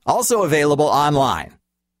today. Also available online.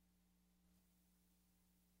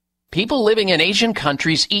 People living in Asian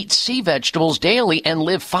countries eat sea vegetables daily and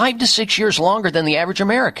live 5 to 6 years longer than the average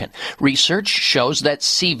American. Research shows that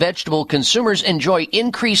sea vegetable consumers enjoy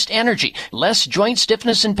increased energy, less joint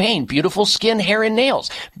stiffness and pain, beautiful skin, hair, and nails,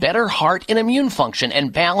 better heart and immune function,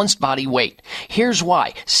 and balanced body weight. Here's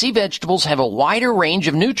why. Sea vegetables have a wider range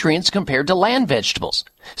of nutrients compared to land vegetables.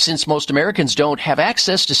 Since most Americans don't have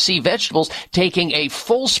access to sea vegetables, taking a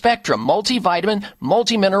full-spectrum multivitamin,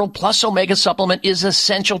 multimineral plus omega supplement is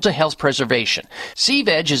essential to health preservation. Sea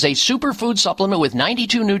Veg is a superfood supplement with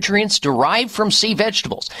 92 nutrients derived from sea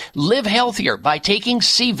vegetables. Live healthier by taking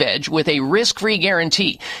Sea Veg with a risk-free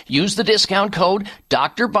guarantee. Use the discount code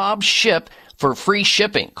DRBOBSHIP for free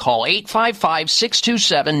shipping. Call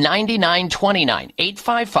 855-627-9929,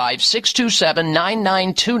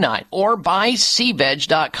 855-627-9929, or buy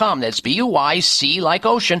seaveg.com. That's B-U-Y-C like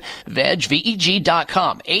ocean, veg,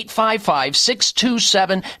 V-E-G.com,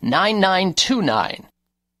 855-627-9929.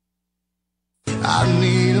 I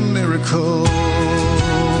need a miracle.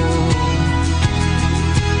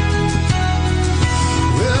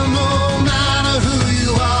 Well, no matter who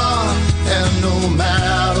you are, and no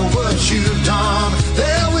matter what you've done,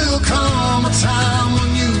 there will come a time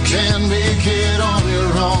when you can make it on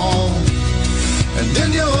your own. And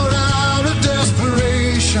then you're out of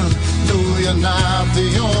desperation. No, you're not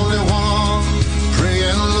the only one.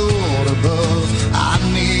 Praying, Lord above, I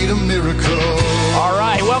need a miracle. All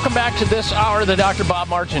right, welcome back to this hour of the Dr. Bob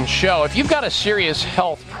Martin Show. If you've got a serious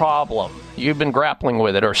health problem, you've been grappling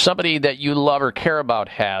with it, or somebody that you love or care about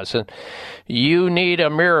has, and you need a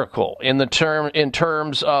miracle in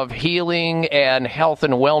terms of healing and health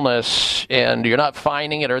and wellness, and you're not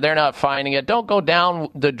finding it or they're not finding it, don't go down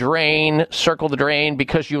the drain, circle the drain,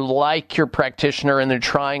 because you like your practitioner and they're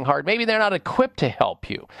trying hard. Maybe they're not equipped to help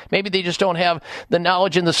you. Maybe they just don't have the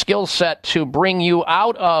knowledge and the skill set to bring you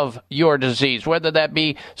out of your disease, whether that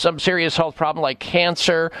be some serious health problem like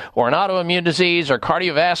cancer or an autoimmune disease or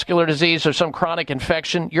cardiovascular disease or some chronic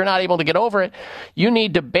infection. You're not able to get over it. You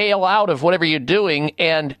need to bail out of whatever you're doing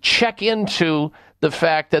and check into the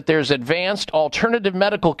fact that there's advanced alternative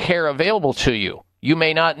medical care available to you. You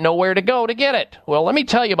may not know where to go to get it. Well, let me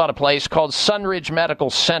tell you about a place called Sunridge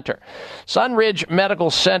Medical Center. Sunridge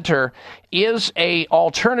Medical Center is a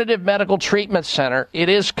alternative medical treatment center. It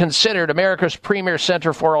is considered America's premier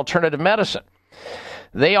center for alternative medicine.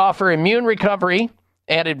 They offer immune recovery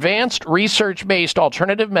and advanced research-based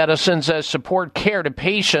alternative medicines as support care to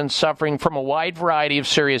patients suffering from a wide variety of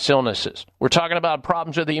serious illnesses. We're talking about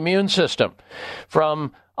problems with the immune system,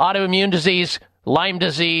 from autoimmune disease, Lyme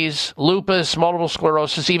disease, lupus, multiple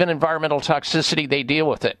sclerosis, even environmental toxicity. They deal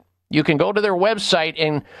with it. You can go to their website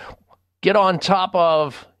and get on top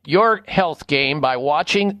of your health game by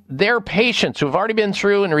watching their patients who have already been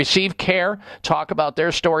through and received care talk about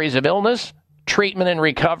their stories of illness, treatment, and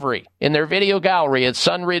recovery in their video gallery at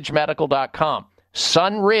sunridgemedical.com.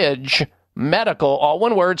 Sunridge Medical, all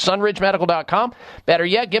one word, sunridgemedical.com. Better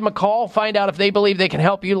yet, give them a call. Find out if they believe they can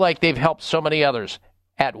help you like they've helped so many others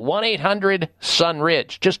at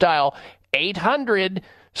 1-800-SUNRIDGE. Just dial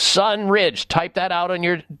 800-SUNRIDGE. Type that out on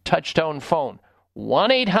your touchtone phone.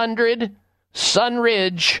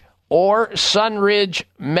 1-800-SUNRIDGE or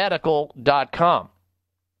sunridgemedical.com.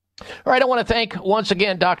 All right, I want to thank once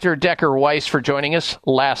again Dr. Decker Weiss for joining us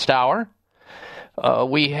last hour.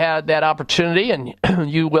 We had that opportunity, and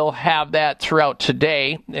you will have that throughout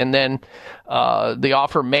today. And then the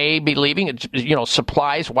offer may be leaving.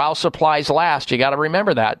 Supplies, while supplies last. You got to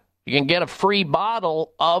remember that. You can get a free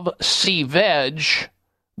bottle of C-Veg,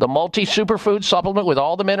 the multi-superfood supplement with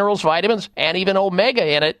all the minerals, vitamins, and even omega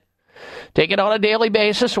in it. Take it on a daily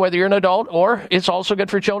basis, whether you're an adult or it's also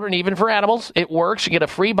good for children, even for animals. It works. You get a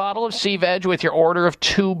free bottle of C-Veg with your order of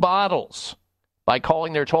 2 bottles by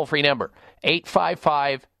calling their toll-free number,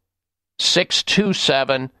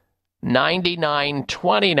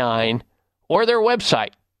 855-627-9929, or their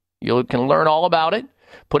website. You can learn all about it.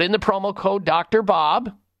 Put in the promo code Dr.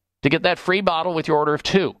 Bob to get that free bottle with your order of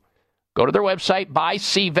 2. Go to their website,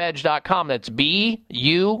 buycveg.com. That's B-U-Y-C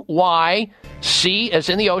as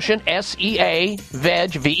in the ocean, S-E-A,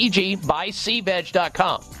 veg, V-E-G,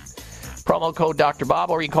 buycveg.com. Promo code Dr. Bob,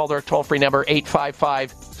 or you can call their toll-free number,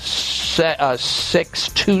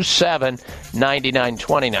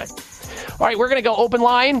 855-627-9929. All right, we're going to go open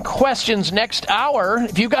line questions next hour.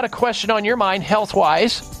 If you've got a question on your mind,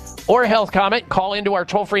 health-wise, or a health comment, call into our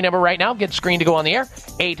toll-free number right now. Get screened to go on the air,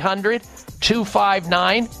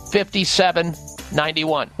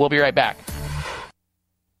 800-259-5791. We'll be right back.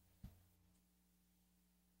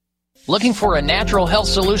 Looking for a natural health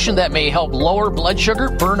solution that may help lower blood sugar,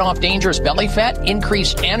 burn off dangerous belly fat,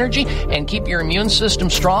 increase energy, and keep your immune system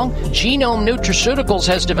strong? Genome Nutraceuticals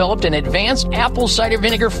has developed an advanced apple cider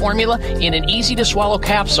vinegar formula in an easy-to-swallow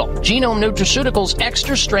capsule. Genome Nutraceuticals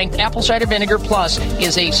Extra Strength Apple Cider Vinegar Plus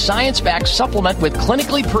is a science-backed supplement with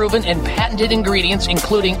clinically proven and patented ingredients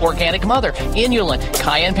including organic mother, inulin,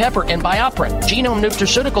 cayenne pepper, and BioPerine. Genome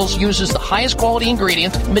Nutraceuticals uses the highest quality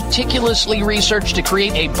ingredients meticulously researched to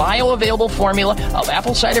create a bioavailable formula of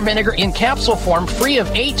apple cider vinegar in capsule form, free of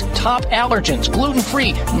 8 top allergens,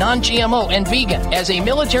 gluten-free, non-GMO, and vegan. As a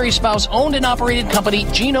military spouse owned and operated company,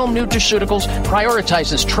 Genome Nutraceuticals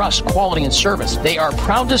prioritizes trust, quality, and service. They are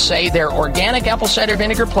proud to say their organic apple cider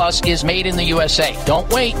vinegar plus is made in the USA. Don't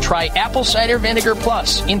wait. Try apple cider vinegar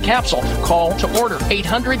plus in capsule. Call to order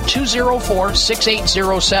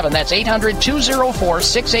 800-204-6807. That's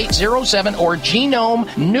 800-204-6807 or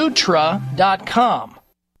genomenutra.com.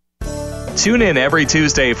 Tune in every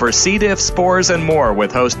Tuesday for C. diff, spores, and more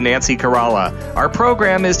with host Nancy Caralla. Our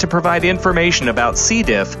program is to provide information about C.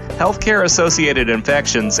 diff, healthcare-associated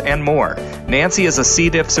infections, and more. Nancy is a C.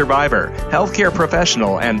 diff survivor, healthcare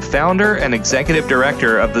professional, and founder and executive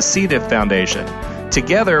director of the C. diff Foundation.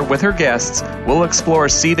 Together with her guests, we'll explore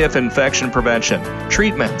C. diff infection prevention,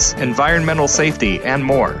 treatments, environmental safety, and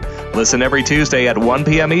more. Listen every Tuesday at 1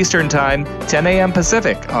 p.m. Eastern Time, 10 a.m.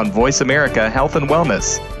 Pacific on Voice America Health and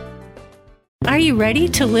Wellness. Are you ready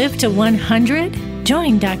to live to 100?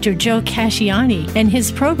 Join Dr. Joe Casciani and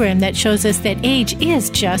his program that shows us that age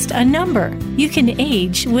is just a number. You can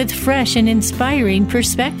age with fresh and inspiring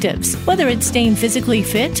perspectives, whether it's staying physically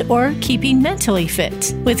fit or keeping mentally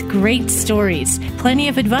fit. With great stories, plenty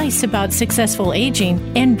of advice about successful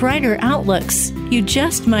aging, and brighter outlooks. You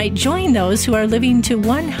just might join those who are living to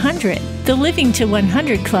 100. The Living to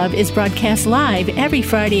 100 Club is broadcast live every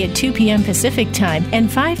Friday at 2 p.m. Pacific Time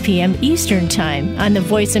and 5 p.m. Eastern Time on the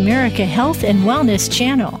Voice America Health and Wellness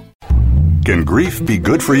channel. Can grief be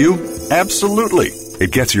good for you? Absolutely.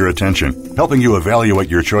 It gets your attention, helping you evaluate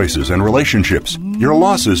your choices and relationships. Your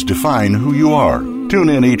losses define who you are. Tune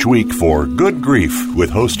in each week for Good Grief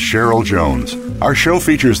with host Cheryl Jones. Our show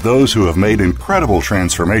features those who have made incredible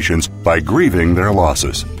transformations by grieving their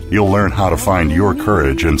losses. You'll learn how to find your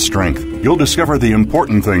courage and strength you'll discover the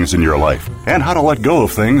important things in your life and how to let go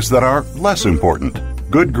of things that are less important.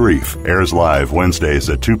 Good Grief airs live Wednesdays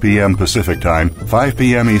at 2 p.m. Pacific Time, 5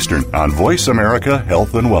 p.m. Eastern on Voice America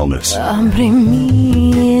Health and Wellness. Abre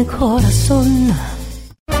mi corazón.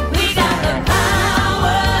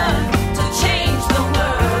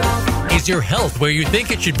 Is your health where you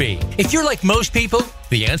think it should be? If you're like most people,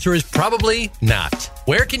 the answer is probably not.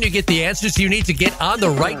 Where can you get the answers you need to get on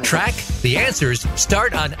the right track? The answers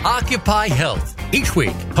start on Occupy Health. Each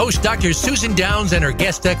week, host Dr. Susan Downs and her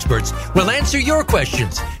guest experts will answer your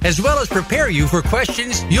questions, as well as prepare you for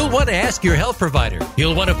questions you'll want to ask your health provider.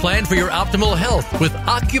 You'll want to plan for your optimal health with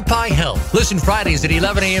Occupy Health. Listen Fridays at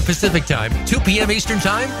 11 a.m. Pacific Time, 2 p.m. Eastern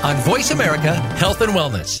Time on Voice America Health and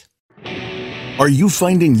Wellness. Are you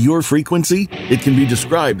finding your frequency? It can be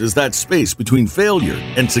described as that space between failure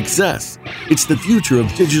and success. It's the future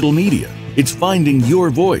of digital media. It's finding your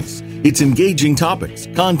voice. It's engaging topics,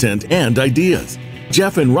 content, and ideas.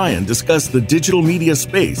 Jeff and Ryan discuss the digital media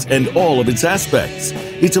space and all of its aspects.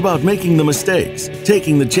 It's about making the mistakes,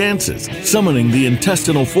 taking the chances, summoning the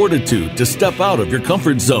intestinal fortitude to step out of your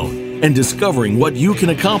comfort zone, and discovering what you can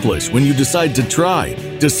accomplish when you decide to try,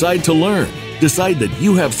 decide to learn, decide that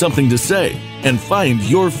you have something to say, and find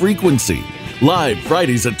your frequency. Live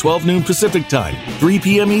Fridays at 12 noon Pacific Time, 3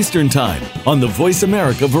 p.m. Eastern Time on the Voice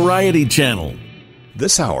America Variety Channel.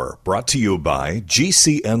 This hour brought to you by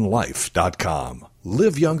GCNLife.com.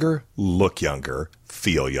 Live younger, look younger,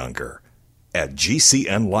 feel younger at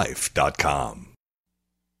GCNLife.com.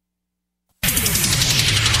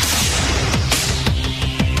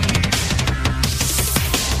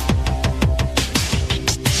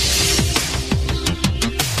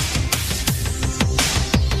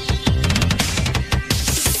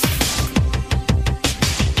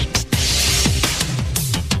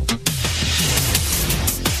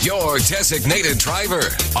 Your designated driver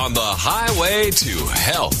on the highway to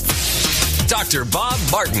health. Dr. Bob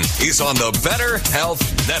Martin is on the Better Health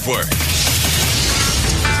Network.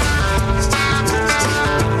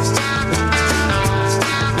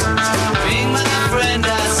 Being my friend,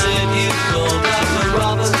 I said you called Dr.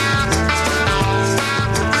 Robert.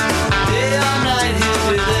 Day or night, he'll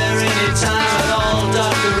be there anytime at all.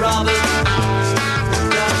 Dr. Robert,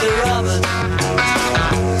 Dr. Robert.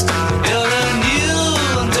 You're a new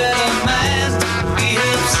and better man. He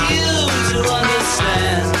helps you to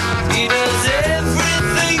understand. He does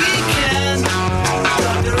everything he can.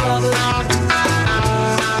 Dr. Robert.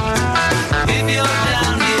 If you're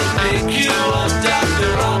down, he'll pick you up. Dr.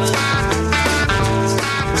 Robert.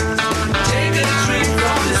 Take a drink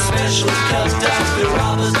from this special cup. Dr.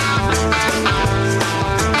 Robert.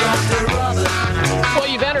 Dr. Robert. Well,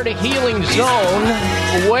 you've entered a healing zone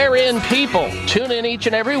wherein people tune in each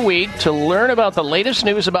and every week to learn about the latest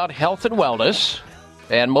news about health and wellness,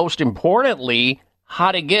 and most importantly,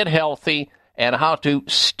 how to get healthy and how to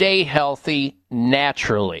stay healthy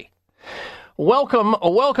naturally.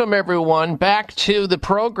 Welcome everyone back to the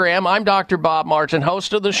program. I'm Dr. Bob Martin,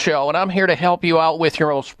 host of the show, and I'm here to help you out with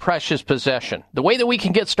your most precious possession. The way that we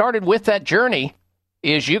can get started with that journey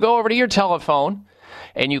is you go over to your telephone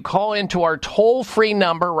and you call into our toll-free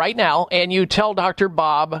number right now and you tell Dr.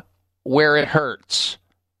 Bob where it hurts.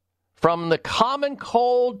 From the common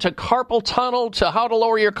cold to carpal tunnel to how to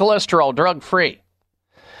lower your cholesterol drug-free.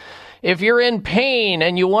 If you're in pain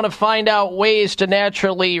and you want to find out ways to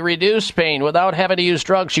naturally reduce pain without having to use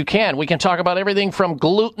drugs, you can. We can talk about everything from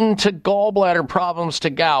gluten to gallbladder problems to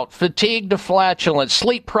gout, fatigue to flatulence,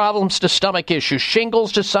 sleep problems to stomach issues,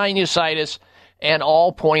 shingles to sinusitis, and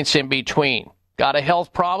all points in between. Got a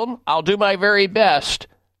health problem? I'll do my very best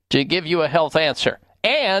to give you a health answer.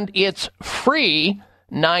 And it's free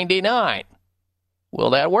 99. Will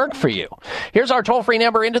that work for you? Here's our toll-free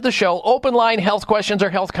number into the show. Open line health questions or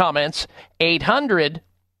health comments.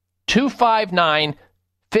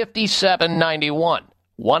 800-259-5791.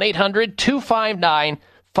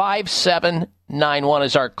 1-800-259-5791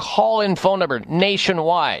 is our call-in phone number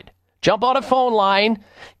nationwide. Jump on a phone line.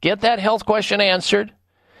 Get that health question answered.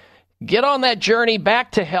 Get on that journey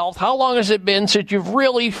back to health. How long has it been since you've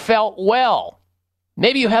really felt well?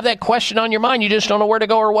 Maybe you have that question on your mind. You just don't know where to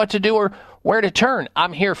go or what to do or where to turn.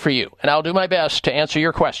 I'm here for you, and I'll do my best to answer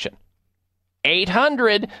your question.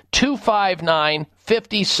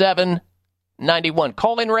 800-259-5791.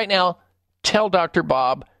 Call in right now. Tell Dr.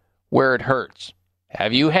 Bob where it hurts.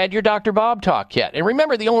 Have you had your Dr. Bob talk yet? And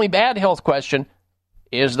remember, the only bad health question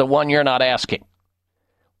is the one you're not asking.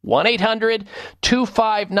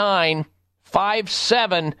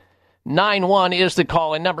 1-800-259-5791 is the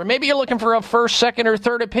call-in number. Maybe you're looking for a first, second, or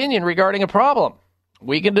third opinion regarding a problem.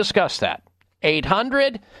 We can discuss that.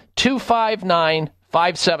 800-259-5791.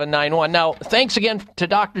 5791. Now, thanks again to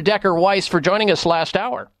Dr. Decker Weiss for joining us last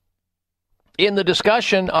hour in the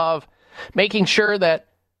discussion of making sure that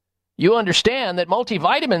you understand that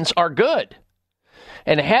multivitamins are good.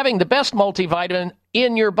 And having the best multivitamin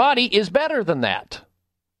in your body is better than that.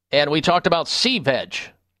 And we talked about C-Veg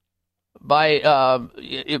by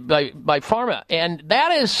Pharma, and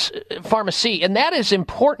that is Pharmacy, and that is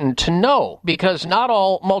important to know because not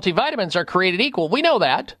all multivitamins are created equal. We know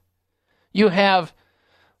that. You have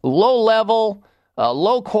low-level,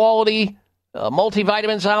 low-quality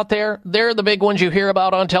multivitamins out there. They're the big ones you hear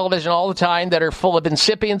about on television all the time that are full of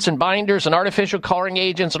incipients and binders and artificial coloring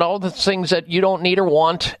agents and all the things that you don't need or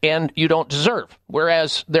want and you don't deserve.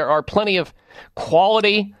 Whereas there are plenty of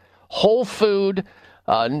quality, whole food,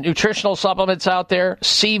 nutritional supplements out there,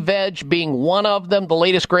 C-Veg being one of them, the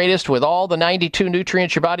latest, greatest, with all the 92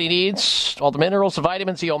 nutrients your body needs, all the minerals, the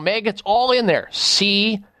vitamins, the omega, it's all in there.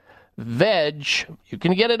 C-Veg. You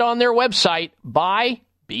can get it on their website,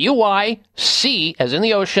 B-U-Y-C, as in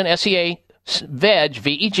the ocean, S-E-A, Veg,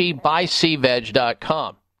 V-E-G,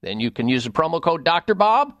 buycveg.com. Then you can use the promo code Dr.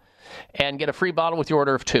 Bob and get a free bottle with your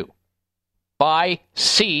order of 2. By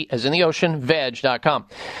C, as in the ocean, veg.com.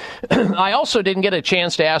 I also didn't get a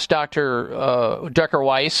chance to ask Dr. Decker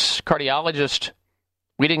Weiss, cardiologist.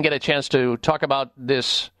 We didn't get a chance to talk about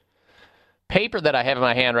this paper that I have in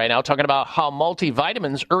my hand right now, talking about how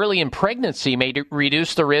multivitamins early in pregnancy may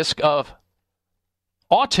reduce the risk of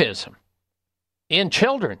autism in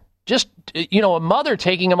children. Just, a mother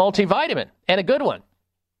taking a multivitamin, and a good one.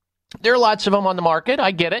 There are lots of them on the market.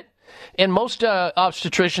 I get it. And most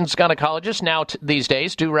obstetricians, gynecologists now these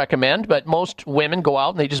days do recommend, but most women go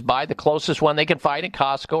out and they just buy the closest one they can find at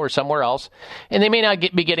Costco or somewhere else, and they may not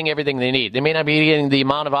be getting everything they need. They may not be getting the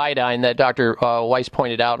amount of iodine that Dr. Weiss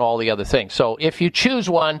pointed out and all the other things. So if you choose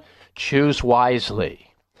one, choose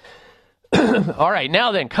wisely. All right,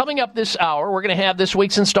 now then, coming up this hour, we're going to have this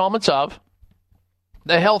week's installments of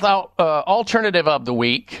the Health Alternative of the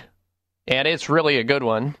Week. And it's really a good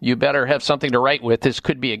one. You better have something to write with. This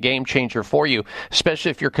could be a game changer for you,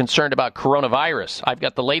 especially if you're concerned about coronavirus. I've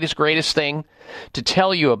got the latest, greatest thing to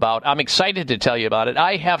tell you about. I'm excited to tell you about it.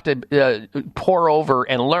 I have to pour over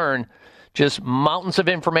and learn just mountains of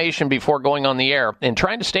information before going on the air. And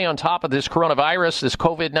trying to stay on top of this coronavirus, this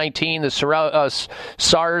COVID-19, this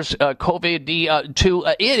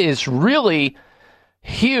SARS-CoV-2, it is really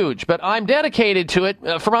huge. But I'm dedicated to it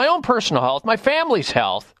for my own personal health, my family's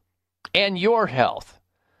health, and your health.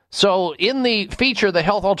 So in the feature, the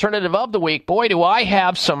Health Alternative of the Week, boy, do I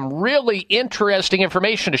have some really interesting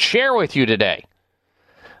information to share with you today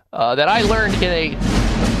that I learned in a...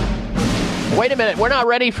 Wait a minute, we're not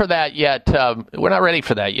ready for that yet. That's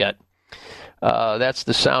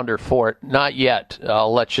the sounder for it. Not yet.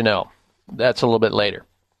 I'll let you know. That's a little bit later.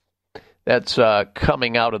 That's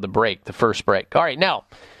coming out of the break, the first break. All right, now...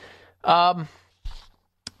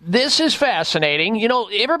 this is fascinating.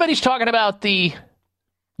 Everybody's talking about the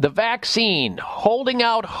vaccine, holding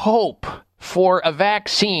out hope for a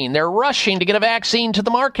vaccine. They're rushing to get a vaccine to the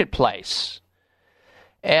marketplace.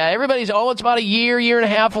 Everybody's, it's about a year and a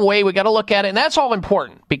half away. We got to look at it. And that's all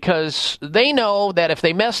important because they know that if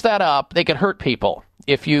they mess that up, they could hurt people.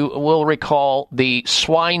 If you will recall the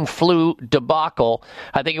swine flu debacle,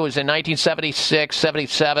 I think it was in 1976,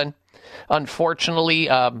 77. Unfortunately,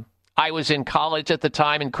 I was in college at the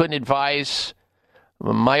time and couldn't advise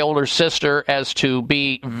my older sister as to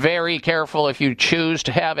be very careful if you choose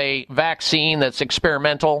to have a vaccine that's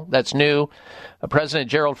experimental, that's new. President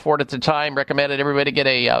Gerald Ford at the time recommended everybody get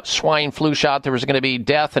a swine flu shot. There was going to be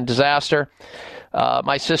death and disaster.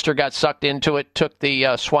 My sister got sucked into it, took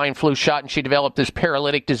the swine flu shot, and she developed this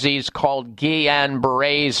paralytic disease called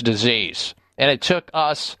Guillain-Barré's disease. And it took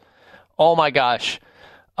us, oh my gosh,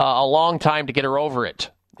 a long time to get her over it.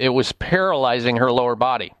 It was paralyzing her lower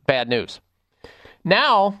body. Bad news.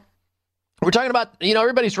 Now, we're talking about,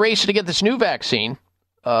 everybody's racing to get this new vaccine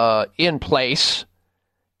in place.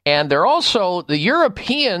 And the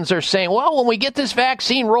Europeans are saying, well, when we get this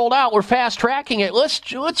vaccine rolled out, we're fast-tracking it. Let's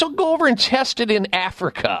go over and test it in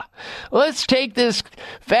Africa. Let's take this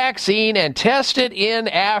vaccine and test it in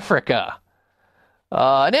Africa.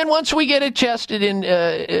 And then once we get it tested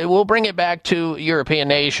we'll bring it back to European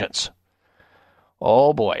nations.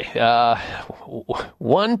 Oh, boy.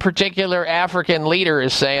 One particular African leader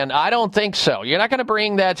is saying, I don't think so. You're not going to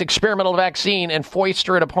bring that experimental vaccine and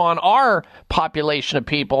foister it upon our population of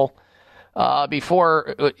people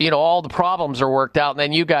before, all the problems are worked out, and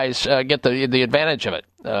then you guys get the advantage of it.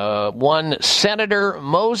 One Senator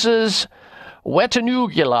Moses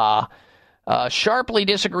Wetangula sharply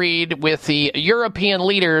disagreed with the European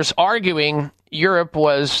leaders, arguing Europe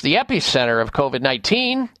was the epicenter of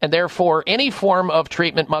COVID-19, and therefore any form of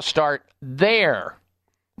treatment must start there,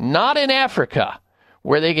 not in Africa,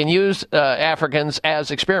 where they can use Africans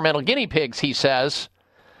as experimental guinea pigs, he says.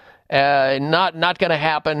 Not going to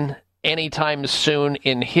happen anytime soon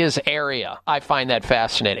in his area. I find that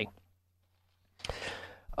fascinating.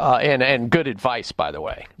 And good advice, by the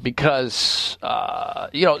way, because,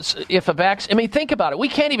 if a vaccine, think about it. We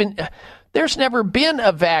can't even, there's never been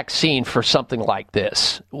a vaccine for something like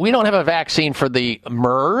this. We don't have a vaccine for the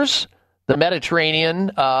MERS, the Mediterranean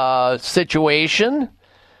situation.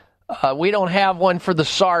 We don't have one for the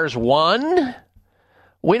SARS-1.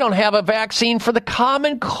 We don't have a vaccine for the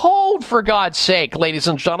common cold, for God's sake, ladies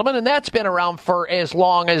and gentlemen, and that's been around for as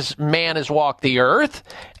long as man has walked the earth,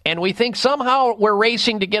 and we think somehow we're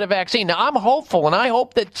racing to get a vaccine. Now, I'm hopeful, and I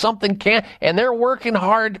hope that something can, and they're working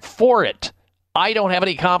hard for it. I don't have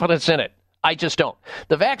any confidence in it. I just don't.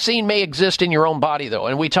 The vaccine may exist in your own body, though,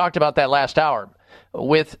 and we talked about that last hour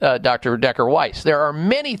with Dr. Decker-Weiss. There are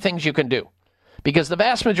many things you can do, because the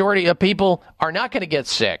vast majority of people are not going to get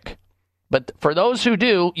sick. But for those who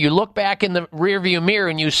do, you look back in the rearview mirror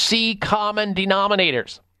and you see common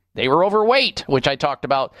denominators. They were overweight, which I talked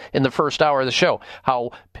about in the first hour of the show,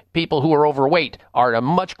 how people who are overweight are at a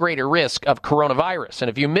much greater risk of coronavirus. And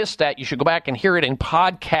if you missed that, you should go back and hear it in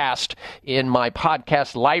podcast in my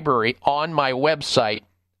podcast library on my website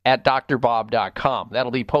at drbob.com.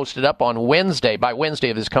 That'll be posted up on Wednesday, by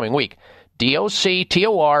Wednesday of this coming week.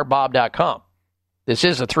 DOCTOR Bob.com. This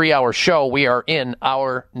is a 3-hour show. We are in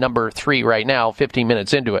hour number 3 right now, 15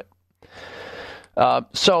 minutes into it. And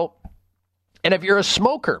if you're a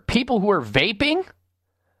smoker, people who are vaping,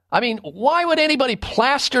 why would anybody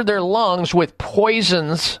plaster their lungs with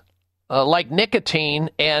poisons like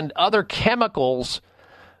nicotine and other chemicals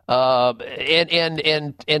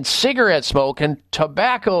and cigarette smoke and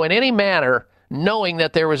tobacco in any manner, knowing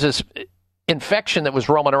that there was this infection that was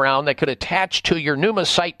roaming around that could attach to your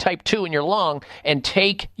pneumocyte type 2 in your lung and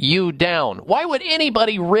take you down? Why would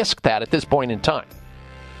anybody risk that at this point in time?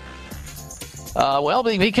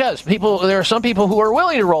 Because there are some people who are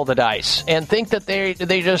willing to roll the dice and think that they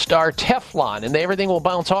just are Teflon and everything will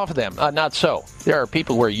bounce off of them. Not so. There are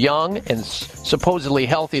people who are young and supposedly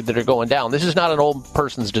healthy that are going down. This is not an old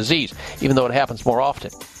person's disease, even though it happens more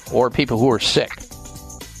often, or people who are sick.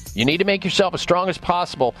 You need to make yourself as strong as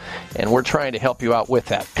possible, and we're trying to help you out with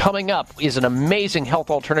that. Coming up is an amazing health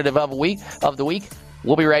alternative of the week.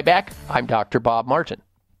 We'll be right back. I'm Dr. Bob Martin.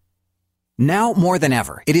 Now more than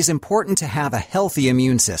ever, it is important to have a healthy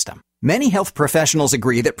immune system. Many health professionals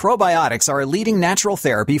agree that probiotics are a leading natural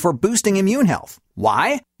therapy for boosting immune health.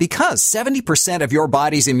 Why? Because 70% of your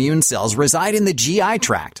body's immune cells reside in the GI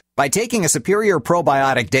tract. By taking a superior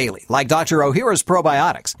probiotic daily, like Dr. Ohhira's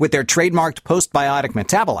probiotics, with their trademarked postbiotic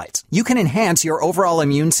metabolites, you can enhance your overall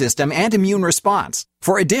immune system and immune response.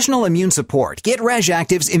 For additional immune support, get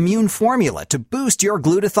RegActive's Immune Formula to boost your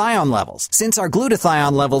glutathione levels, since our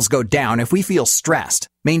glutathione levels go down if we feel stressed.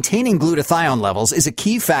 Maintaining glutathione levels is a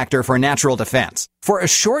key factor for natural defense. For a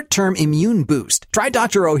short-term immune boost, try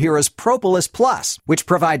Dr. Ohhira's Propolis Plus, which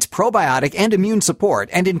provides probiotic and immune support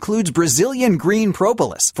and includes Brazilian green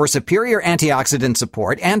propolis for superior antioxidant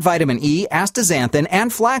support and vitamin E, astaxanthin,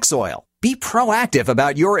 and flax oil. Be proactive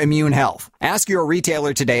about your immune health. Ask your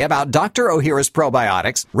retailer today about Dr. Ohhira's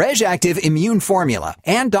probiotics, RegActive Immune Formula,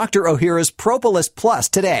 and Dr. Ohhira's Propolis Plus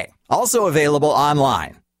today. Also available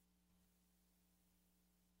online.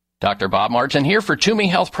 Dr. Bob Martin here for Toomey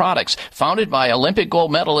Health Products, founded by Olympic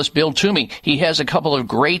gold medalist Bill Toomey. He has a couple of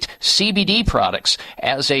great CBD products.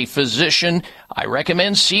 As a physician, I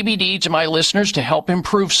recommend CBD to my listeners to help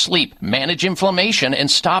improve sleep, manage inflammation,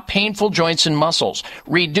 and stop painful joints and muscles,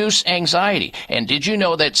 reduce anxiety. And did you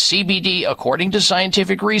know that CBD, according to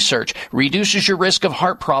scientific research, reduces your risk of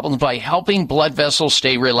heart problems by helping blood vessels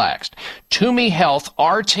stay relaxed? Toomey Health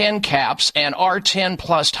R10 caps and R10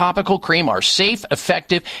 Plus topical cream are safe,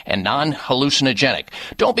 effective, and non-hallucinogenic.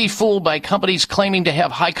 Don't be fooled by companies claiming to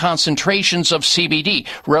have high concentrations of CBD.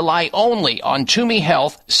 Rely only on Toomey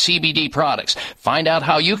Health CBD products. Find out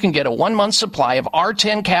how you can get a 1-month supply of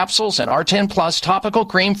R10 capsules and R10 Plus topical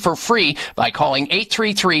cream for free by calling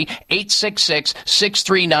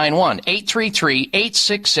 833-866-6391.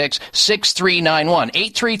 833-866-6391.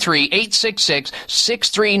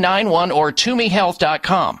 833-866-6391 or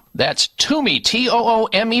ToomeyHealth.com. That's Toomey,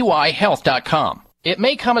 Toomey, health.com. It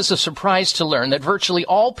may come as a surprise to learn that virtually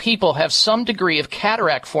all people have some degree of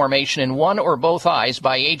cataract formation in one or both eyes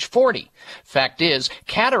by age 40. Fact is,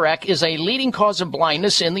 cataract is a leading cause of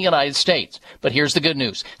blindness in the United States. But here's the good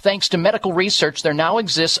news. Thanks to medical research, there now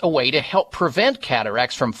exists a way to help prevent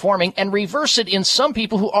cataracts from forming and reverse it in some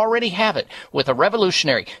people who already have it with a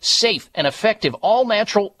revolutionary, safe, and effective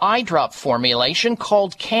all-natural eye drop formulation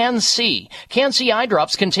called Can-C. Can-C eye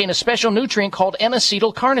drops contain a special nutrient called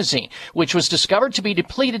N-acetylcarnosine, which was discovered to be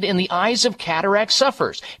depleted in the eyes of cataract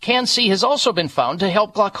sufferers. Can-C has also been found to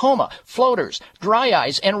help glaucoma, floaters, dry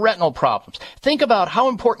eyes, and retinal problems. Think about how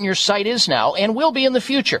important your sight is now and will be in the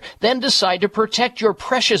future. Then decide to protect your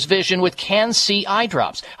precious vision with Can-C eye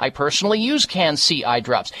drops. I personally use Can-C eye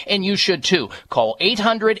drops, and you should too. Call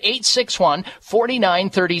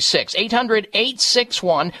 800-861-4936.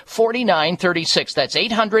 800-861-4936. That's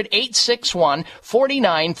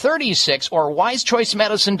 800-861-4936 or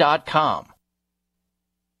wisechoicemedicine.com.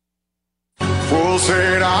 Full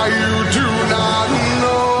said, you do not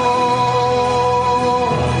know.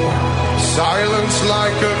 Silence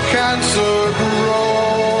like a cancer grows.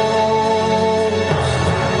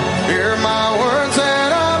 Hear my words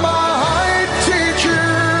and I might teach you.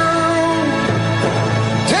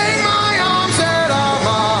 Take my arms and I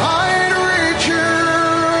might reach you.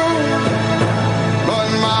 But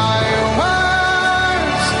my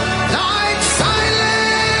words, like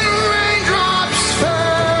silent raindrops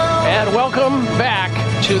fell. And welcome back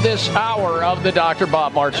to this hour of the Dr.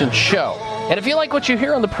 Bob Martin Show. And if you like what you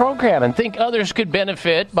hear on the program and think others could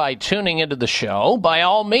benefit by tuning into the show, by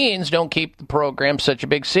all means, don't keep the program such a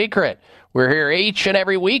big secret. We're here each and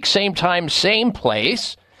every week, same time, same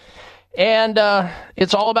place. And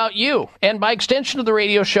it's all about you. And by extension of the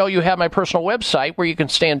radio show, you have my personal website where you can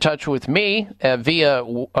stay in touch with me via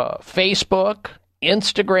Facebook,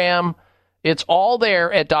 Instagram. It's all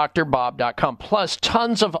there at drbob.com, plus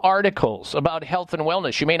tons of articles about health and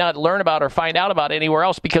wellness you may not learn about or find out about anywhere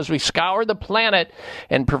else because we scour the planet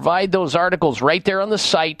and provide those articles right there on the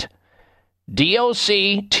site,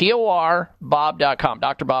 DOCTOR.bob.com,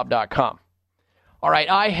 drbob.com. All right,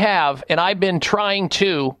 I've been trying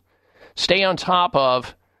to stay on top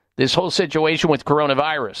of this whole situation with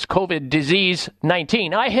coronavirus, COVID disease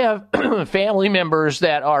 19. I have family members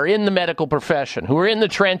that are in the medical profession, who are in the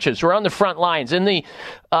trenches, who are on the front lines, in the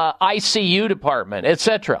ICU department,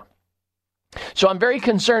 etc. So I'm very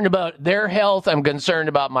concerned about their health. I'm concerned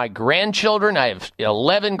about my grandchildren. I have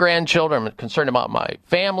 11 grandchildren. I'm concerned about my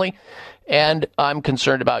family, and I'm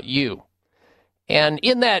concerned about you. And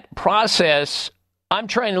in that process, I'm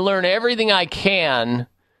trying to learn everything I can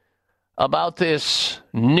about this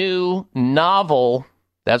new novel,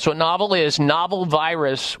 that's what novel is, novel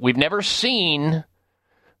virus. We've never seen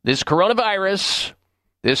this coronavirus,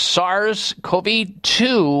 this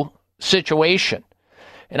SARS-CoV-2 situation.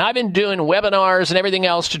 And I've been doing webinars and everything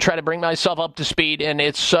else to try to bring myself up to speed, and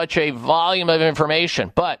it's such a volume of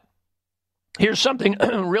information. But here's something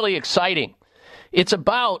really exciting. It's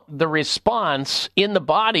about the response in the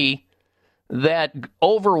body that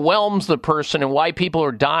overwhelms the person and why people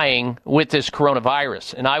are dying with this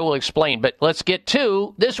coronavirus. And I will explain. But let's get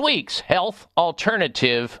to this week's Health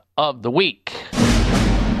Alternative of the Week.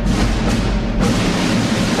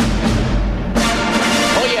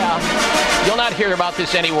 Oh, yeah. You'll not hear about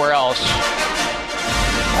this anywhere else.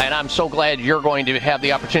 And I'm so glad you're going to have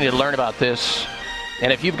the opportunity to learn about this.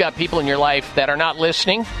 And if you've got people in your life that are not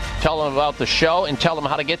listening, tell them about the show and tell them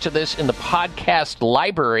how to get to this in the podcast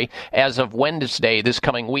library as of Wednesday this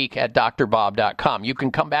coming week at drbob.com. You can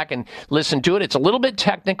come back and listen to it. It's a little bit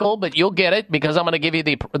technical, but you'll get it because I'm going to give you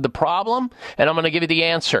the problem and I'm going to give you the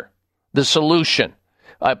answer, the solution,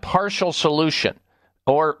 a partial solution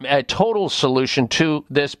or a total solution to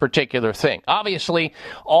this particular thing. Obviously,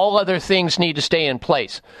 all other things need to stay in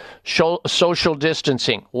place. Social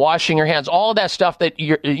distancing, washing your hands, all of that stuff that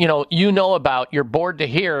you know about. You're bored to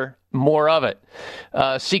hear more of it.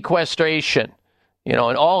 Sequestration, and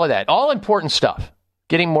all of that. All important stuff.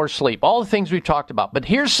 Getting more sleep. All the things we've talked about. But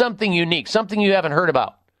here's something unique, something you haven't heard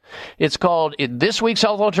about. It's called, this week's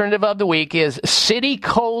Health Alternative of the Week is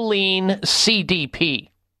Citicoline CDP.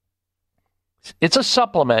 It's a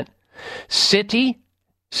supplement, Citi,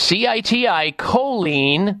 C-I-T-I,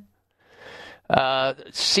 choline,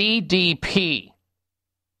 CDP.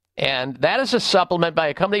 And that is a supplement by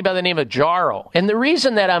a company by the name of Jarrow. And the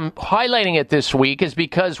reason that I'm highlighting it this week is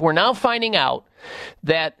because we're now finding out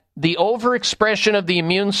that the overexpression of the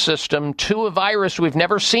immune system to a virus we've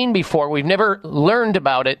never seen before, we've never learned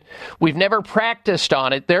about it, we've never practiced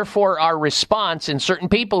on it, therefore our response in certain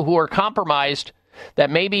people who are compromised,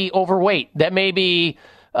 that may be overweight, that may be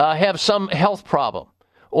have some health problem,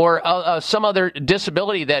 or some other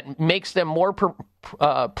disability that makes them more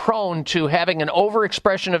prone to having an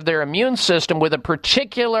overexpression of their immune system with a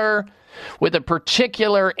particular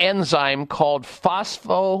enzyme called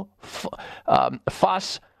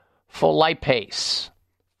phospholipase.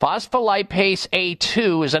 Phospholipase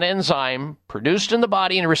A2 is an enzyme produced in the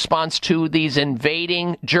body in response to these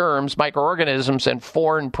invading germs, microorganisms, and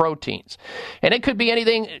foreign proteins. And it could be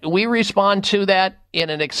anything. We respond to that in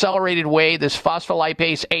an accelerated way, this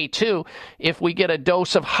phospholipase A2, if we get a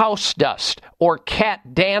dose of house dust or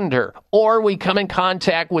cat dander, or we come in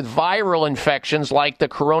contact with viral infections like the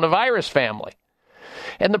coronavirus family.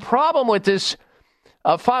 And the problem with this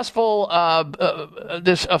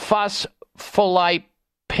phospholipase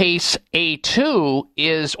A2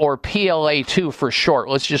 is, or PLA2 for short,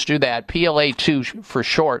 let's just do that, PLA2 for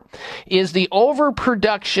short, is the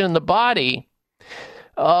overproduction in the body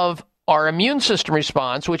of our immune system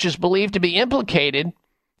response, which is believed to be implicated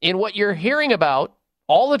in what you're hearing about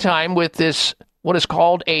all the time with this, what is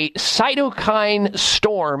called a cytokine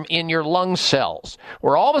storm in your lung cells,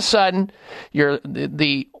 where all of a sudden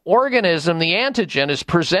the organism, the antigen, is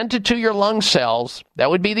presented to your lung cells. That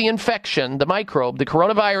would be the infection, the microbe, the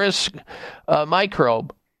coronavirus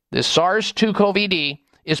microbe, this SARS-CoV-2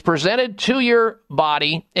 is presented to your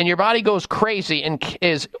body, and your body goes crazy and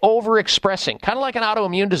is overexpressing, kind of like an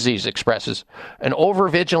autoimmune disease expresses, an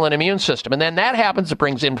overvigilant immune system. And then that happens, it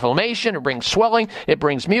brings inflammation, it brings swelling, it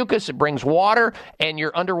brings mucus, it brings water, and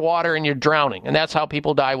you're underwater and you're drowning. And that's how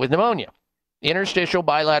people die with pneumonia. Interstitial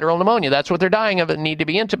bilateral pneumonia. That's what they're dying of and need to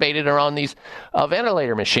be intubated or on these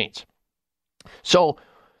ventilator machines. So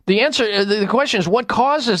the question is, what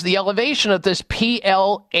causes the elevation of this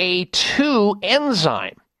PLA2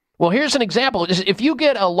 enzyme? Well, here's an example. If you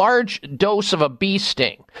get a large dose of a bee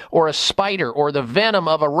sting or a spider or the venom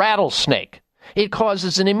of a rattlesnake, it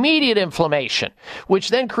causes an immediate inflammation, which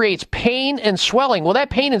then creates pain and swelling. Well, that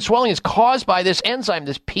pain and swelling is caused by this enzyme,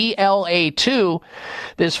 this PLA2,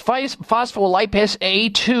 this phospholipase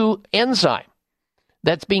A2 enzyme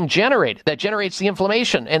that's being generated, that generates the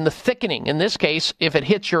inflammation and the thickening. In this case, if it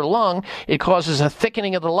hits your lung, it causes a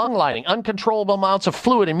thickening of the lung lining. Uncontrollable amounts of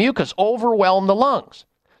fluid and mucus overwhelm the lungs.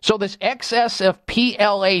 So this excess of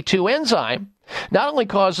PLA2 enzyme not only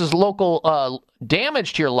causes local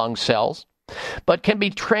damage to your lung cells, but can be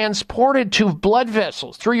transported to blood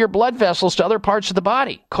vessels, through your blood vessels to other parts of the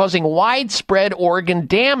body, causing widespread organ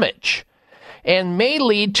damage, and may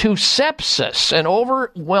lead to sepsis, an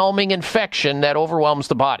overwhelming infection that overwhelms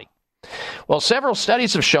the body. Well, several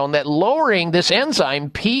studies have shown that lowering this enzyme,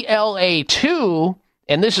 PLA2,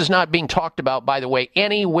 and this is not being talked about, by the way,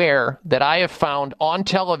 anywhere that I have found on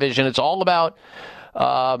television. It's all about,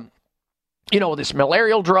 this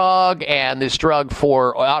malarial drug and this drug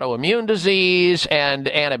for autoimmune disease and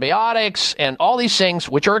antibiotics and all these things,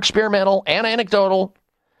 which are experimental and anecdotal.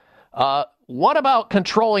 What about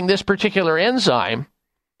controlling this particular enzyme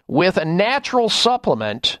with a natural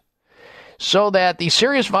supplement so that the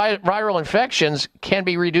serious viral infections can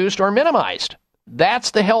be reduced or minimized?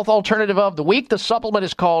 That's the health alternative of the week. The supplement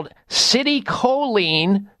is called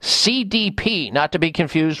Citicoline CDP, not to be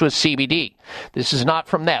confused with CBD. This is not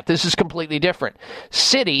from that. This is completely different.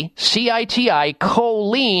 Citi, C-I-T-I,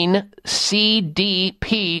 choline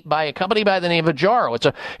CDP by a company by the name of Jarrow. It's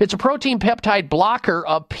a protein peptide blocker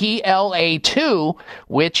of PLA2,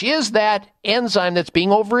 which is that enzyme that's being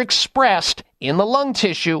overexpressed in the lung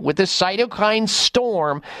tissue with this cytokine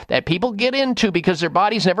storm that people get into because their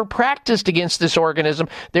body's never practiced against this organism.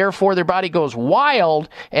 Therefore, their body goes wild,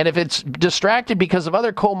 and if it's distracted because of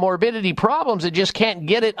other comorbidity problems, it just can't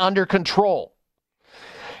get it under control.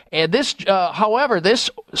 And this, however, this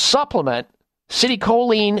supplement,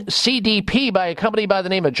 Citicoline CDP by a company by the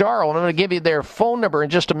name of Jarrow, and I'm going to give you their phone number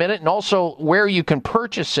in just a minute, and also where you can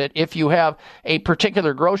purchase it if you have a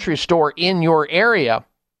particular grocery store in your area.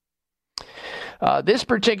 This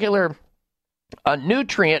particular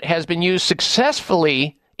nutrient has been used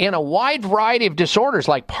successfully in a wide variety of disorders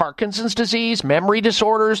like Parkinson's disease, memory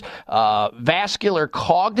disorders, vascular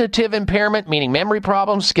cognitive impairment, meaning memory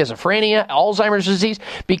problems, schizophrenia, Alzheimer's disease,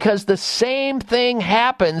 because the same thing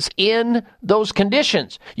happens in those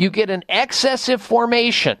conditions. You get an excessive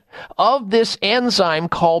formation of this enzyme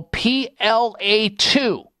called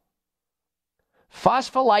PLA2,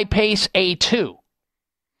 phospholipase A2.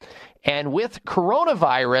 And with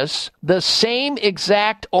coronavirus, the same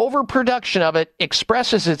exact overproduction of it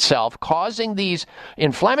expresses itself, causing these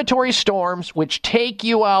inflammatory storms which take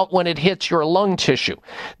you out when it hits your lung tissue.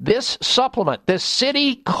 This supplement, this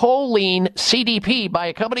citicoline CDP by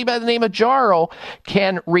a company by the name of Jarrow,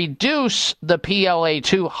 can reduce the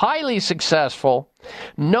PLA2, highly successful,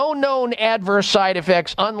 no known adverse side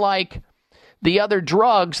effects, unlike the other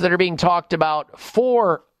drugs that are being talked about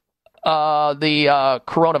for the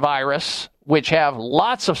coronavirus, which have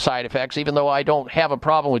lots of side effects, even though I don't have a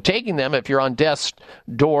problem with taking them if you're on death's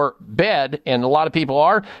door bed, and a lot of people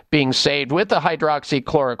are being saved with the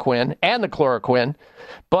hydroxychloroquine and the chloroquine.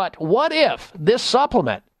 But what if this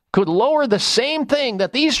supplement could lower the same thing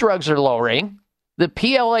that these drugs are lowering, the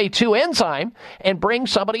PLA2 enzyme, and bring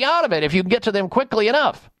somebody out of it if you can get to them quickly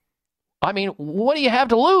enough? I mean, what do you have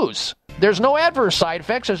to lose? There's no adverse side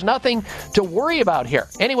effects. There's nothing to worry about here.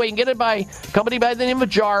 Anyway, you can get it by a company by the name of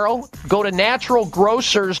Jarrow. Go to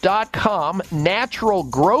naturalgrocers.com,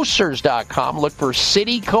 naturalgrocers.com. Look for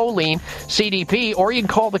citicoline CDP, or you can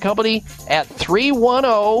call the company at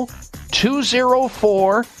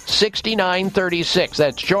 310-204-6936.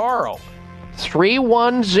 That's Jarrow.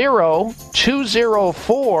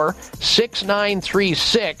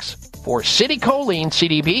 310-204-6936 for citicoline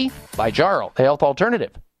CDP by Jarrow, the health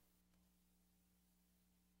alternative.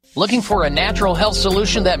 Looking for a natural health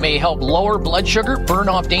solution that may help lower blood sugar, burn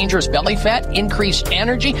off dangerous belly fat, increase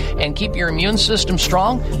energy, and keep your immune system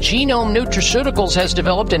strong? Genome Nutraceuticals has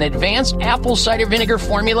developed an advanced apple cider vinegar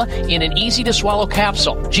formula in an easy-to-swallow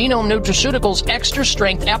capsule. Genome Nutraceuticals Extra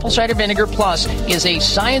Strength Apple Cider Vinegar Plus is a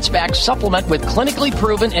science-backed supplement with clinically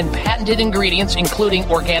proven and patented ingredients including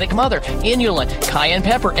organic mother, inulin, cayenne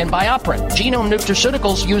pepper, and BioPerine. Genome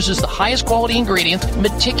Nutraceuticals uses the highest quality ingredients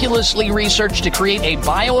meticulously researched to create a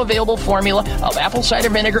bioavailable formula of apple cider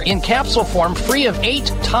vinegar in capsule form, free of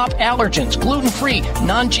 8 top allergens, gluten-free,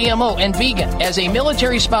 non-GMO, and vegan. As a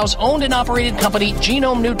military spouse owned and operated company,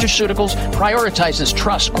 Genome Nutraceuticals prioritizes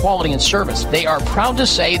trust, quality, and service. They are proud to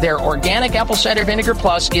say their organic apple cider vinegar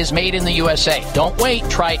plus is made in the USA. Don't wait.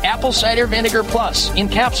 Try apple cider vinegar plus in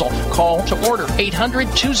capsule. Call to order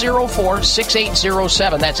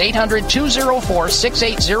 800-204-6807. That's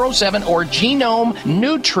 800-204-6807 or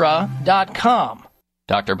genomenutra.com.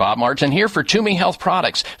 Dr. Bob Martin here for Toomey Health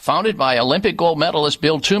Products. Founded by Olympic gold medalist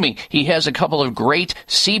Bill Toomey, he has a couple of great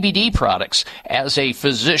CBD products. As a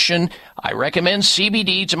physician, I recommend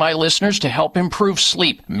CBD to my listeners to help improve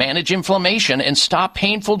sleep, manage inflammation, and stop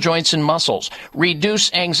painful joints and muscles,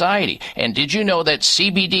 reduce anxiety. And did you know that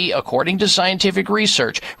CBD, according to scientific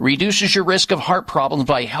research, reduces your risk of heart problems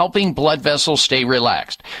by helping blood vessels stay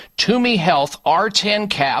relaxed? Toomey Health R10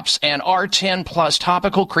 caps and R10 Plus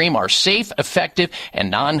topical cream are safe, effective,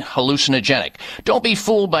 and non-hallucinogenic. Don't be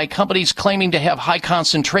fooled by companies claiming to have high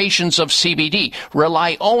concentrations of CBD.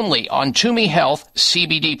 Rely only on Toomey Health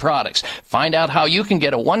CBD products. Find out how you can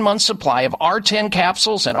get a 1-month supply of R10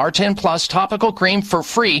 capsules and R10 Plus topical cream for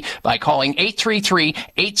free by calling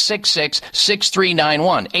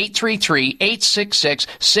 833-866-6391.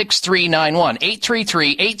 833-866-6391.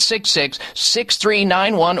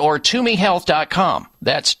 833-866-6391 or ToomeyHealth.com.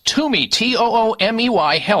 That's Toomey,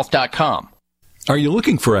 Toomey Health.com. Are you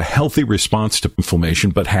looking for a healthy response to inflammation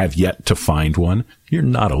but have yet to find one? You're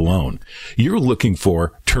not alone. You're looking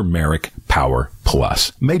for Turmeric Power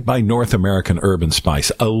Plus, made by North American Herb &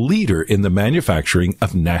 Spice, a leader in the manufacturing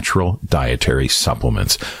of natural dietary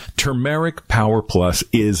supplements. Turmeric Power Plus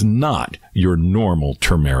is not your normal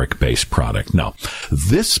turmeric-based product. No,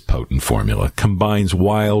 this potent formula combines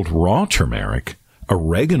wild raw turmeric,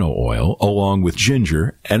 oregano oil, along with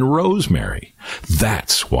ginger and rosemary.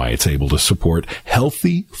 That's why it's able to support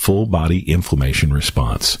healthy, full-body inflammation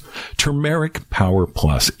response. Turmeric Power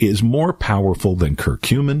Plus is more powerful than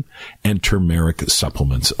curcumin and turmeric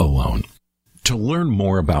supplements alone. To learn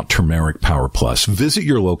more about Turmeric Power Plus, visit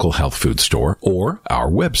your local health food store or our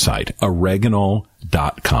website,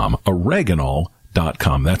 oreganol.com.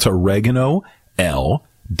 Oreganol.com. That's oregano.com.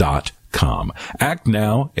 Act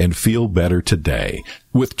now and feel better today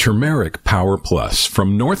with Turmeric Power Plus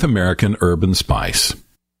from North American Herb & Spice.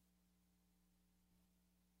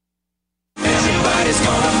 Everybody's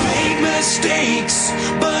gonna make mistakes,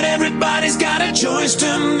 but everybody's got a choice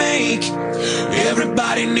to make.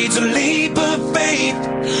 Everybody needs a leap of faith.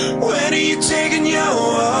 When are you taking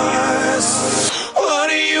yours? What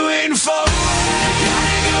are you waiting for?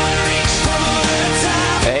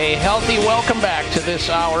 A healthy welcome back to this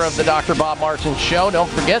hour of the Dr. Bob Martin Show. Don't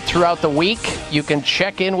forget, throughout the week, you can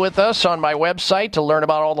check in with us on my website to learn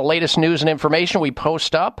about all the latest news and information we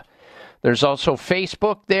post up. There's also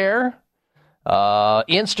Facebook there,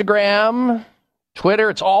 Instagram, Twitter,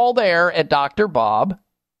 it's all there at Dr. Bob.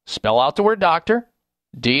 Spell out the word doctor,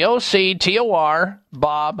 DOCTOR,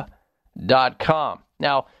 Bob.com.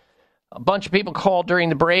 Now, a bunch of people called during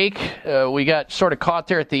the break. We got sort of caught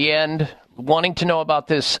there at the end, wanting to know about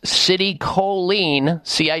this Citicoline,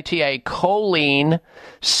 C-I-T-A, choline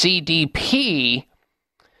CDP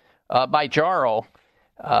by Jarrow.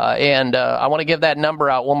 And I want to give that number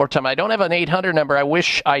out one more time. I don't have an 800 number. I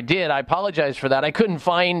wish I did. I apologize for that. I couldn't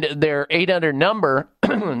find their 800 number,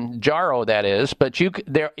 Jarrow, that is. But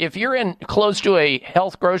if you're in close to a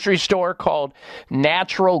health grocery store called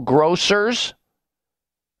Natural Grocers,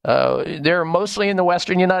 they're mostly in the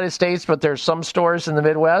western United States, but there's some stores in the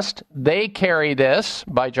Midwest. They carry this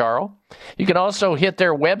by Jarrow. You can also hit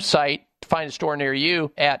their website, find a store near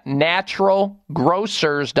you, at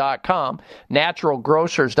naturalgrocers.com.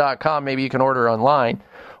 Naturalgrocers.com. Maybe you can order online.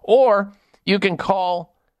 Or you can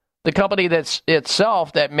call the company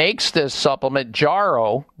that makes this supplement,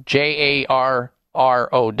 Jarrow, Jarrow,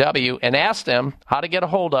 and ask them how to get a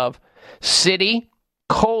hold of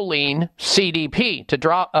Citicoline CDP to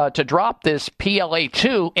drop this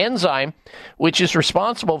PLA2 enzyme, which is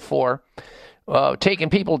responsible for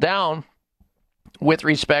taking people down with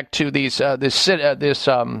respect to this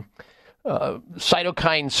cytokine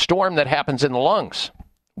storm that happens in the lungs,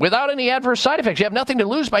 without any adverse side effects. You have nothing to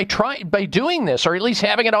lose by doing this, or at least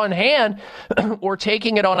having it on hand, or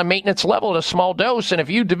taking it on a maintenance level at a small dose. And if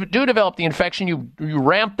you do develop the infection, you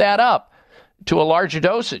ramp that up to a larger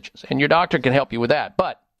dosage, and your doctor can help you with that.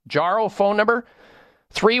 But Jarrow phone number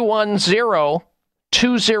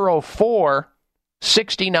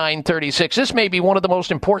 310-204-6936. This may be one of the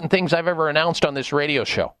most important things I've ever announced on this radio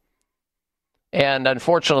show. And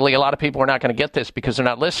unfortunately, a lot of people are not going to get this because they're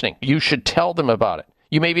not listening. You should tell them about it.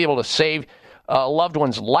 You may be able to save a loved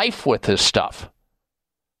one's life with this stuff,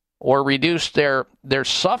 or reduce their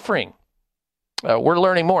suffering. We're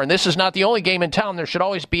learning more. And this is not the only game in town. There should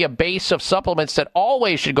always be a base of supplements that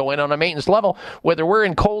always should go in on a maintenance level, whether we're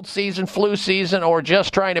in cold season, flu season, or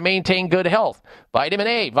just trying to maintain good health. Vitamin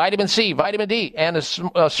A, vitamin C, vitamin D, and a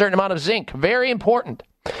certain amount of zinc. Very important.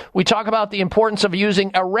 We talk about the importance of using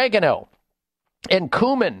oregano and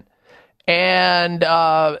cumin and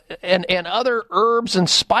other herbs and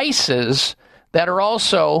spices that are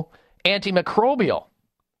also antimicrobial.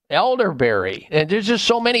 Elderberry, and there's just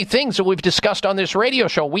so many things that we've discussed on this radio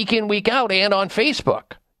show week in, week out, and on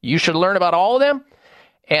Facebook. You should learn about all of them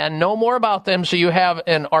and know more about them so you have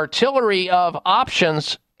an artillery of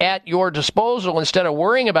options at your disposal instead of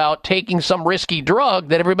worrying about taking some risky drug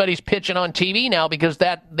that everybody's pitching on TV now because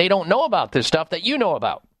that they don't know about this stuff that you know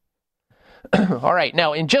about. All right,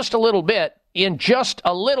 now in just a little bit, we're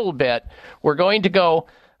going to go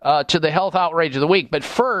to the health outrage of the week. But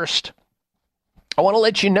first, I want to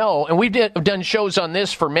let you know, and we've done shows on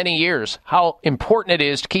this for many years, how important it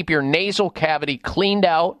is to keep your nasal cavity cleaned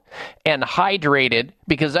out and hydrated,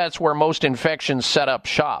 because that's where most infections set up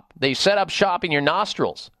shop. They set up shop in your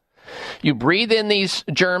nostrils. You breathe in these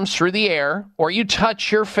germs through the air, or you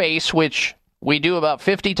touch your face, which we do about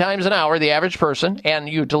 50 times an hour, the average person, and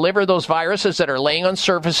you deliver those viruses that are laying on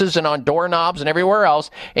surfaces and on doorknobs and everywhere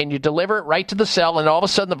else, and you deliver it right to the cell, and all of a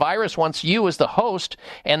sudden the virus wants you as the host,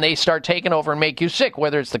 and they start taking over and make you sick,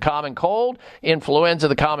 whether it's the common cold, influenza,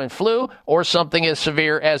 the common flu, or something as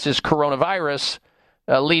severe as this coronavirus,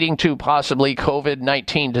 leading to possibly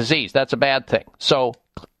COVID-19 disease. That's a bad thing. So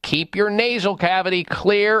keep your nasal cavity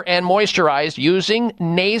clear and moisturized using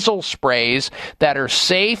nasal sprays that are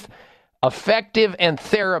safe, effective, and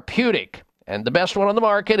therapeutic. And the best one on the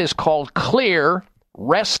market is called Xlear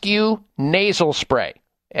Rescue Nasal Spray.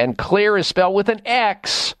 And Xlear is spelled with an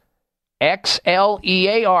X,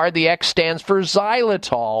 Xlear. The X stands for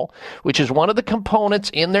xylitol, which is one of the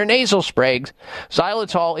components in their nasal sprays.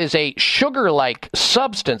 Xylitol is a sugar-like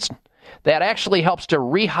substance that actually helps to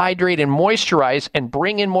rehydrate and moisturize and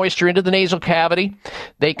bring in moisture into the nasal cavity.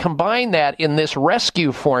 They combine that in this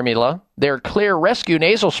rescue formula, their Xlear Rescue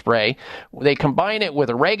Nasal Spray. They combine it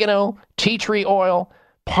with oregano, tea tree oil,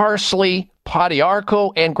 parsley,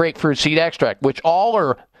 podiarco, and grapefruit seed extract, which all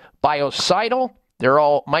are biocidal. They're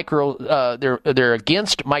all they're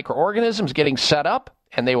against microorganisms getting set up,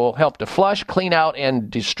 and they will help to flush, clean out,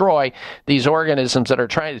 and destroy these organisms that are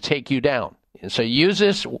trying to take you down. And so you use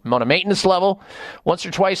this on a maintenance level once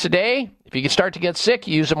or twice a day. If you can start to get sick,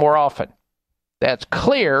 you use it more often. That's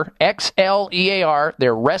Xlear, Xlear,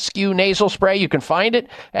 their Rescue Nasal Spray. You can find it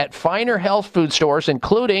at finer health food stores,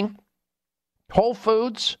 including Whole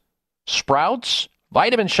Foods, Sprouts,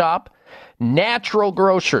 Vitamin Shop, Natural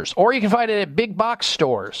Grocers, or you can find it at big box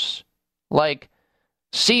stores like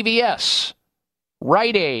CVS,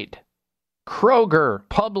 Rite Aid, Kroger,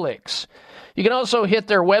 Publix. You can also hit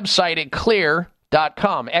their website at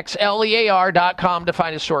xlear.com, xlear.com, to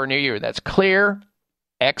find a store near you. That's Xlear,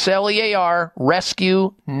 XLEAR,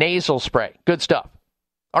 Rescue Nasal Spray. Good stuff.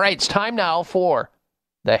 All right, it's time now for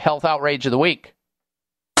the Health Outrage of the Week.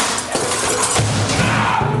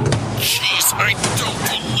 Jeez, I don't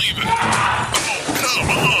believe it. Oh, come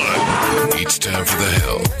on. It's time for the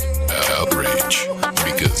Health Outrage,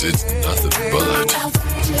 because it's nothing but...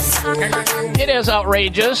 It is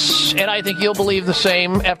outrageous, and I think you'll believe the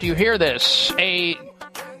same after you hear this. A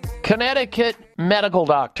Connecticut medical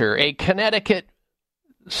doctor, a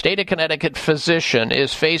state of Connecticut physician,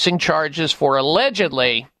 is facing charges for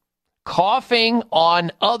allegedly coughing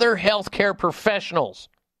on other healthcare professionals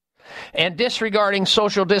and disregarding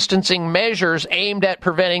social distancing measures aimed at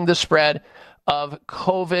preventing the spread of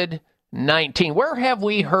COVID-19. Where have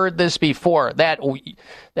we heard this before? That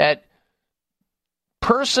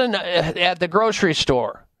person at the grocery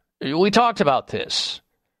store, we talked about this,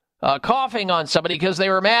 coughing on somebody because they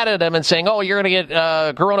were mad at them and saying, oh, you're going to get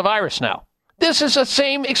coronavirus now. This is the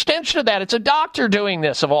same extension of that. It's a doctor doing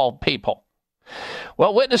this, of all people.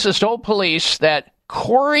 Well, witnesses told police that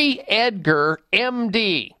Corey Edgar,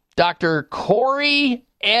 MD, Dr. Corey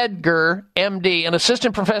Edgar, MD, an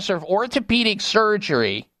assistant professor of orthopedic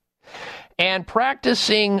surgery and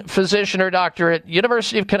practicing physician or doctor at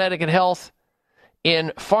University of Connecticut Health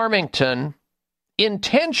in Farmington,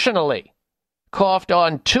 intentionally coughed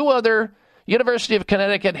on two other University of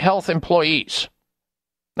Connecticut Health employees.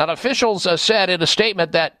 Now, officials said in a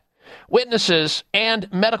statement that witnesses and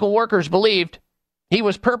medical workers believed he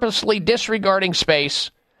was purposely disregarding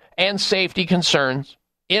space and safety concerns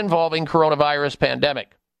involving coronavirus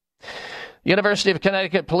pandemic. University of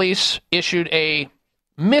Connecticut police issued a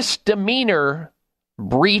misdemeanor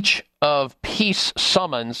breach of peace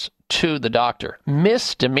summons to the doctor.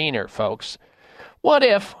 Misdemeanor, folks. What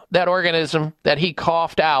if that organism that he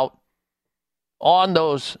coughed out on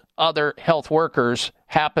those other health workers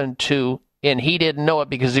happened to, and he didn't know it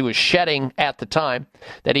because he was shedding at the time,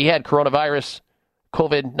 that he had coronavirus,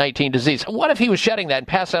 COVID-19 disease? What if he was shedding that and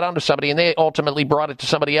passed that on to somebody and they ultimately brought it to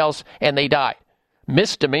somebody else and they died?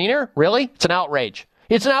 Misdemeanor? Really? It's an outrage.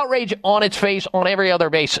 It's an outrage on its face on every other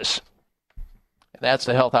basis. And that's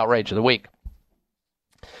the Health Outrage of the Week.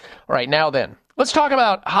 All right, now then, let's talk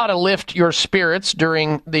about how to lift your spirits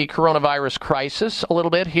during the coronavirus crisis a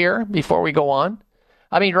little bit here before we go on.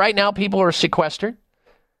 I mean, right now people are sequestered.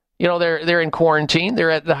 You know, they're in quarantine.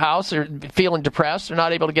 They're at the house. They're feeling depressed. They're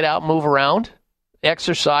not able to get out and move around.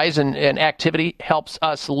 Exercise and activity helps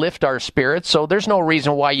us lift our spirits. So there's no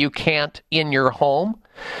reason why you can't, in your home,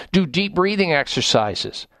 do deep breathing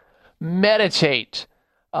exercises, meditate,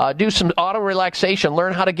 do some auto relaxation,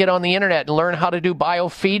 learn how to get on the internet and learn how to do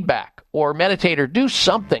biofeedback or meditate or do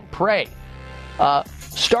something, pray,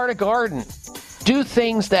 start a garden, do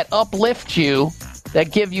things that uplift you,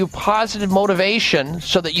 that give you positive motivation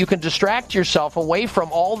so that you can distract yourself away from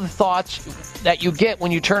all the thoughts that you get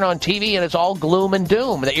when you turn on TV and it's all gloom and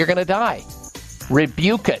doom, that you're going to die.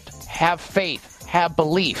 Rebuke it. Have faith. Have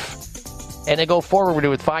belief. And then go forward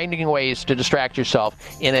with finding ways to distract yourself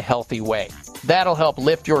in a healthy way. That'll help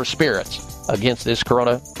lift your spirits against this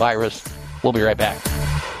coronavirus. We'll be right back.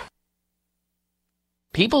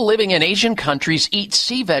 People living in Asian countries eat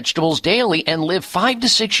sea vegetables daily and live 5 to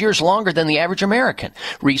 6 years longer than the average American.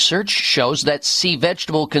 Research shows that sea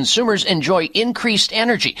vegetable consumers enjoy increased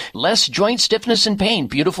energy, less joint stiffness and pain,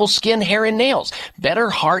 beautiful skin, hair, and nails, better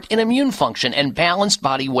heart and immune function, and balanced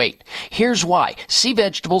body weight. Here's why. Sea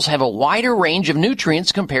vegetables have a wider range of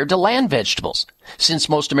nutrients compared to land vegetables. Since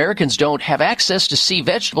most Americans don't have access to sea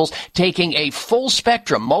vegetables, taking a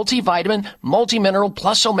full-spectrum multivitamin, multimineral,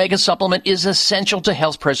 plus omega supplement is essential to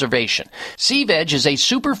health preservation. Sea Veg is a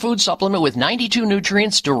superfood supplement with 92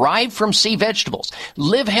 nutrients derived from sea vegetables.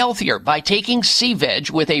 Live healthier by taking Sea Veg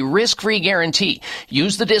with a risk-free guarantee.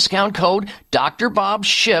 Use the discount code Dr. Bob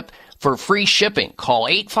SHIP for free shipping. Call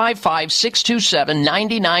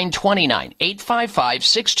 855-627-9929,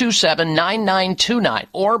 855-627-9929,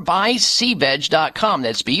 or buy seaveg.com.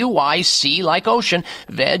 That's B-U-Y-C like ocean,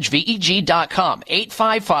 veg, V-E-G.com,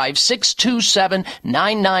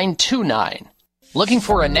 855-627-9929. Looking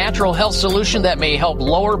for a natural health solution that may help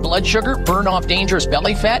lower blood sugar, burn off dangerous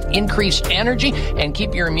belly fat, increase energy, and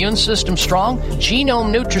keep your immune system strong?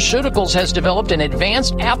 Genome Nutraceuticals has developed an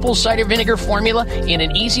advanced apple cider vinegar formula in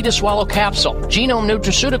an easy-to-swallow capsule. Genome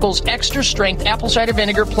Nutraceuticals Extra Strength Apple Cider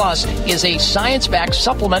Vinegar Plus is a science-backed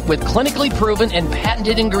supplement with clinically proven and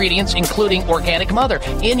patented ingredients including organic mother,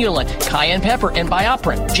 inulin, cayenne pepper, and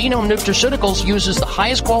BioPerine. Genome Nutraceuticals uses the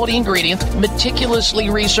highest quality ingredients meticulously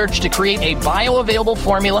researched to create a bio bioavailable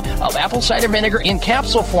formula of apple cider vinegar in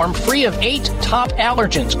capsule form, free of 8 top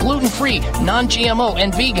allergens, gluten-free, non-GMO,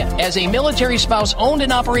 and vegan. As a military spouse-owned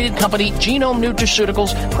and operated company, Genome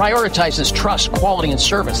Nutraceuticals prioritizes trust, quality, and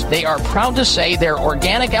service. They are proud to say their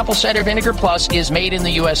organic apple cider vinegar plus is made in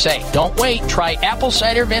the USA. Don't wait. Try apple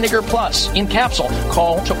cider vinegar plus in capsule.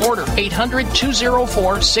 Call to order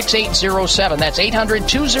 800-204-6807. That's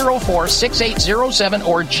 800-204-6807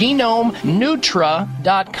 or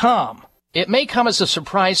GenomeNutra.com. It may come as a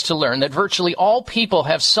surprise to learn that virtually all people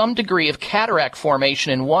have some degree of cataract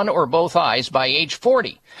formation in one or both eyes by age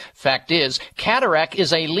 40. Fact is, cataract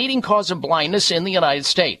is a leading cause of blindness in the United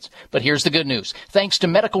States. But here's the good news. Thanks to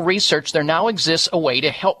medical research, there now exists a way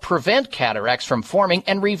to help prevent cataracts from forming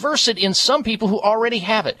and reverse it in some people who already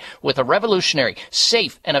have it with a revolutionary,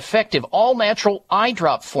 safe, and effective all-natural eye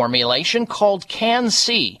drop formulation called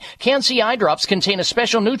Can-C. Can-C eye drops contain a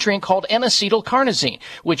special nutrient called N-acetylcarnosine,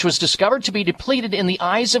 which was discovered to be depleted in the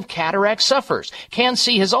eyes of cataract sufferers.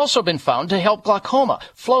 Can-C has also been found to help glaucoma,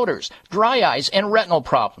 floaters, dry eyes, and retinal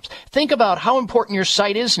problems. Think about how important your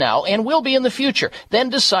sight is now and will be in the future. Then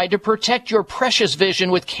decide to protect your precious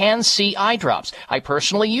vision with Can-C eye drops. I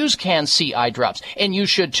personally use Can-C eye drops, and you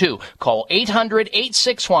should too. Call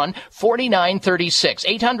 800-861-4936.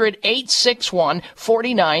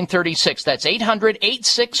 800-861-4936. That's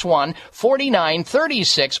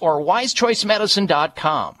 800-861-4936 or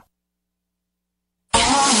wisechoicemedicine.com.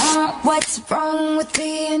 What's wrong with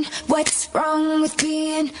being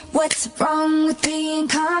confident? What's wrong with being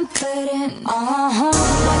confident?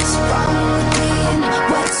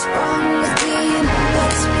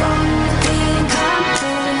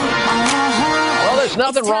 Well, there's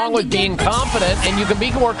nothing wrong with being confident, and you can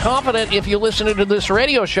be more confident if you listen to this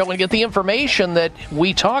radio show and get the information that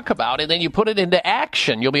we talk about, and then you put it into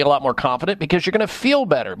action. You'll be a lot more confident because you're going to feel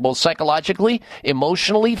better, both psychologically,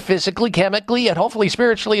 emotionally, physically, chemically, and hopefully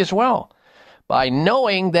spiritually as well, by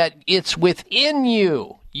knowing that it's within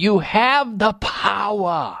you. You have the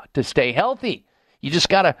power to stay healthy. You just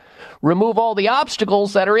got to remove all the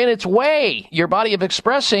obstacles that are in its way. Your body of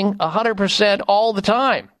expressing 100% all the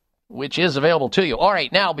time, which is available to you. All right,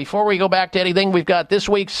 now, before we go back to anything, we've got this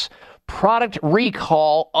week's product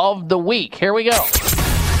recall of the week. Here we go.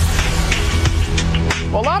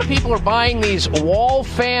 Well, a lot of people are buying these wall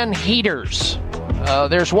fan heaters.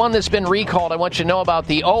 There's one that's been recalled. I want you to know about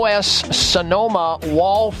the OS Sonoma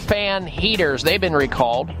wall fan heaters. They've been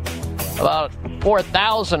recalled. About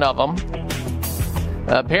 4,000 of them.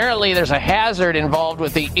 Apparently, there's a hazard involved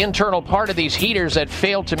with the internal part of these heaters that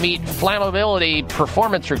failed to meet flammability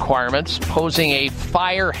performance requirements, posing a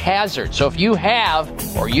fire hazard. So if you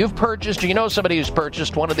have, or you've purchased, or you know somebody who's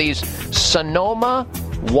purchased one of these Sonoma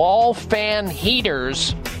wall fan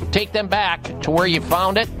heaters, take them back to where you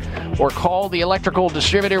found it, or call the electrical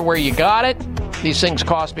distributor where you got it. These things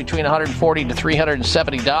cost between $140 to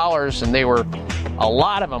 $370, and a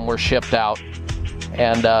lot of them were shipped out.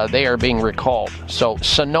 And they are being recalled. So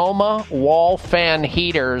Sonoma wall fan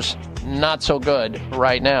heaters, not so good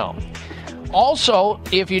right now. Also,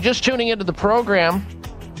 if you're just tuning into the program,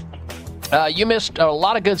 you missed a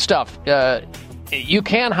lot of good stuff. You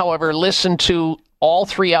can, however, listen to all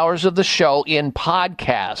 3 hours of the show in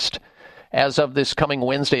podcast. As of this coming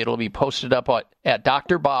Wednesday, it'll be posted up at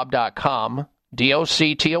drbob.com,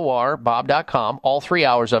 DOCTOR, bob.com, all 3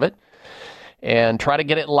 hours of it. And try to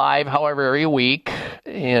get it live, however, every week.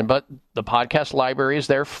 But the podcast library is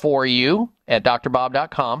there for you at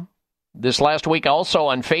drbob.com. This last week also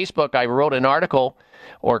on Facebook, I wrote an article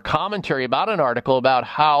or commentary about an article about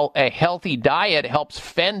how a healthy diet helps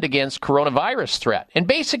fend against coronavirus threat. And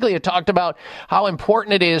basically it talked about how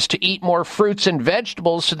important it is to eat more fruits and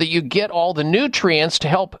vegetables so that you get all the nutrients to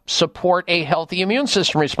help support a healthy immune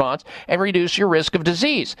system response and reduce your risk of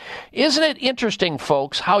disease. Isn't it interesting,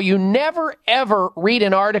 folks, how you never, ever read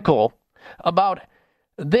an article about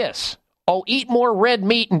this? Oh, eat more red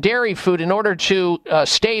meat and dairy food in order to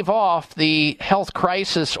stave off the health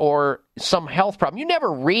crisis or some health problem. You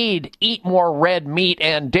never read eat more red meat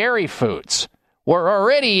and dairy foods. We're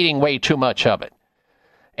already eating way too much of it.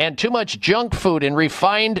 And too much junk food and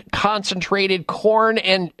refined concentrated corn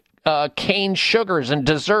and cane sugars and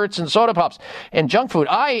desserts and soda pops and junk food.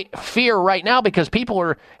 I fear right now, because people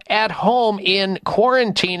are at home in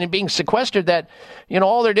quarantine and being sequestered, that,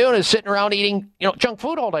 all they're doing is sitting around eating, junk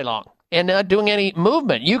food all day long and not doing any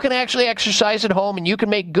movement. You can actually exercise at home, and you can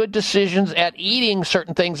make good decisions at eating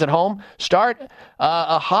certain things at home. Start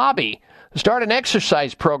a hobby. Start an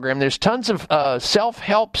exercise program. There's tons of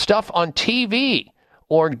self-help stuff on TV.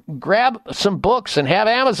 Or grab some books and have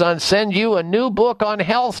Amazon send you a new book on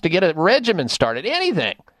health to get a regimen started.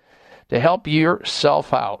 Anything to help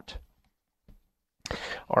yourself out.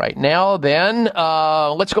 All right, now then,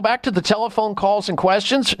 let's go back to the telephone calls and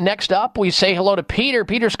questions. Next up, we say hello to Peter.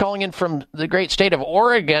 Peter's calling in from the great state of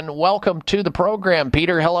Oregon. Welcome to the program,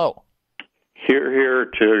 Peter. Hello. Here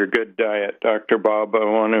to your good diet, Dr. Bob. I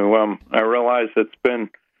want to. I realize it's been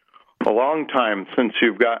a long time since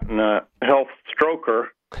you've gotten a health stroker,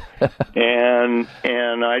 and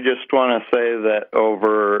I just want to say that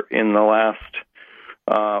over in the last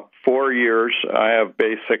 4 years, I have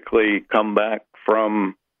basically come back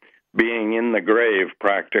from being in the grave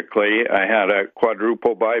practically. I had a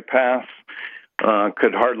quadruple bypass.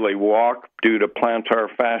 Could hardly walk due to plantar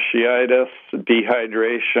fasciitis,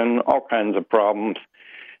 dehydration, all kinds of problems.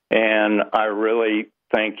 And I really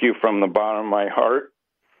thank you from the bottom of my heart.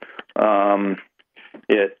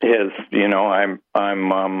 It is, I'm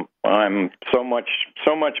so much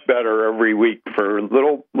better every week for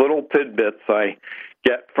little tidbits I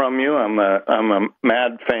get from you. I'm a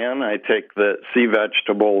mad fan. I take the sea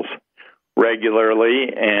vegetables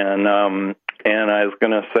regularly, and I was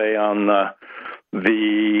going to say on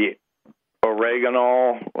the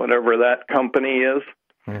oregano, whatever that company is,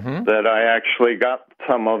 that I actually got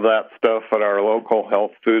some of that stuff at our local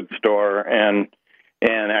health food store, and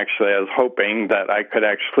actually I was hoping that I could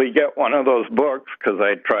actually get one of those books because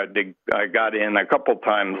I got in a couple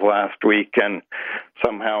times last week and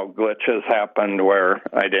somehow glitches happened where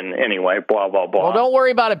I didn't anyway, blah, blah, blah. Well, don't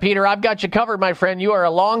worry about it, Peter. I've got you covered, my friend. You are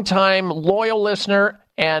a longtime loyal listener.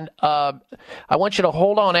 And I want you to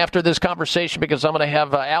hold on after this conversation because I'm going to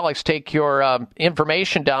have Alex take your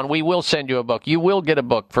information down. We will send you a book. You will get a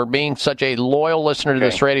book for being such a loyal listener to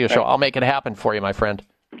this radio show. I'll make it happen for you, my friend.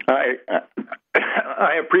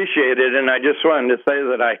 I appreciate it, and I just wanted to say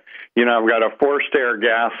that I've got a forced air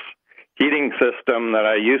gas heating system that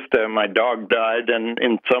I used to. My dog died, and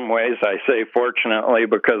in some ways I say fortunately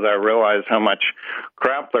because I realized how much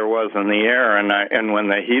crap there was in the air, and when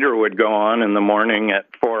the heater would go on in the morning at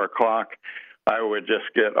 4 o'clock, I would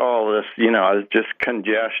just get all this, just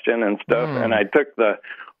congestion and stuff. And I took the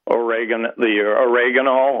oregano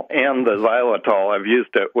and the xylitol. I've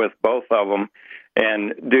used it with both of them.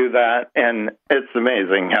 And do that, and it's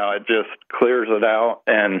amazing how it just clears it out,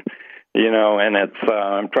 and and it's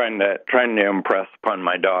I'm trying to impress upon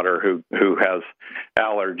my daughter who has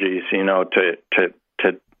allergies, to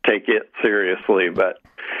take it seriously, but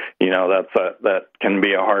that can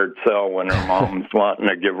be a hard sell when her mom's wanting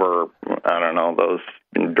to give her those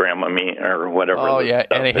Dramamine or whatever. Oh yeah,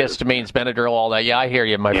 antihistamines, Benadryl, all that. Yeah, I hear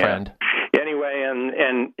you, my friend.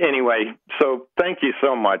 Anyway, so thank you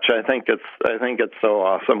so much. I think it's so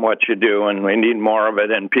awesome what you do, and we need more of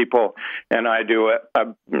it. And people, and I do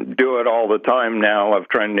it all the time now of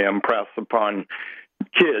trying to impress upon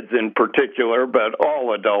kids in particular, but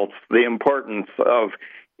all adults, the importance of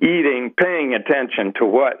eating, paying attention to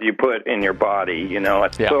what you put in your body.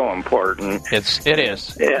 It's so important. It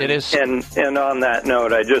is. And on that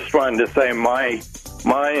note, I just wanted to say my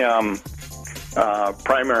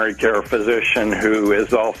primary care physician, who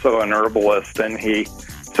is also an herbalist, and he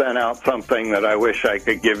sent out something that I wish I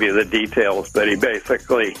could give you the details, but he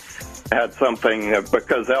basically had something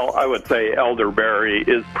because I would say elderberry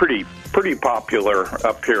is pretty popular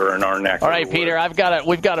up here in our neck. All right, Peter,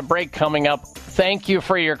 we've got a break coming up. Thank you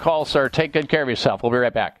for your call, sir. Take good care of yourself. We'll be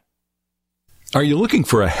right back. Are you looking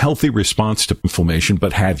for a healthy response to inflammation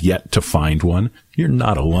but have yet to find one? You're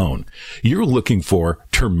not alone. You're looking for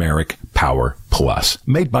Turmeric Power Plus,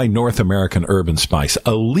 made by North American Herb & Spice,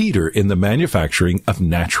 a leader in the manufacturing of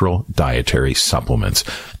natural dietary supplements.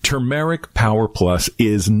 Turmeric Power Plus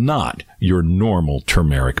is not your normal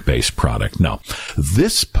turmeric-based product. No,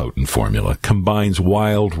 this potent formula combines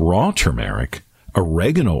wild raw turmeric,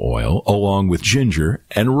 oregano oil, along with ginger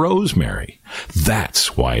and rosemary.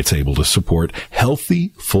 That's why it's able to support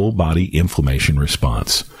healthy, full-body inflammation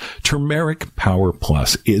response. Turmeric Power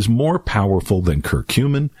Plus is more powerful than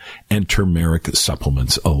curcumin and turmeric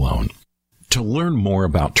supplements alone. To learn more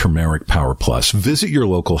about Turmeric Power Plus, visit your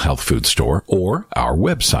local health food store or our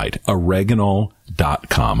website,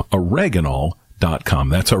 oreganol.com. Oreganol.com.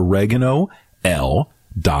 That's oregano.com.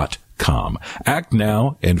 Act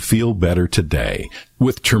now and feel better today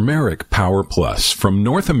with Turmeric Power Plus from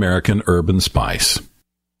North American Herb & Spice.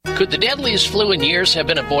 Could the deadliest flu in years have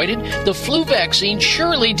been avoided? The flu vaccine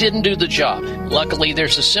surely didn't do the job. Luckily,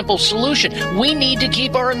 there's a simple solution. We need to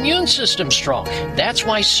keep our immune system strong. That's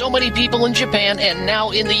why so many people in Japan and now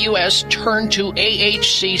in the U.S. turn to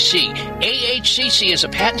AHCC. AHCC is a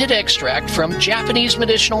patented extract from Japanese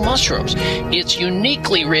medicinal mushrooms. It's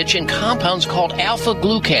uniquely rich in compounds called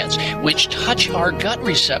alpha-glucans, which touch our gut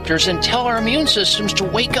receptors and tell our immune systems to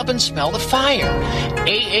wake up and smell the fire.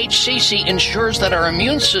 AHCC ensures that our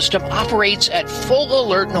immune system operates at full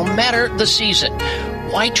alert no matter the season.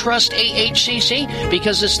 Why trust AHCC?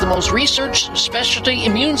 Because it's the most researched specialty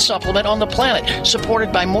immune supplement on the planet,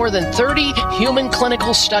 supported by more than 30 human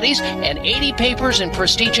clinical studies and 80 papers in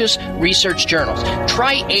prestigious research journals.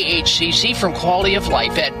 Try AHCC from Quality of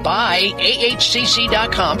Life at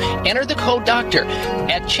buyahcc.com. Enter the code DOCTOR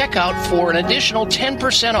at checkout for an additional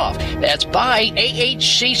 10% off. That's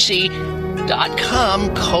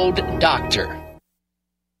buyahcc.com, code DOCTOR.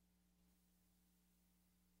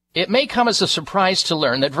 It may come as a surprise to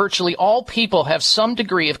learn that virtually all people have some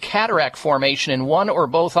degree of cataract formation in one or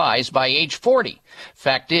both eyes by age 40.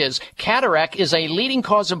 Fact is, cataract is a leading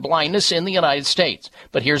cause of blindness in the United States.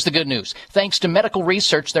 But here's the good news. Thanks to medical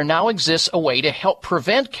research, there now exists a way to help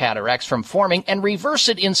prevent cataracts from forming and reverse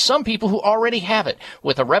it in some people who already have it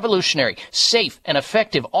with a revolutionary, safe, and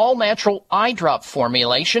effective all-natural eye drop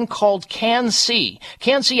formulation called Can-C.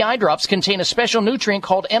 Can-C eye drops contain a special nutrient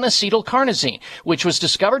called N-acetylcarnosine, which was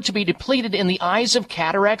discovered to be depleted in the eyes of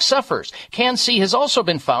cataract sufferers. Can-C has also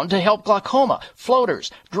been found to help glaucoma, floaters,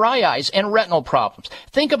 dry eyes, and retinal problems.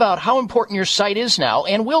 Think about how important your sight is now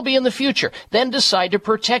and will be in the future. Then decide to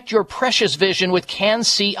protect your precious vision with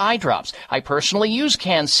Can-C eye drops. I personally use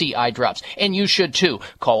Can-C eye drops, and you should too.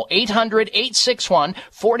 Call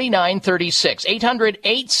 800-861-4936.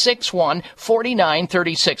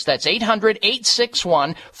 800-861-4936. That's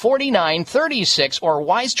 800-861-4936 or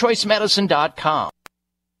wisechoicemedicine.com.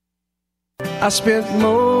 I spent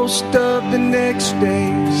most of the next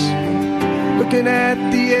days looking at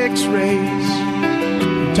the x-rays,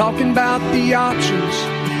 talking about the options,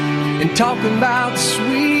 and talking about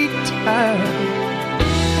sweet time.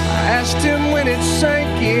 I asked him when it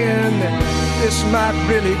sank in that this might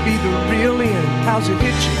really be the real end. How's it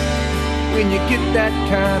hit you when you get that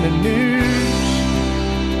kind of news?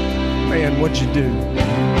 Man, what'd you do?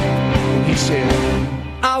 And he said,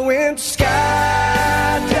 I went skydiving,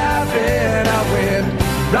 I went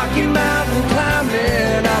Rocky Mountain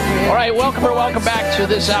climbing, I went... All right, welcome back to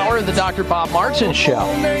this hour of the Dr. Bob Martin Show.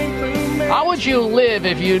 How would you live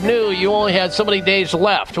if you knew you only had so many days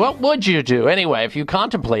left? What would you do anyway if you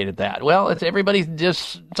contemplated that? Well, it's everybody's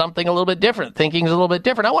just something a little bit different. Thinking's a little bit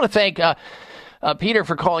different. I want to thank Peter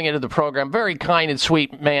for calling into the program. Very kind and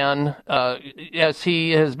sweet man. As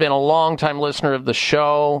he has been a long-time listener of the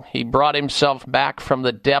show, he brought himself back from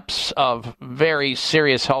the depths of very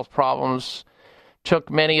serious health problems,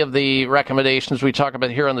 took many of the recommendations we talk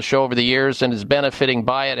about here on the show over the years and is benefiting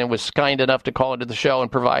by it, and was kind enough to call into the show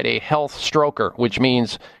and provide a health stroker, which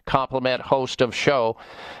means compliment host of show.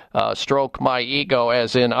 Stroke my ego,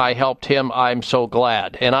 as in I helped him, I'm so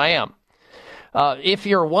glad. And I am. If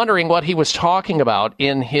you're wondering what he was talking about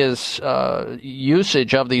in his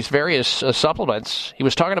usage of these various supplements, he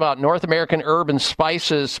was talking about North American Herb and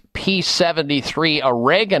Spices P73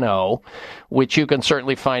 Oregano, which you can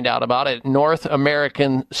certainly find out about at North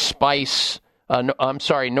American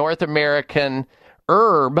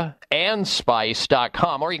Herb and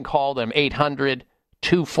Spice.com, or you can call them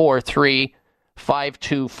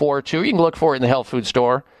 800-243-5242. You can look for it in the health food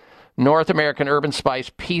store. North American Herb and Spice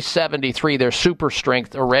P73, their super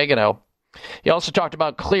strength oregano. He also talked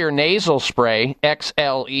about Clear Nasal Spray,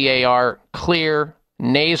 XLEAR, Clear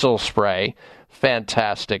Nasal Spray.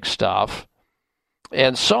 Fantastic stuff.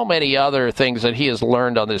 And so many other things that he has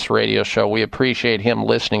learned on this radio show. We appreciate him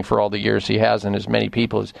listening for all the years he has and as many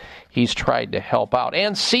people as he's tried to help out.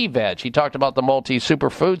 And C-Veg. He talked about the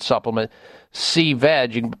multi-superfood supplement,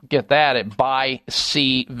 C-Veg. You can get that at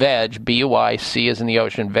BuyCVeg, B-U-I-C as in the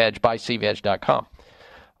ocean, veg, buycveg.com.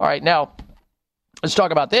 All right, now, let's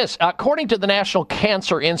talk about this. According to the National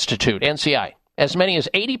Cancer Institute, NCI, as many as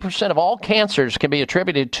 80% of all cancers can be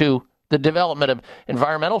attributed to the development of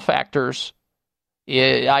environmental factors,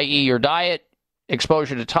 i.e. your diet,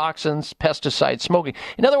 exposure to toxins, pesticides, smoking.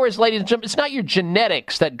 In other words, ladies and gentlemen, it's not your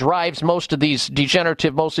genetics that drives most of these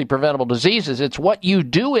degenerative, mostly preventable diseases. It's what you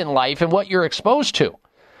do in life and what you're exposed to.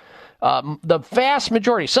 The vast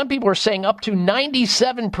majority, some people are saying up to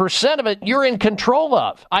 97% of it, you're in control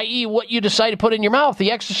of, i.e. what you decide to put in your mouth,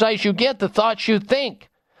 the exercise you get, the thoughts you think,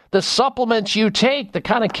 the supplements you take, the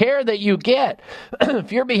kind of care that you get.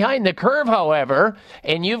 If you're behind the curve, however,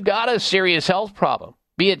 and you've got a serious health problem,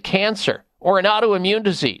 be it cancer or an autoimmune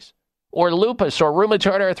disease or lupus or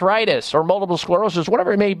rheumatoid arthritis or multiple sclerosis,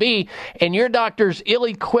 whatever it may be, and your doctor's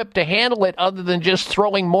ill-equipped to handle it other than just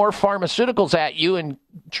throwing more pharmaceuticals at you and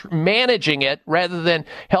managing it rather than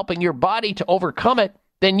helping your body to overcome it,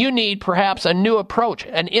 then you need perhaps a new approach,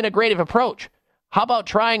 an integrative approach. How about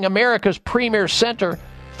trying America's premier center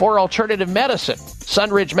or alternative medicine.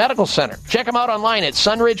 Sunridge Medical Center. Check them out online at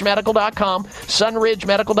sunridgemedical.com,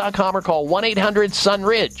 sunridgemedical.com, or call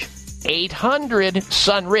 1-800-SUNRIDGE.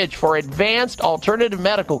 800-SUNRIDGE for advanced alternative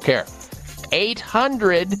medical care.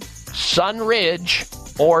 800-SUNRIDGE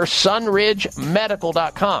or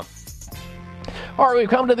sunridgemedical.com. All right, we've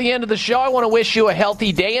come to the end of the show. I want to wish you a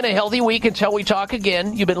healthy day and a healthy week until we talk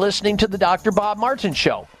again. You've been listening to the Dr. Bob Martin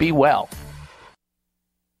Show. Be well.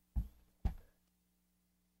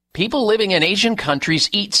 People living in Asian countries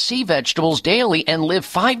eat sea vegetables daily and live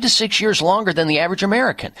 5 to 6 years longer than the average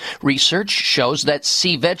American. Research shows that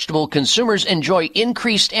sea vegetable consumers enjoy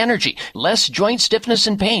increased energy, less joint stiffness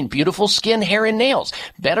and pain, beautiful skin, hair, and nails,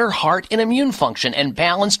 better heart and immune function, and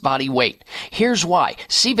balanced body weight. Here's why.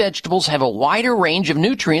 Sea vegetables have a wider range of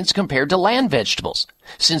nutrients compared to land vegetables.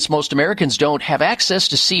 Since most Americans don't have access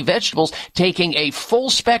to sea vegetables, taking a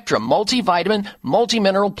full-spectrum multivitamin,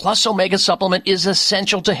 multimineral plus omega supplement is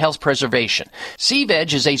essential to health preservation. Sea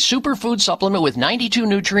Veg is a superfood supplement with 92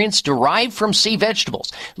 nutrients derived from sea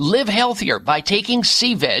vegetables. Live healthier by taking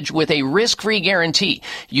Sea Veg with a risk-free guarantee.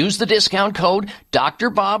 Use the discount code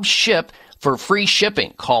DrBobShip for free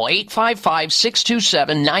shipping. Call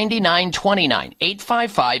 855-627-9929,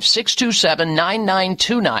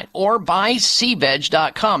 855-627-9929, or buy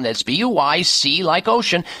seaveg.com. That's B-U-Y-C like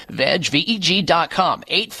ocean, veg, V-E-G.com,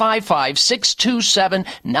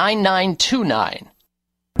 855-627-9929.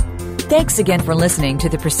 Thanks again for listening to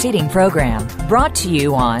the preceding program, brought to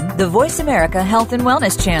you on the Voice America Health and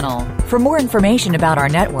Wellness Channel. For more information about our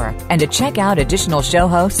network and to check out additional show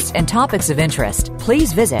hosts and topics of interest,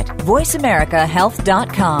 please visit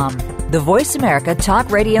voiceamericahealth.com. The Voice America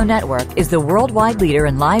Talk Radio Network is the worldwide leader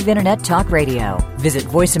in live Internet talk radio. Visit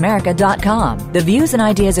voiceamerica.com. The views and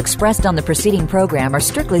ideas expressed on the preceding program are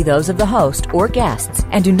strictly those of the host or guests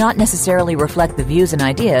and do not necessarily reflect the views and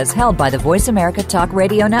ideas held by the Voice America Talk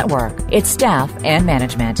Radio Network, its staff, and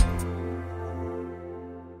management.